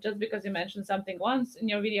man, that just because you mentioned something once in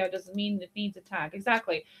your video doesn't mean it needs a tag.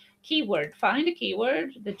 Exactly. Keyword. Find a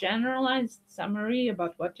keyword, the generalized summary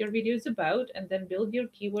about what your video is about, and then build your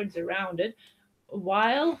keywords around it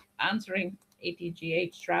while answering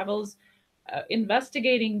ATGH travels,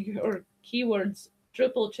 investigating your keywords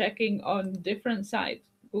triple checking on different sites,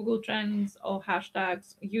 Google Trends or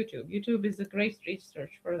hashtags, YouTube. YouTube is a great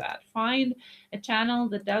research for that. Find a channel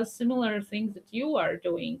that does similar things that you are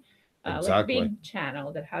doing, like a Exactly. big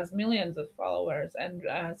channel that has millions of followers, and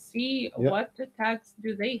see Yep. what the tags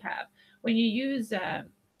do they have. When you use a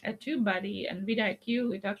TubeBuddy and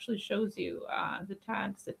vidIQ, it actually shows you the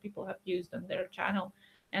tags that people have used on their channel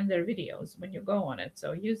and their videos when you go on it.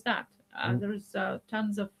 So use that. There's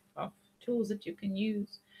tons of tools that you can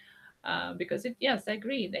use, because yes, I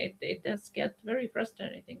agree, it does get very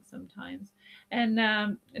frustrating sometimes.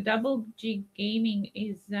 And Double G Gaming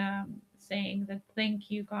is saying that thank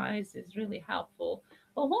you guys is really helpful.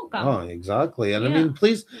 Well, welcome. Oh, exactly. And I Yeah. mean,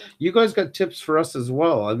 please, you guys got tips for us as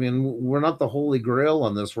well. I mean, we're not the holy grail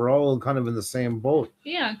on this. We're all kind of in the same boat.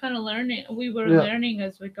 Yeah, kind of learning. We were Yeah. learning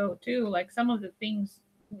as we go too. Like some of the things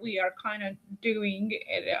we are kind of doing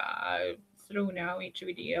it, through now each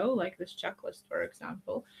video, like this checklist, for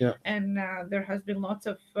example. Yeah. And there has been lots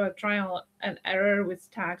of trial and error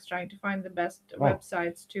with tags, trying to find the best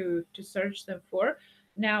websites to search them for.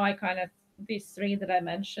 Now I kind of, these three that I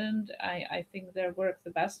mentioned, I think they work the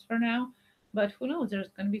best for now. But who knows? There's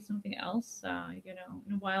going to be something else, in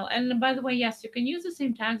a while. And by the way, yes, you can use the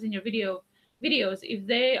same tags in your videos if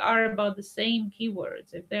they are about the same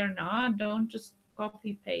keywords. If they're not, don't just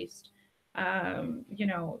copy paste,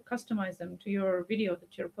 customize them to your video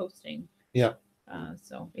that you're posting. Yeah.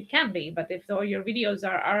 So it can be, but if all your videos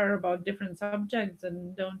are about different subjects,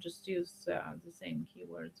 then don't just use the same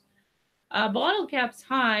keywords. Bottle caps,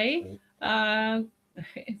 hi.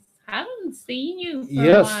 Haven't seen you for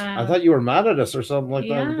Yes, a while. I thought you were mad at us or something like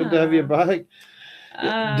that. Good to have you back.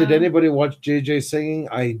 Did anybody watch JJ singing?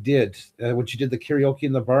 I did. When she did the karaoke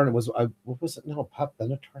in the barn, it was what was it now? Pat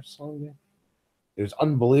Benatar song? Man? It was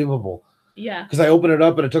unbelievable. Yeah. Because I opened it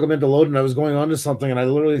up and it took a minute to load, and I was going on to something, and I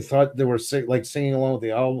literally thought they were singing along with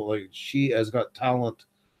the album. Like, she has got talent,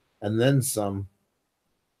 and then some.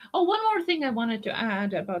 Oh, one more thing I wanted to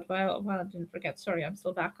add about, while I didn't forget. Sorry, I'm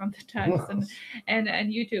still back on the tags and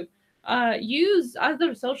YouTube. Use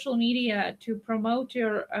other social media to promote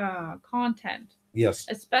your content. Yes.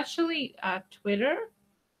 Especially Twitter.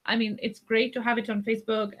 I mean, it's great to have it on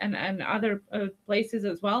Facebook and other places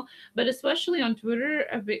as well, but especially on Twitter,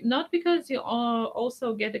 not because you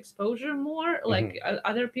also get exposure more like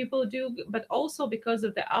other people do, but also because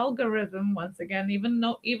of the algorithm. Once again, even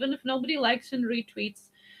if nobody likes and retweets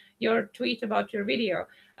your tweet about your video,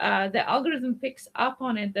 the algorithm picks up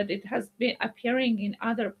on it that it has been appearing in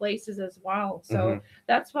other places as well. So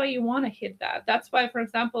that's why you want to hit that. That's why, for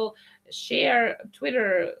example, share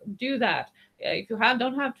Twitter, do that. If you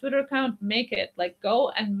don't have Twitter account, make it. Like,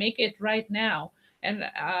 go and make it right now. And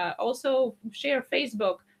also share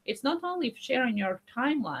Facebook. It's not only share on your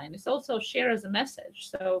timeline, it's also share as a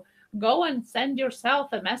message. So go and send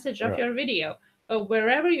yourself a message of your video.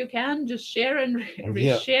 Wherever you can, just share and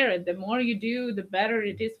reshare it. The more you do, the better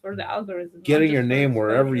it is for the algorithm. Getting your name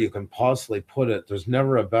wherever you can possibly put it. There's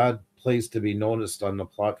never a bad place to be noticed on the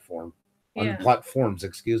platform. On platforms,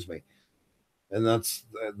 excuse me. And that's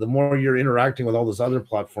the more you're interacting with all those other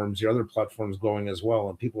platforms, your other platforms going as well,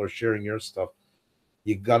 and people are sharing your stuff.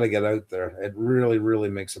 You got to get out there. It really, really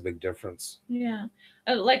makes a big difference. Yeah.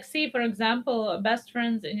 Like, see, for example, best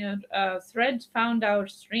friends in Thread found our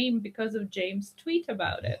stream because of James' tweet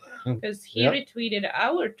about it, because he retweeted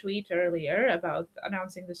our tweet earlier about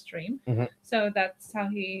announcing the stream. So that's how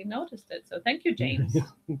he noticed it. So thank you, James.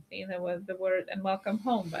 See, that was the word. And welcome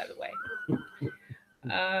home, by the way.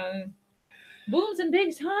 Booms and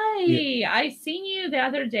Bigs, hi! I seen you the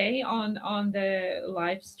other day on the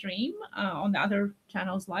live stream, on the other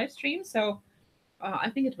channel's live stream. So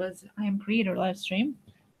I think it was I Am Creator live stream,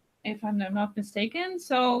 if I'm not mistaken.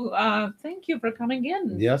 So thank you for coming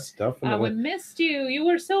in. Yes, definitely. We missed you. You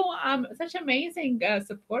were so such amazing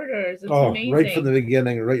supporters. It's amazing. Right from the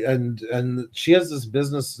beginning, right? And she has this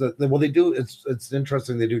business that they do. It's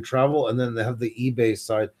interesting. They do travel, and then they have the eBay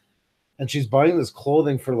side, and she's buying this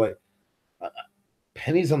clothing for like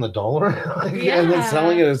pennies on the dollar, and then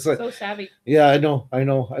selling it. It's like, so savvy. Yeah, I know.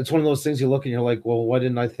 It's one of those things you look and you're like, well, why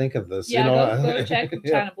didn't I think of this? Yeah, go check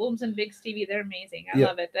channel Booms and Bigs TV. They're amazing. I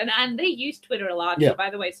love it. And they use Twitter a lot, by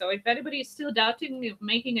the way. So if anybody is still doubting of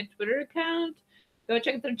making a Twitter account, go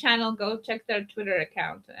check their channel. Go check their Twitter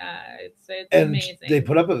account. It's amazing. They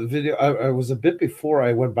put up a video. I was a bit before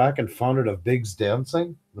I went back and found it of Biggs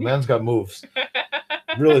dancing. The man's got moves.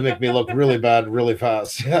 Really make me look really bad really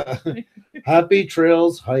fast. Yeah. Happy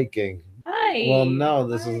trails hiking. Hi. Well, now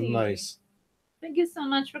this is nice. Thank you so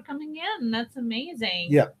much for coming in. That's amazing.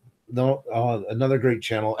 Yeah. No, another great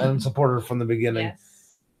channel and supporter from the beginning.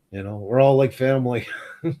 Yes. We're all like family.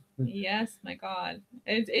 Yes, my God.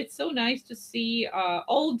 It's so nice to see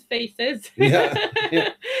old faces. Yeah, yeah.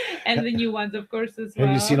 And the new ones, of course, as Have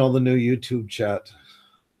you seen well. all the new YouTube chat?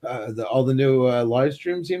 All the new live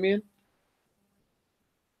streams, you mean?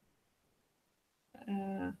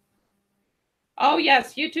 Uh, oh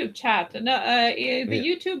yes, YouTube chat. No, the Yeah.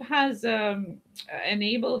 YouTube has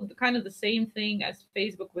enabled kind of the same thing as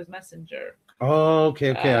Facebook with Messenger. Oh,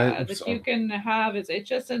 okay, okay. That you can have it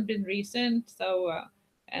just has been recent, so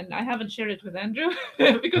and I haven't shared it with Andrew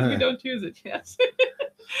because we don't use it yet.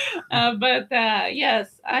 But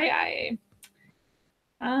yes,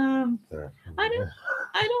 um I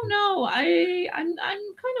don't know. I'm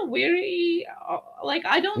kind of weary. Like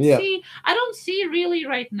Yeah. I don't see really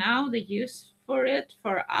right now the use for it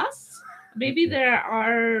for us. Maybe there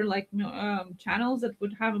are like channels that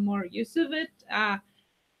would have more use of it.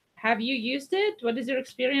 Have you used it? What is your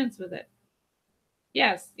experience with it?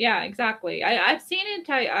 Yes, yeah, exactly. I've seen it.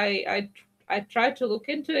 I tried to look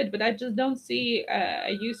into it, but I just don't see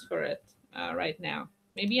a use for it right now.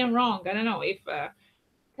 Maybe I'm wrong. I don't know. If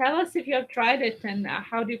tell us if you have tried it and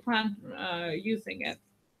how do you plan using it?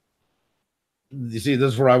 You see,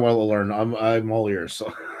 this is where I want to learn. I'm all ears, so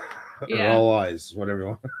or Yeah. all eyes, whatever you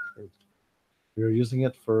want. We're using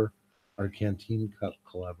it for our canteen cup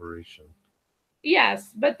collaboration.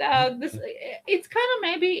 Yes, but this it's kind of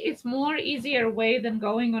maybe it's more easier way than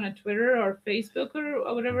going on a Twitter or Facebook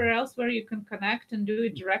or whatever else where you can connect and do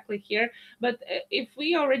it directly here. But if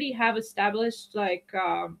we already have established like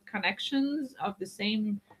connections of the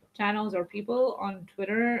same channels or people on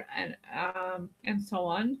Twitter and so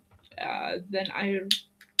on,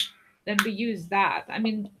 then we use that. I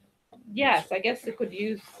mean, yes, I guess we could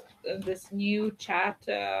use this new chat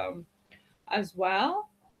as well,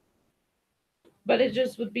 but it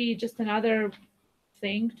just would be just another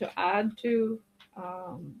thing to add to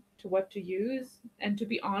what to use. And to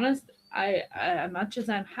be honest, I as much as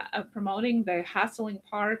I'm promoting the hustling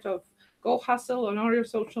part of go hustle on all your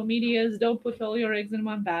social medias, don't put all your eggs in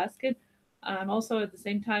one basket. I'm also at the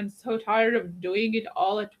same time so tired of doing it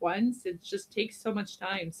all at once. It just takes so much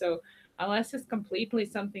time. So unless it's completely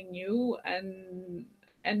something new and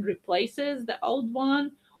replaces the old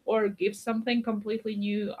one or gives something completely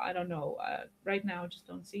new, I don't know. Right now, I just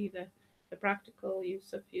don't see the practical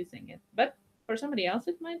use of using it. But for somebody else,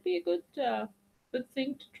 it might be a good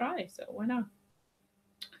thing to try. So why not?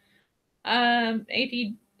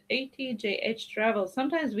 80 ATJH travel.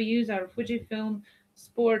 Sometimes we use our Fujifilm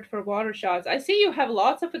Sport for water shots. I see you have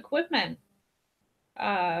lots of equipment.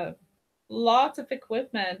 Uh, Lots of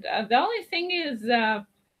equipment. The only thing is,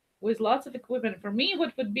 with lots of equipment, for me,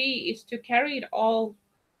 what would be is to carry it all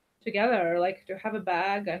together, like to have a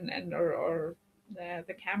bag and or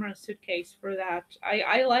the camera suitcase for that.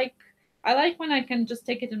 I like when I can just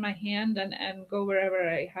take it in my hand and go wherever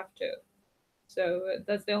I have to. So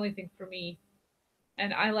that's the only thing for me.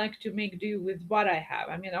 And I like to make do with what I have.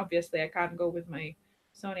 I mean, obviously I can't go with my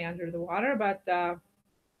Sony under the water, but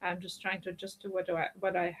I'm just trying to adjust to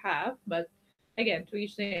what I have. But again, to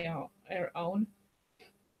each their own.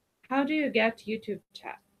 How do you get YouTube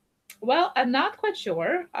chat? Well, I'm not quite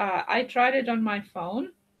sure. I tried it on my phone.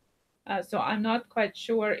 So I'm not quite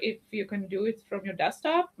sure if you can do it from your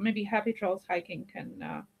desktop. Maybe Happy Trolls Hiking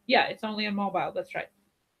can. Yeah, it's only on mobile. That's right.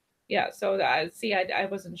 Yeah. So see, I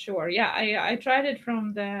wasn't sure. Yeah, I tried it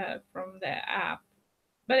from the app,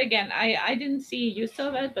 but again, I didn't see use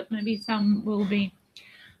of it. But maybe some will be.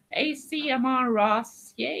 ACMR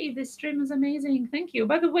Ross, yay! This stream is amazing. Thank you.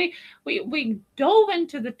 By the way, we dove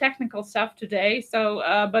into the technical stuff today. So,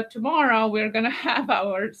 but tomorrow we're gonna have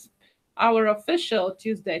our official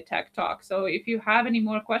Tuesday Tech Talk. So if you have any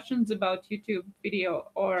more questions about YouTube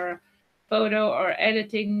video or photo or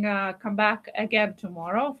editing, come back again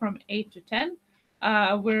tomorrow from 8 to 10.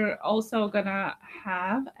 We're also gonna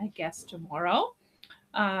have a guest tomorrow.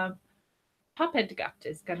 Uh, Puppet Gut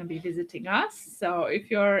is going to be visiting us. So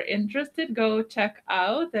if you're interested, go check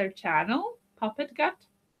out their channel, Puppet Gut,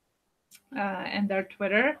 and their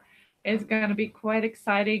Twitter is going to be quite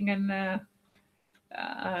exciting and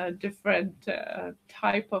different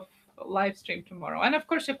type of live stream tomorrow. And of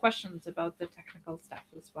course, your questions about the technical stuff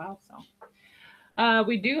as well. So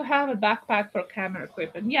we do have a backpack for camera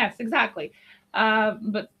equipment. Yes, exactly.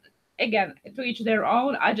 But again, to each their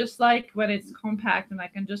own. I just like when it's compact and I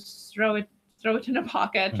can just throw it in a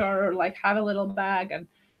pocket or like have a little bag. And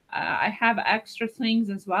I have extra things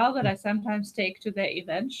as well that I sometimes take to the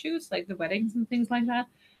event shoots, like the weddings and things like that.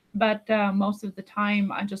 But most of the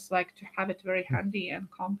time, I just like to have it very handy and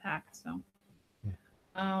compact. So,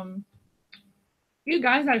 um, You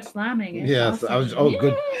guys are slamming. It's Yes, I awesome. was. Oh,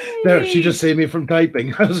 good. There, she just saved me from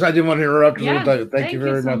typing. I didn't want to interrupt her. Yes, Thank you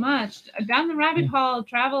very so much. much. Down the Rabbit Hole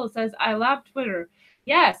Travel says, I love Twitter.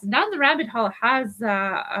 Yes, Down the Rabbit Hole has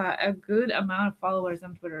a good amount of followers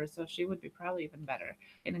on Twitter, so she would be probably even better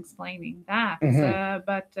in explaining that.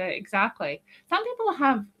 But exactly. Some people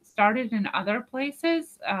have started in other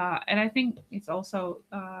places, and I think it's also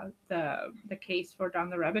the case for Down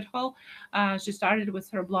the Rabbit Hole. She started with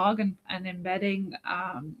her blog and embedding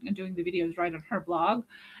and doing the videos right on her blog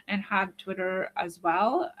and had Twitter as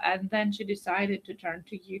well. And then she decided to turn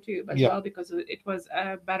to YouTube as well because it was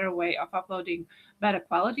a better way of uploading better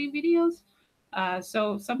quality videos.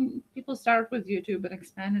 So some people start with YouTube and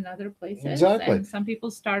expand in other places. Exactly. And some people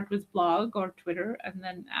start with blog or Twitter and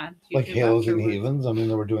then add YouTube. Like Halos and Havens. I mean,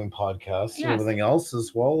 they were doing podcasts and everything else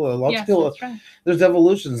as well. Lots of people. That's right. There's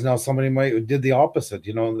evolutions now. Somebody might did the opposite.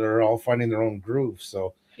 They're all finding their own groove.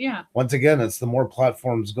 So yeah. Once again, it's the more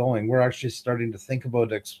platforms going. We're actually starting to think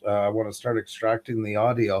about. I want to start extracting the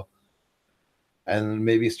audio, and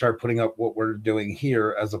maybe start putting up what we're doing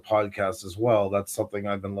here as a podcast as well. That's something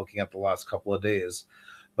I've been looking at the last couple of days,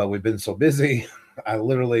 but we've been so busy.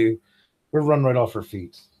 We're run right off our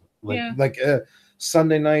feet.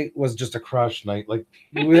 Sunday night was just a crash night. Like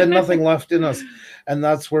we had nothing left in us, and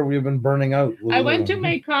that's where we've been burning out. I went to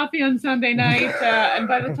make coffee on Sunday night, and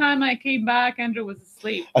by the time I came back, Andrew was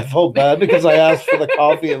asleep. I felt bad because I asked for the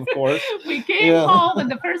coffee, of course. We came home,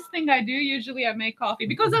 and the first thing I do usually I make coffee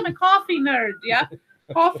because I'm a coffee nerd. Yeah,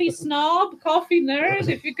 coffee snob, coffee nerd.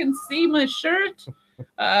 If you can see my shirt.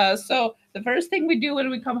 So the first thing we do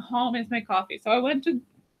when we come home is make coffee. So I went to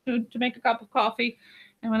make a cup of coffee.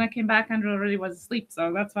 And when I came back, Andrew already was asleep.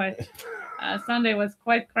 So that's why Sunday was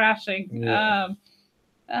quite crashing. Yeah.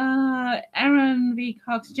 Aaron V.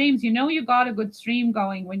 Cox, James, you got a good stream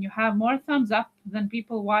going when you have more thumbs up than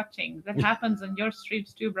people watching. That happens on your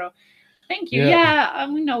streams too, bro. Thank you.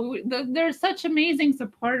 There's such amazing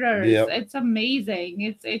supporters. Yep. It's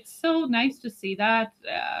amazing. It's so nice to see that.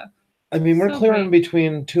 I mean, we're clearing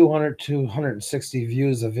between 200 to 160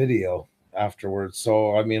 views a video afterwards.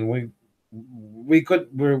 So I mean,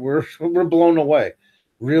 we're blown away,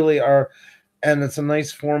 really are, and it's a nice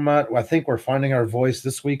format. I think we're finding our voice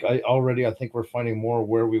this week. I think we're finding more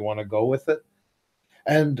where we want to go with it.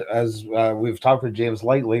 And as we've talked with James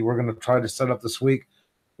lightly, we're going to try to set up this week.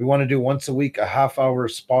 We want to do once a week a half-hour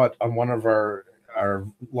spot on one of our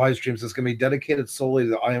live streams that's going to be dedicated solely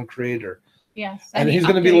to I Am Creator. Yes, and he's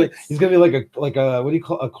going to be like a what do you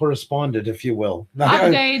call a correspondent, if you will.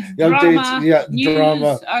 Updates, drama,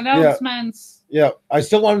 news, announcements. Yeah, I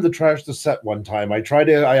still wanted to trash the set one time. I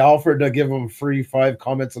offered to give him free 5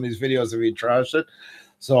 comments on these videos if he trashed it.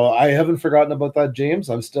 So I haven't forgotten about that, James.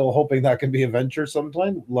 I'm still hoping that can be a venture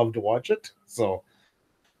sometime. Love to watch it. So,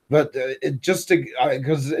 but it just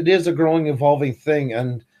because it is a growing, evolving thing,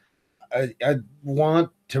 and I want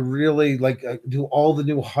to really do all the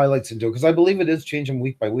new highlights into it because I believe it is changing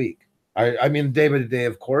week by week. I mean day by day,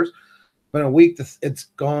 of course, but in a week it's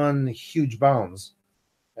gone huge bounds.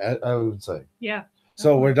 I would say. Yeah.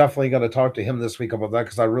 So we're definitely going to talk to him this week about that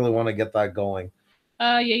because I really want to get that going.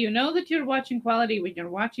 That you're watching quality when you're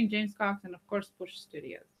watching James Cox and of course Puša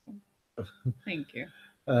Studios. Thank you.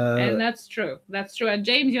 And that's true. That's true. And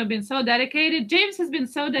James, you've been so dedicated. James has been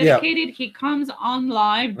so dedicated. Yeah. He comes on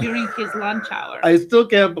live during his lunch hour. I still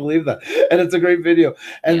can't believe that. And it's a great video.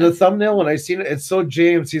 And the thumbnail, when I seen it, it's so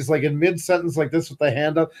James. He's like in mid-sentence like this with the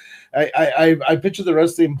hand up. I picture the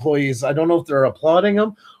rest of the employees. I don't know if they're applauding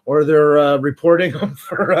him or they're reporting him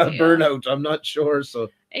for burnout. I'm not sure. So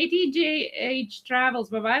ATJH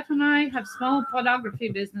Travels. My wife and I have small photography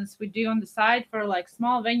business we do on the side for like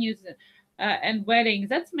small venues and weddings.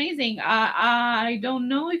 That's amazing. I don't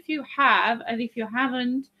know if you have, and if you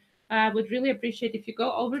haven't, I would really appreciate if you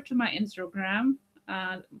go over to my Instagram,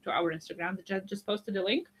 to our Instagram. Just posted a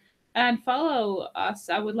link, and follow us.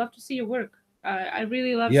 I would love to see your work. I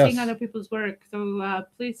really love seeing other people's work. So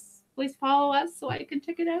please follow us so I can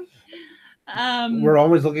check it out. We're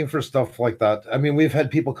always looking for stuff like that. I mean, we've had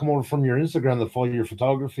people come over from your Instagram that follow your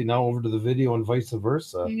photography now over to the video and vice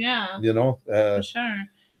versa. Yeah, for sure.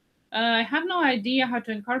 I have no idea how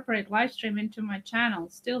to incorporate live stream into my channel.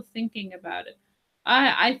 Still thinking about it.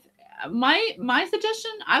 My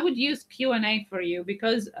suggestion, I would use Q&A for you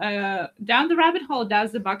because Down the Rabbit Hole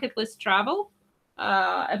does the bucket list travel,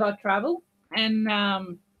 about travel, and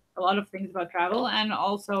a lot of things about travel, and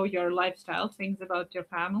also your lifestyle, things about your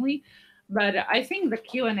family. But I think the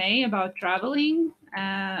Q&A about traveling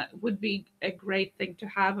would be a great thing to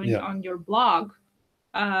have on your blog.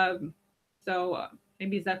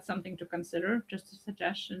 Maybe that's something to consider. Just a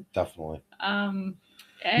suggestion. Definitely.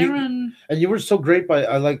 Aaron. And you were so great by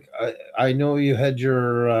I know you had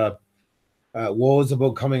your woes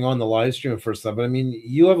about coming on the live stream first time, but I mean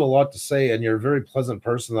you have a lot to say and you're a very pleasant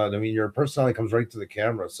person. That I mean your personality comes right to the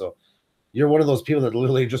camera, so you're one of those people that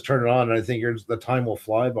literally just turn it on, and I think the time will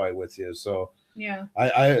fly by with you. So Yeah.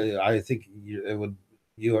 I think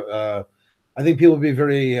I think people would be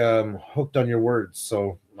very hooked on your words.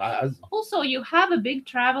 So Also, you have a big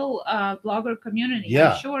travel blogger community.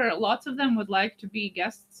 Yeah. I'm sure lots of them would like to be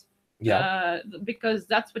guests. Because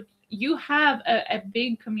that's what you have, a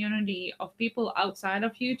big community of people outside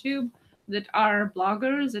of YouTube that are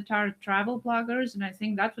bloggers, that are travel bloggers, and I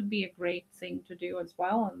think that would be a great thing to do as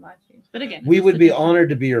well on live streams. But again, we it's would be additional. honored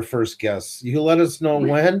to be your first guests. You let us know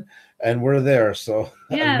when, and we're there. So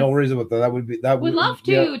Yes. no reason with that. We'd love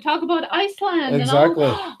to talk about Iceland. Exactly.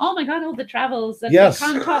 And all, oh my God, all the travels that Yes. we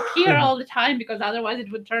can't talk here all the time because otherwise it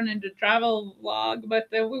would turn into travel vlog. But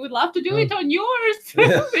we would love to do it on yours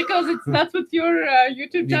because that's what your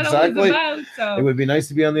YouTube channel is about. So it would be nice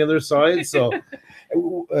to be on the other side. So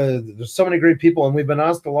there's so many great people, and we've been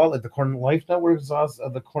asked a lot. Like the Corn Life Network's asked,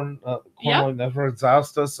 the Corn Life Network's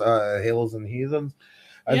asked us, Halos and Heathens.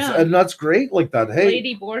 And that's great like that. Hey,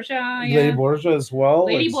 Lady Borgia. Lady Borgia as well.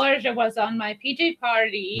 Lady Borgia was on my PJ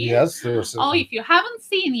party. Yes. There was if you haven't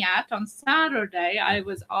seen yet, on Saturday, I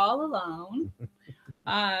was all alone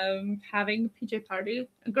having a PJ party.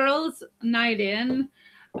 Girls' night in.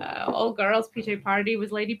 All girls PJ party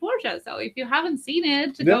with Lady Borgia. So if you haven't seen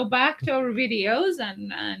it, go back to our videos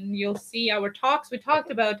and you'll see our talks. We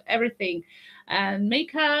talked about everything, and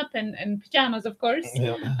makeup and pajamas, of course,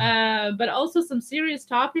 but also some serious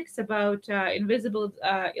topics about invisible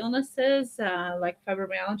illnesses like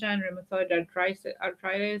fibromyalgia and rheumatoid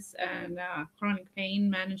arthritis and chronic pain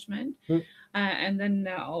management. And then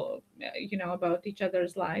about each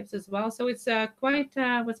other's lives as well. So it's was quite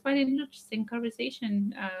an interesting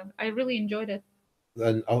conversation. I really enjoyed it.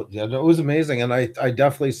 And it was amazing, and I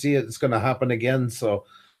definitely see it's going to happen again. So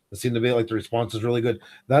it seemed to be like the response is really good.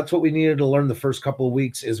 That's what we needed to learn the first couple of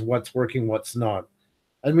weeks is what's working, what's not.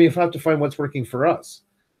 And we have to find what's working for us.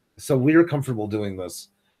 So we're comfortable doing this.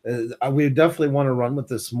 We definitely want to run with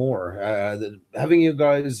this more. Having you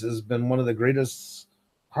guys has been one of the greatest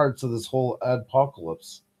parts of this whole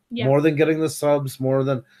apocalypse. More than getting the subs, more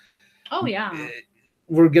than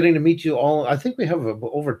we're getting to meet you all. I think we have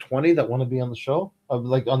over 20 that want to be on the show,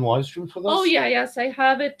 like on live stream for this. Yes, I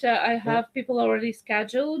have it. I have people already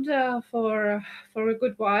scheduled for a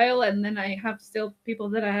good while, and then I have still people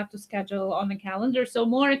that I have to schedule on the calendar. So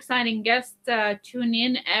more exciting guests tune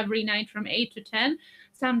in every night from 8 to 10.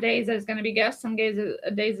 Some days there's going to be guests, some days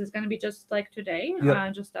is going to be just like today,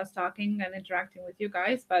 just us talking and interacting with you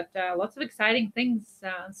guys, but lots of exciting things.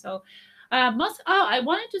 I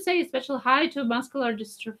wanted to say a special hi to Muscular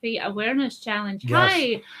Dystrophy Awareness Challenge.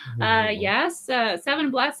 Yes. Hi.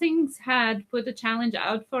 Seven Blessings had put a challenge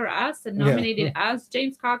out for us and nominated us,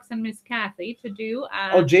 James Cox and Miss Kathy, to do.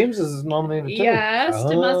 James is nominated too. Yes,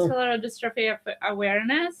 the Muscular Dystrophy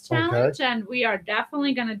Awareness Challenge. And we are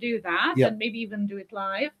definitely going to do that and maybe even do it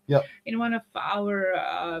live in one of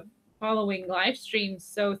our following live streams.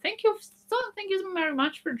 So thank you very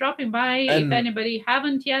much for dropping by. And if anybody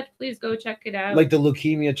haven't yet, please go check it out. Like the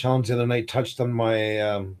leukemia challenge the other night touched on my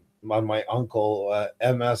uncle.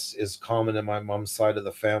 MS is common in my mom's side of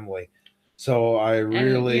the family, so I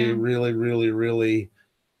really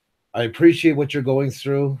I appreciate what you're going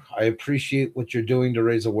through. I appreciate what you're doing to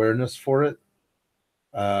raise awareness for it.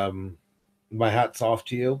 My hat's off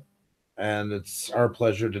to you, and it's our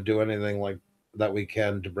pleasure to do anything like that we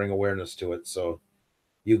can to bring awareness to it. So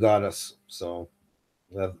you got us. So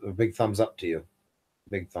a big thumbs up to you.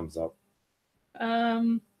 Big thumbs up.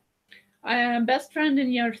 I am best friend in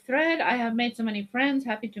your thread. I have made so many friends.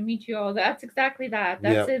 Happy to meet you all. That's exactly that.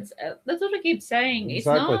 That's what I keep saying.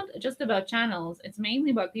 Exactly. It's not just about channels. It's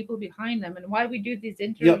mainly about people behind them. And why we do these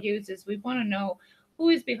interviews is we want to know who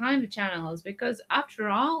is behind the channels, because after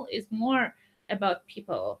all, it's more about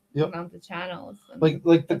people on the channels. Like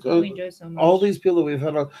all these people that we've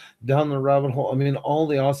had down the rabbit hole. I mean, all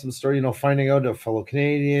the awesome story, finding out a fellow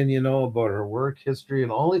Canadian, about her work history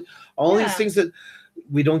and all these things that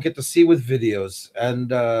we don't get to see with videos. And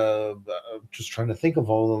just trying to think of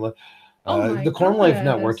all of them. The Corn Life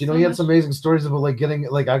Network, he had some amazing stories about getting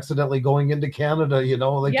accidentally going into Canada,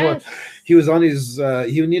 he was on his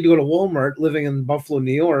he would need to go to Walmart living in Buffalo,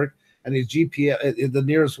 New York. And his GPS, the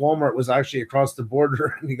nearest Walmart was actually across the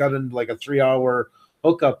border, and he got into a 3-hour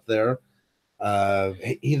hookup there.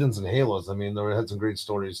 Heathens and Halos. I mean, they had some great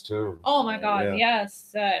stories too. Oh my God, Yeah.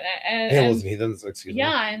 yes. Halos and Heathens, excuse me.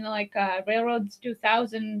 Yeah, and like Railroads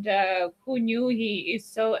 2000, who knew he is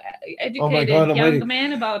so Oh my educated God almighty. young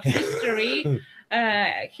man about history.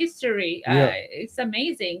 History. Yeah. It's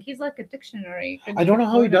amazing. He's like a dictionary. I don't know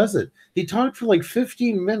how he Couldn't does it. He talked for like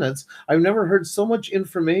 15 minutes. I've never heard so much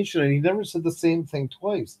information, and he never said the same thing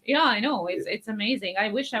twice. Yeah, I know. It's amazing. I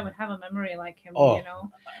wish I would have a memory like him, Oh. you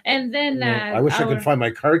know. And then Yeah, I wish I could find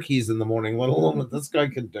my car keys in the morning, let alone what this guy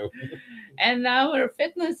can do. and our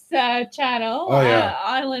fitness channel, Oh, yeah.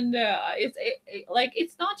 Island, like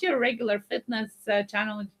it's not your regular fitness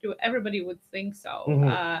channel. Everybody would think so.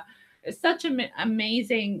 Mhm. It's such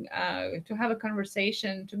amazing to have a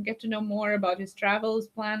conversation, to get to know more about his travels,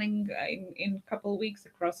 planning in a couple of weeks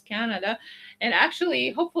across Canada, and actually,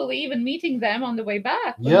 hopefully, even meeting them on the way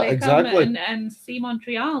back when Yeah, they exactly. come and see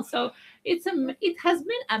Montreal. So it has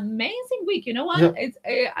been amazing week. You know what?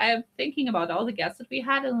 Yeah. I'm thinking about all the guests that we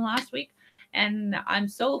had in the last week. And I'm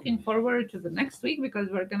so looking forward to the next week because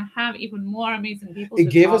we're going to have even more amazing people. It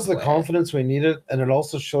gave us talk the with. confidence we needed, and it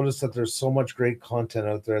also showed us that there's so much great content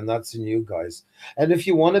out there, and that's in you guys. And if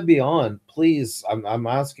you want to be on, please, I'm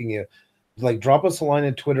asking you, like, drop us a line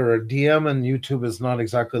in Twitter. Or DM and YouTube is not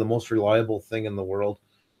exactly the most reliable thing in the world.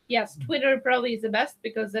 Yes, Twitter probably is the best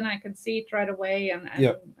because then I can see it right away and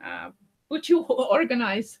Yeah. put you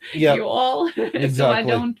organize Yeah, you all so I exactly.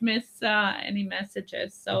 don't miss any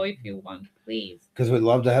messages. So if you want, please. Because we'd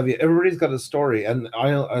love to have you. Everybody's got a story, and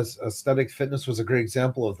aesthetic fitness was a great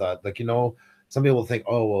example of that. Like, you know, some people think,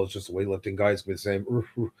 oh well, it's just weightlifting guys be the same.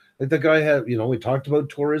 Like the guy had, you know, we talked about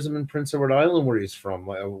tourism in Prince Edward Island where he's from.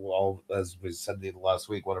 Well, as we said the last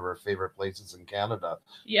week, one of our favorite places in Canada,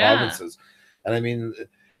 Yeah. provinces. And I mean,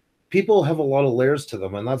 people have a lot of layers to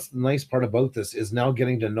them, and that's the nice part about this is now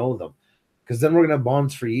getting to know them. Because then we're gonna have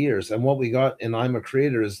bonds for years. And what we got in I'm a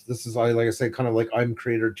Creator is this is like I say, kind of like I'm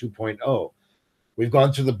Creator 2.0. We've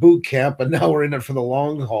gone through the boot camp, and now we're in it for the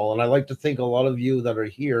long haul. And I like to think a lot of you that are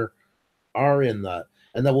here are in that,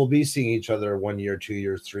 and that we'll be seeing each other 1 year, 2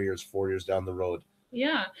 years, 3 years, 4 years down the road.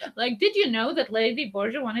 Yeah. Like, did you know that Lady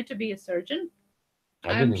Borgia wanted to be a surgeon?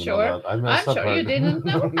 I'm sure. I'm sure you didn't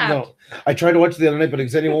know that. No, I tried to watch it the other night, but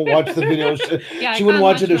Xenia won't watch the video. Yeah, she wouldn't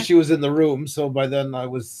watch it if she was in the room. So by then I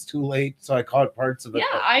was too late. So I caught parts of it.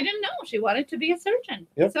 Yeah, I didn't know she wanted to be a surgeon.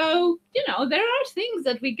 Yep. So, you know, there are things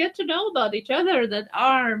that we get to know about each other that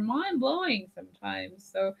are mind blowing sometimes.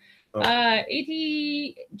 So, ATGH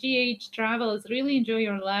Travels, really enjoy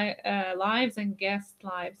your lives and guest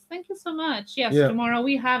lives. Thank you so much. Yes, Yeah. Tomorrow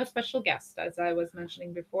we have a special guest, as I was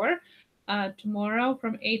mentioning before. Tomorrow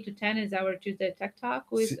from 8 to 10 is our Tuesday Tech Talk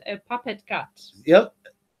with a puppet cut. Yep.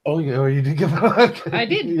 Oh, you did give it. I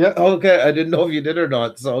did. Yeah. Okay. I didn't know if you did or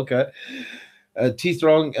not. So okay. T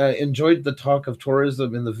Throng enjoyed the talk of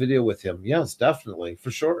tourism in the video with him. Yes, definitely,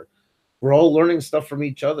 for sure. We're all learning stuff from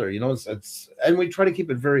each other. You know, it's and we try to keep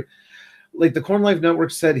it very, like the Corn Life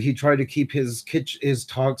Network said, he tried to keep his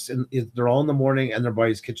talks, and they're all in the morning and they're by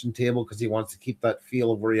his kitchen table because he wants to keep that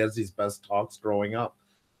feel of where he has these best talks growing up.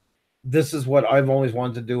 This is what I've always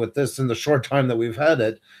wanted to do with this in the short time that we've had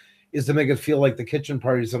it, is to make it feel like the kitchen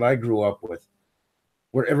parties that I grew up with,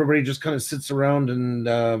 where everybody just kind of sits around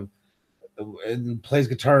and plays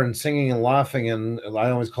guitar and singing and laughing, and I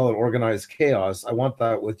always call it organized chaos. I want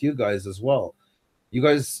that with you guys as well. You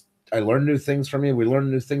guys, I learn new things from you. We learn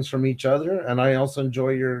new things from each other, and I also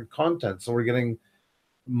enjoy your content. So we're getting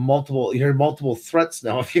multiple threats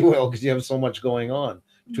now, if you will, because you have so much going on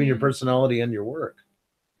between your personality and your work.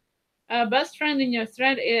 Best friend in your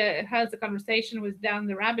thread has a conversation with Down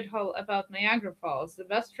the Rabbit Hole about Niagara Falls. The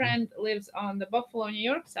best friend lives on the Buffalo, New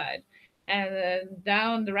York side, and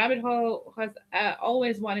Down the Rabbit Hole has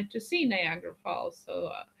always wanted to see Niagara Falls.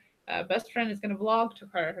 So best friend is going to vlog to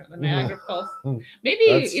her the Niagara Falls.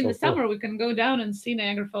 Maybe in the summer we can go down and see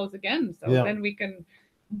Niagara Falls again. So then we can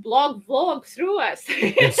vlog through us.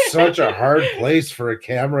 It's such a hard place for a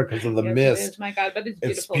camera because of the mist. It is, my God, but it's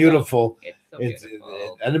beautiful. It's beautiful. It's so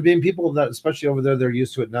beautiful. And being people that, especially over there, they're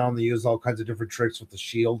used to it now, and they use all kinds of different tricks with the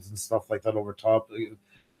shields and stuff like that over top.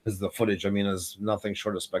 Because the footage, I mean, is nothing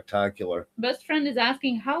short of spectacular. Best friend is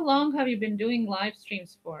asking, how long have you been doing live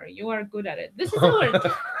streams for? You are good at it. This is our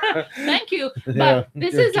thank you. But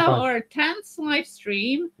this is our 10th live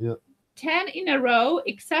stream. Yeah. 10 in a row,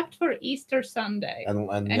 except for Easter Sunday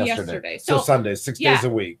and yesterday. So Sunday, 6 days a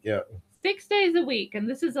week. Yeah. 6 days a week, and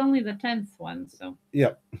this is only the 10th one. So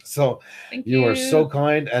yeah. So thank you are so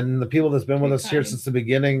kind, and the people that's been with us here since the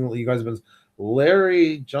beginning, you guys have been.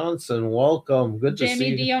 Larry Johnson, welcome. Good to see you.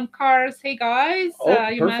 Jamie Dion Cars, hey guys, you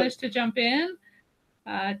perfect. managed to jump in.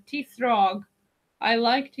 T Throg, I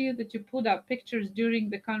liked you that you put up pictures during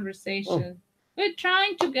the conversation. Oh. We're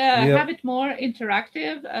trying to Yep. have it more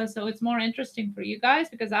interactive, so it's more interesting for you guys.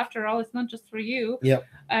 Because after all, it's not just for you Yep.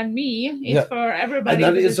 and me; it's Yep. for everybody.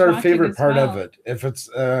 And that is our watching favorite as part of well. it. If it's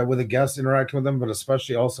with a guest interacting with them, but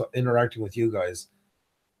especially also interacting with you guys.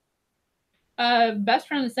 Best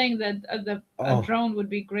friend is saying that the Oh. drone would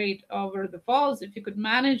be great over the falls if you could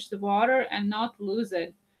manage the water and not lose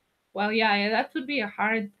it. Well, yeah, that would be a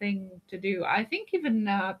hard thing to do. I think even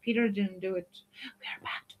Peter didn't do it. We are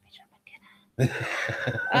back to Peter McKinnon.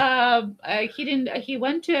 He didn't. He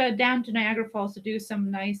went down to Niagara Falls to do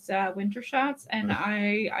some nice winter shots, and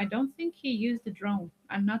I don't think he used the drone.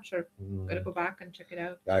 I'm not sure. Gotta go back and check it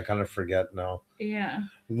out. I kind of forget now. Yeah.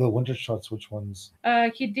 The winter shots, which ones?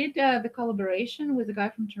 He did the collaboration with a guy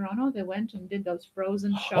from Toronto. They went and did those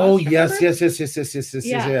frozen shots. Oh yes, remember?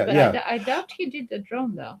 yes. But I doubt he did the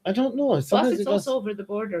drone though. I don't know. Plus, it's also over the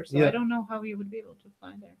border, so I don't know how you would be able to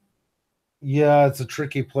fly there. Yeah, it's a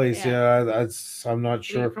tricky place. Yeah, I'm not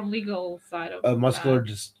sure. From legal side of muscular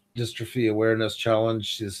dystrophy awareness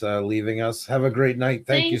challenge is leaving us. Have a great night.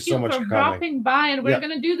 Thank you so much for dropping by, and we're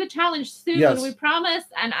gonna do the challenge soon. Yes. We promise,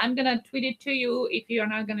 and I'm gonna tweet it to you if you're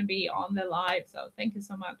not gonna be on the live. So thank you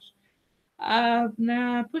so much.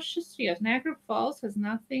 Puša Studios. Niagara Falls has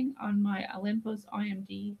nothing on my Olympus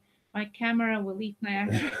IMD. My camera will leak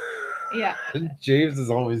Niagara. Yeah. James is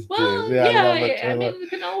always well, James. Yeah, I mean, you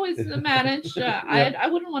can always manage. I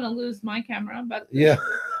wouldn't want to lose my camera, but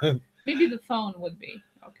maybe the phone would be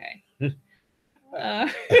okay.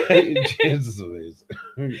 James is amazing.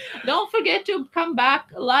 Don't forget to come back,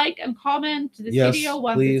 like and comment this video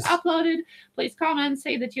once it's uploaded. Please comment,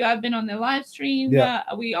 say that you have been on the live stream.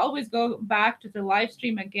 We always go back to the live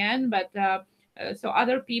stream again, but so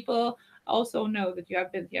other people also know that you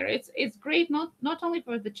have been here. It's great not only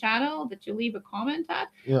for the channel that you leave a comment at,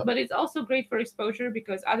 but it's also great for exposure,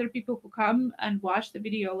 because other people who come and watch the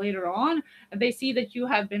video later on, and they see that you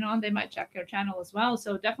have been on, they might check your channel as well.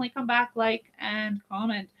 So definitely come back, like and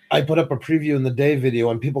comment. I put up a preview in the day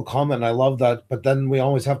video and people comment, and I love that, but then we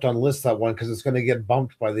always have to unlist that one because it's going to get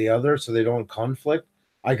bumped by the other, so they don't conflict.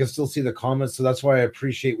 I can still see the comments, so that's why I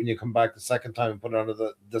appreciate when you come back the second time and put it under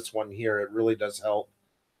this one here. It really does help.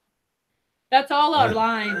 That's all our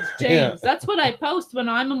lines, James. That's what I post when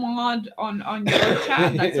I'm a mod on your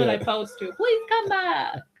chat. That's what I post to. Please come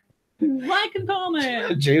back, like and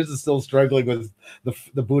comment. James is still struggling with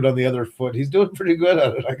the boot on the other foot. He's doing pretty good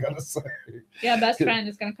at it, I gotta say. Yeah, best friend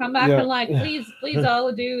is gonna come back and like, please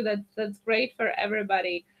all do that. That's great for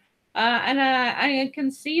everybody. And I can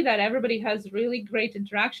see that everybody has really great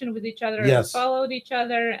interaction with each other, and followed each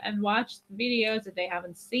other and watched videos that they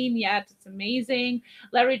haven't seen yet. It's amazing.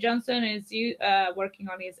 Larry Johnson is working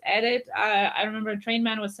on his edit. I remember Train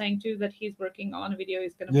Man was saying too that he's working on a video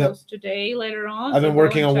he's going to post today later on. I've been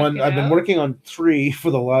working on one. I've been working on 3 for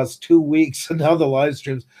the last 2 weeks, and now the live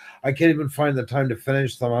streams, I can't even find the time to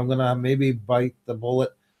finish them. I'm gonna maybe bite the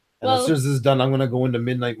bullet, and as soon as this is done, I'm gonna go into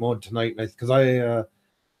midnight mode tonight, because I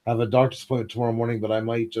have a doctor's appointment tomorrow morning, but I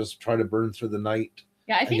might just try to burn through the night.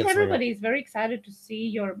 Yeah, I think everybody's very excited to see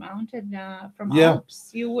your mountain from Alps.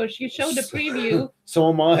 You showed a preview. So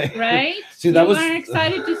am I. Right? See, that you were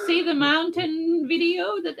excited to see the mountain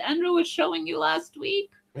video that Andrew was showing you last week.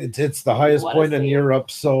 It's the highest point in Europe,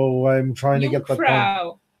 so I'm trying to get that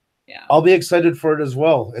done. Yeah. I'll be excited for it as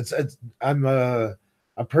well. I'm a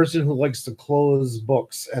person who likes to close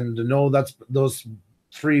books, and to know that's those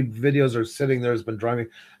 3 videos are sitting there has been driving.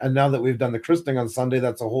 And now that we've done the christening on Sunday,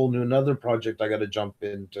 that's a whole new another project I got to jump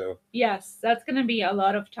into. Yes, that's going to be a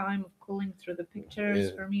lot of time of pulling through the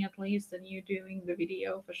pictures for me, at least, and you doing the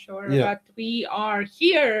video for sure. But we are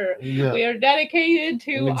here. We are dedicated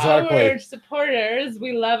to our supporters.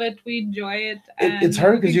 We love it. We enjoy it. And it's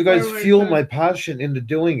hard because you guys fuel my passion into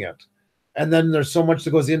doing it, and then there's so much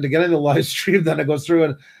that goes into getting the live stream. Then it goes through,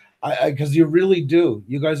 and because you really do.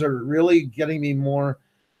 You guys are really getting me more,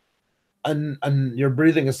 and you're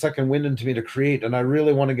breathing a second wind into me to create. And I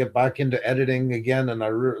really want to get back into editing again. And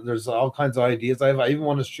there's all kinds of ideas. I even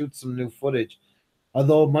want to shoot some new footage.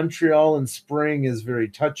 Although Montreal in spring is very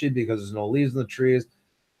touchy because there's no leaves in the trees,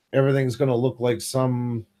 everything's going to look like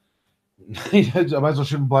some. I might as well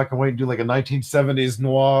shoot in black and white and do like a 1970s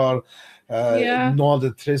noir. Noir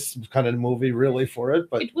de triste kind of movie, really, for it.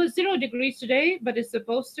 But it was 0 degrees today, but it's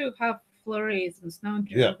supposed to have flurries and snow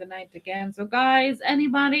during the night again. So, guys,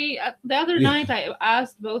 anybody, the other night I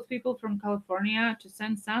asked both people from California to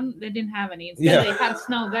send sun. They didn't have any. Instead, they had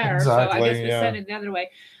snow there. So I guess we sent it the other way.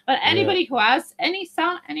 But anybody who has any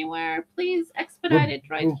sun anywhere, please expedite it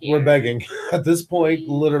right here. We're begging at this point,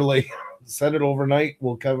 literally. send it overnight.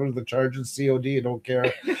 We'll cover the charges. COD. I don't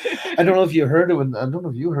care. I don't know if you heard it. I don't know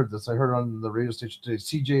if you heard this. I heard on the radio station today.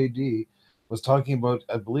 CJD was talking about.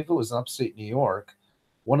 I believe it was in upstate New York.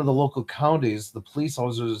 One of the local counties. The police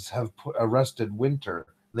officers have arrested Winter.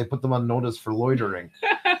 They put them on notice for loitering.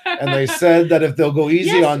 And they said that if they'll go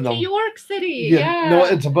easy on them, New York City. no,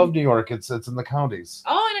 it's above New York. It's in the counties.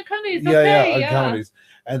 Oh, in the counties. Yeah, counties,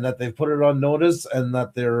 and that they've put it on notice, and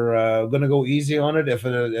that they're going to go easy on it if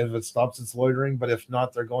it stops its loitering. But if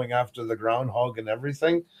not, they're going after the groundhog and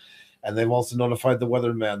everything. And they've also notified the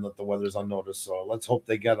weatherman that the weather's on notice. So let's hope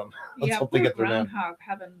they get them. Let's hope they get their man. Groundhog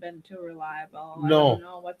haven't been too reliable. No. I don't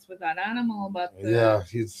know what's with that animal, but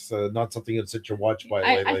he's not something you'd sit your watch by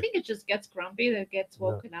lately. I think it just gets grumpy, that gets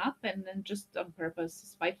woken up, and then just on purpose,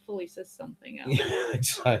 spitefully says something else. Yeah,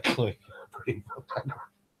 exactly. Pretty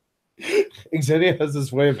much. Xenia has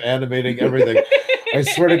this way of animating everything. I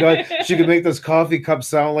swear to God, she could make this coffee cup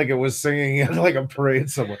sound like it was singing in like a parade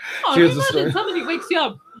somewhere. Oh, imagine somebody wakes you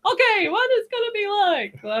up. Okay, what is gonna be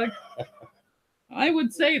like? Like, I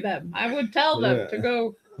would say them. I would tell them to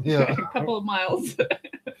go a couple of miles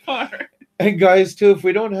far. And guys, too, if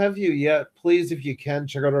we don't have you yet, please, if you can,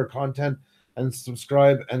 check out our content and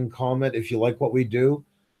subscribe and comment if you like what we do,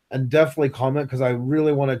 and definitely comment, because I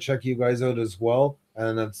really want to check you guys out as well.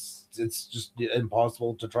 And it's just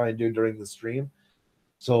impossible to try and do during the stream.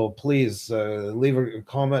 So please leave a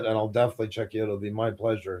comment, and I'll definitely check you out. It'll be my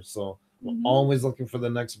pleasure. So. Always looking for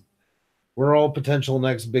the next. We're all potential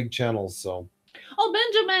next big channels. So. Oh,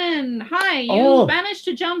 Benjamin! Hi, you managed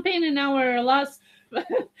to jump in our last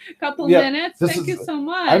couple minutes. Thank you so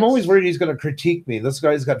much. I'm always worried he's going to critique me. This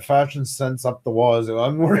guy's got fashion sense up the walls.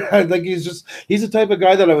 I'm worried. I think he's the type of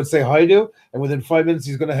guy that I would say hi to, and within 5 minutes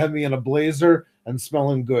he's going to have me in a blazer and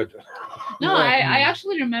smelling good. No, I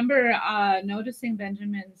actually remember noticing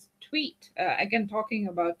Benjamin's tweet again, talking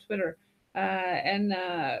about Twitter. And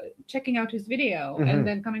checking out his video, and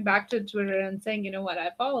then coming back to Twitter and saying, you know what,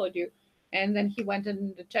 I followed you, and then he went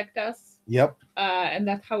and checked us. Yep. And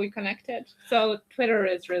that's how we connected. So Twitter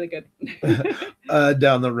is really good.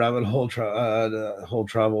 Down the rabbit hole, whole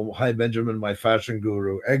travel. Hi, Benjamin, my fashion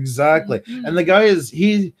guru. Exactly. And the guy is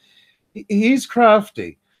he's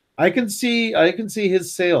crafty. I can see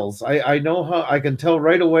his sales. I know how. I can tell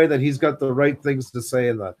right away that he's got the right things to say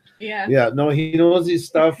in that. Yeah. No, he knows his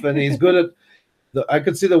stuff, and he's good at. I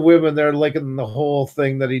could see the women there liking the whole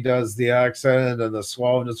thing that he does, the accent and the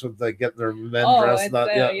suaveness with getting their men dressed.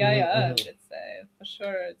 It's for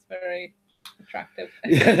sure. It's very attractive.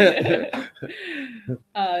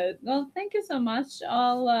 Well, thank you so much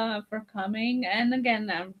all for coming. And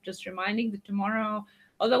again, I'm just reminding that tomorrow.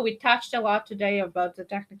 Although we touched a lot today about the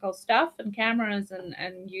technical stuff and cameras and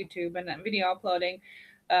YouTube and video uploading,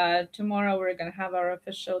 tomorrow we're going to have our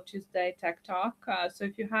official Tuesday Tech Talk. So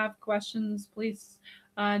if you have questions, please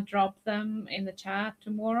drop them in the chat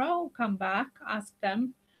tomorrow. Come back, ask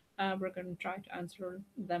them. We're going to try to answer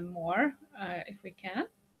them more if we can.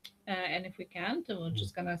 And if we can't, we're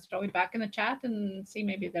just going to throw it back in the chat and see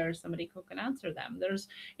maybe there's somebody who can answer them.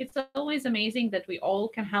 It's always amazing that we all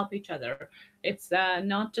can help each other. It's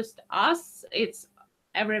not just us, it's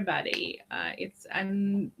everybody.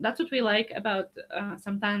 And that's what we like about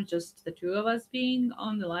sometimes just the two of us being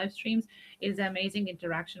on the live streams, is amazing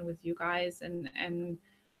interaction with you guys, and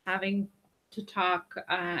having to talk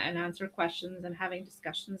and answer questions and having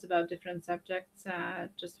discussions about different subjects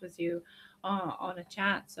just with you on a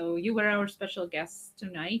chat. So you were our special guest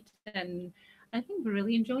tonight, and I think we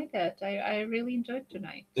really enjoyed it. I really enjoyed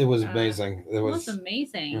tonight. It was amazing. It was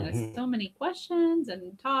amazing. There's so many questions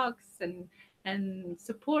and talks and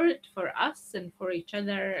support for us and for each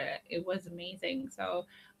other. It was amazing. So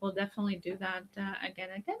we'll definitely do that again,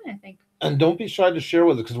 I think. And don't be shy to share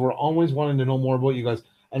with us, because we're always wanting to know more about you guys.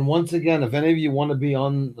 And once again, if any of you want to be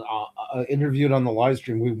on interviewed on the live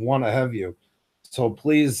stream, we want to have you. So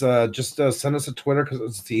please just send us a Twitter, because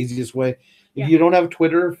it's the easiest way. If you don't have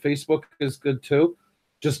Twitter, Facebook is good too.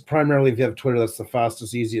 Just primarily if you have Twitter, that's the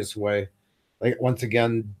fastest, easiest way. Like, once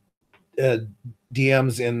again,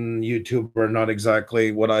 DMs in YouTube are not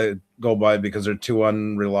exactly what I go by, because they're too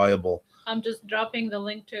unreliable. I'm just dropping the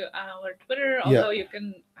link to our Twitter, although you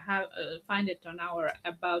can find it on our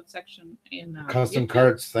About section in Custom YouTube.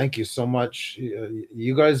 Carts. Thank you so much.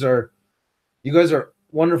 You guys are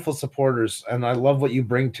wonderful supporters, and I love what you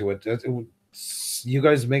bring to it. You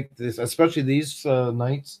guys make this, especially these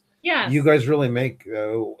nights. Yeah, you guys really make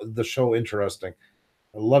the show interesting.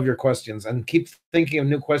 I love your questions, and keep thinking of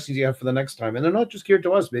new questions you have for the next time. And they're not just geared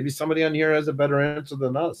to us. Maybe somebody on here has a better answer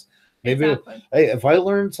than us. Maybe, hey, if I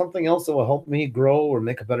learn something else that will help me grow or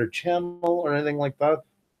make a better channel or anything like that,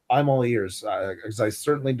 I'm all ears because I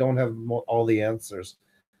certainly don't have all the answers.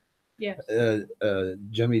 Yes.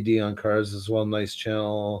 Jimmy D on cars as well. Nice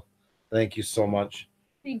channel. Thank you so much.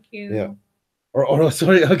 Thank you. Yeah. Or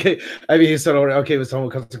sorry. Okay. I mean, he said, okay, it was someone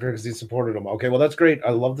custom because he supported him. Okay, well, that's great.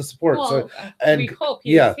 I love the support. Well, so, we hope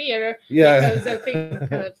he's here. Yeah. Because I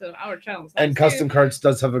think our channel's and nice Custom too. Cards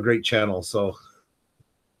does have a great channel. So,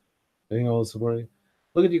 supporting.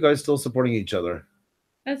 Look at you guys still supporting each other.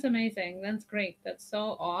 That's amazing. That's great. That's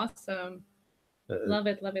so awesome. Love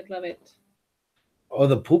it. Love it. Love it. Oh,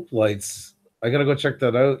 the poop lights. I gotta go check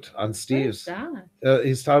that out on Steve's. What is that?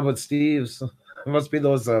 He's talking about Steve's. It must be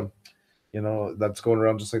those, that's going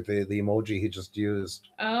around just like the emoji he just used.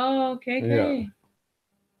 Oh, okay. Yeah.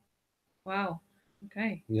 Wow.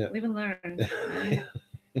 Okay. Yeah. Live and learn.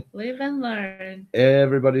 Live and learn.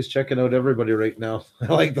 Everybody's checking out everybody right now. I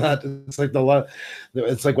like that. It's like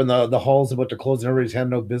it's like when the hall's about to close and everybody's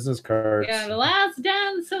handing out business cards. Yeah, the last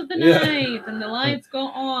dance of the night, and the lights go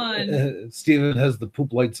on. Steven has the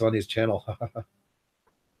poop lights on his channel.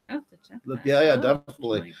 Yeah,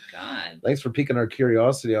 definitely. Oh my God. Thanks for piquing our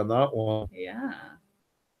curiosity on that one. Yeah.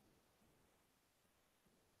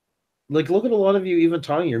 Like, look at a lot of you even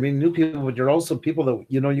talking. You're meeting new people, but you're also people that,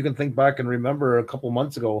 you can think back and remember a couple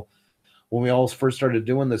months ago when we all first started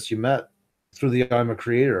doing this, you met through the I'm a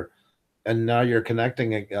Creator. And now you're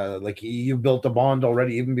connecting, like you built a bond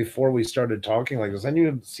already even before we started talking like this. And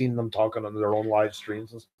you've seen them talking on their own live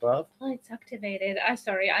streams and stuff. Oh, it's activated. I'm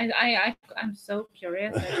sorry. I'm so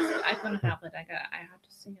curious. I couldn't help it. I have to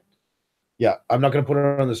see it. Yeah, I'm not going to put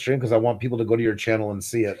it on the stream because I want people to go to your channel and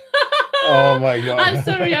see it. Oh my God. I'm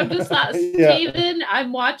sorry. I'm just not Steven.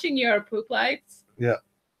 I'm watching your poop lights. Yeah.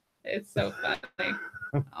 It's so funny.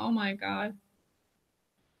 Oh my God.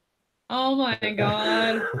 Oh my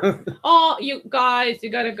God. Oh, you guys,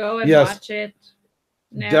 you gotta go and watch it.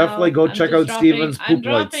 Now. Definitely go check out Steven's poop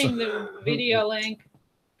lights. I'm dropping the video link.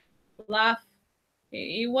 Laugh.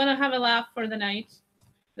 You want to have a laugh for the night?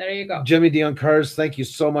 There you go. Jimmy D on Cars, thank you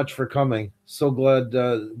so much for coming. So glad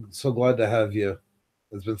to have you.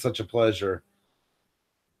 It's been such a pleasure.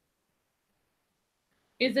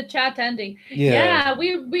 Is the chat ending? Yeah.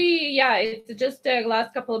 It's just the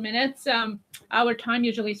last couple of minutes. Our time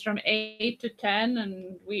usually is from 8 to 10,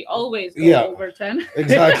 and we always go over 10.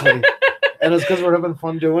 Exactly. And it's because we're having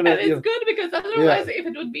fun doing it. It's good because otherwise, if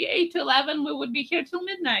it would be 8 to 11, we would be here till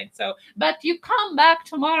midnight. So, but you come back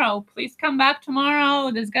tomorrow. Please come back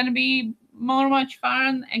tomorrow. There's going to be much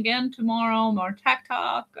fun again tomorrow. More tech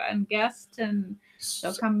talk and guests, and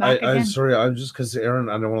they'll come back again. I'm sorry. I'm just because Aaron,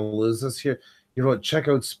 I don't want to lose this here. You know what? Check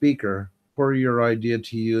out Speaker for your idea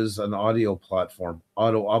to use an audio platform,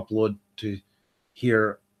 auto upload to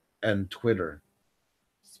here and Twitter.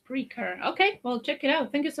 Spreaker. Okay, well, check it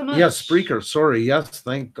out. Thank you so much. Yeah, Spreaker. Sorry. Yes,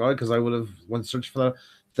 thank God, because I would have went search for that.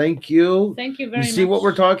 Thank you. Thank you very much. You see what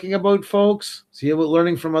we're talking about, folks? See about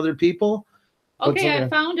learning from other people? Okay, I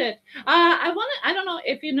found it. I don't know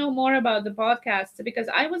if you know more about the podcast, because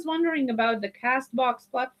I was wondering about the Castbox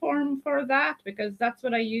platform for that, because that's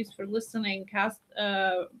what I use for listening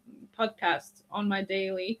podcasts on my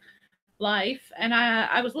daily life. And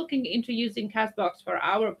I was looking into using Castbox for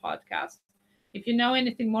our podcast. If you know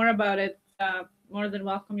anything more about it, more than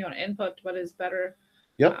welcome your input. What is better?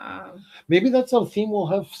 Yep. Maybe that's a theme we'll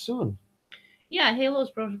have soon. Yeah,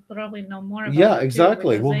 Halo's probably know more about it. Yeah,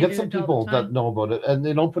 exactly. Too, we'll get some people that know about it, and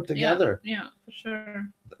they don't put together. Yeah, for sure.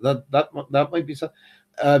 That might be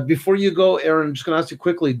something. Before you go, Aaron, I'm just going to ask you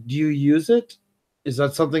quickly, do you use it? Is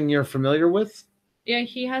that something you're familiar with? Yeah,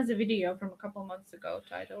 he has a video from a couple months ago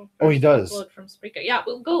titled. Oh, he does. Upload from Spreaker. Yeah,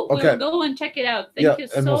 we'll go and check it out. Thank you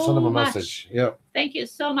so much. And we'll send him a message. Yeah. Thank you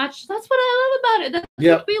so much. That's what I love about it. That's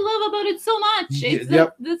what we love about it so much.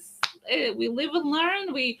 It's we live and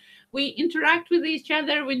learn. We interact with each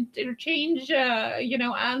other. We interchange,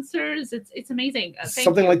 answers. It's amazing.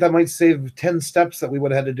 Something like that might save 10 steps that we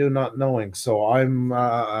would have had to do not knowing. So I'm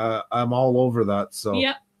all over that. So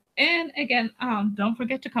yeah. And again, don't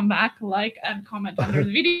forget to come back, like, and comment under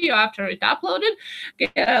the video after it's uploaded.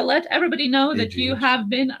 Let everybody know that you have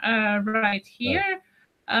been right here.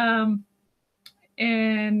 And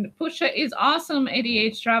Puša is awesome.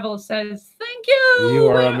 88 Travel says, thank you. You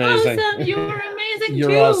are amazing. Awesome. You are amazing You're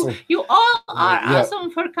too. Awesome. You all are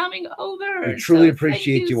awesome for coming over. We truly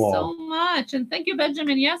appreciate you all so much. And thank you,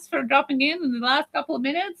 Benjamin, for dropping in the last couple of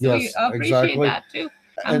minutes. Yes, we appreciate that too.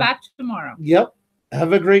 I'm back tomorrow. Yep.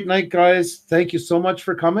 Have a great night, guys. Thank you so much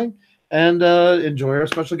for coming. And enjoy our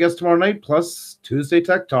special guest tomorrow night, plus Tuesday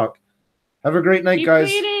Tech Talk. Have a great night, guys.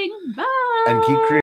 Keep reading. Bye. And keep creating.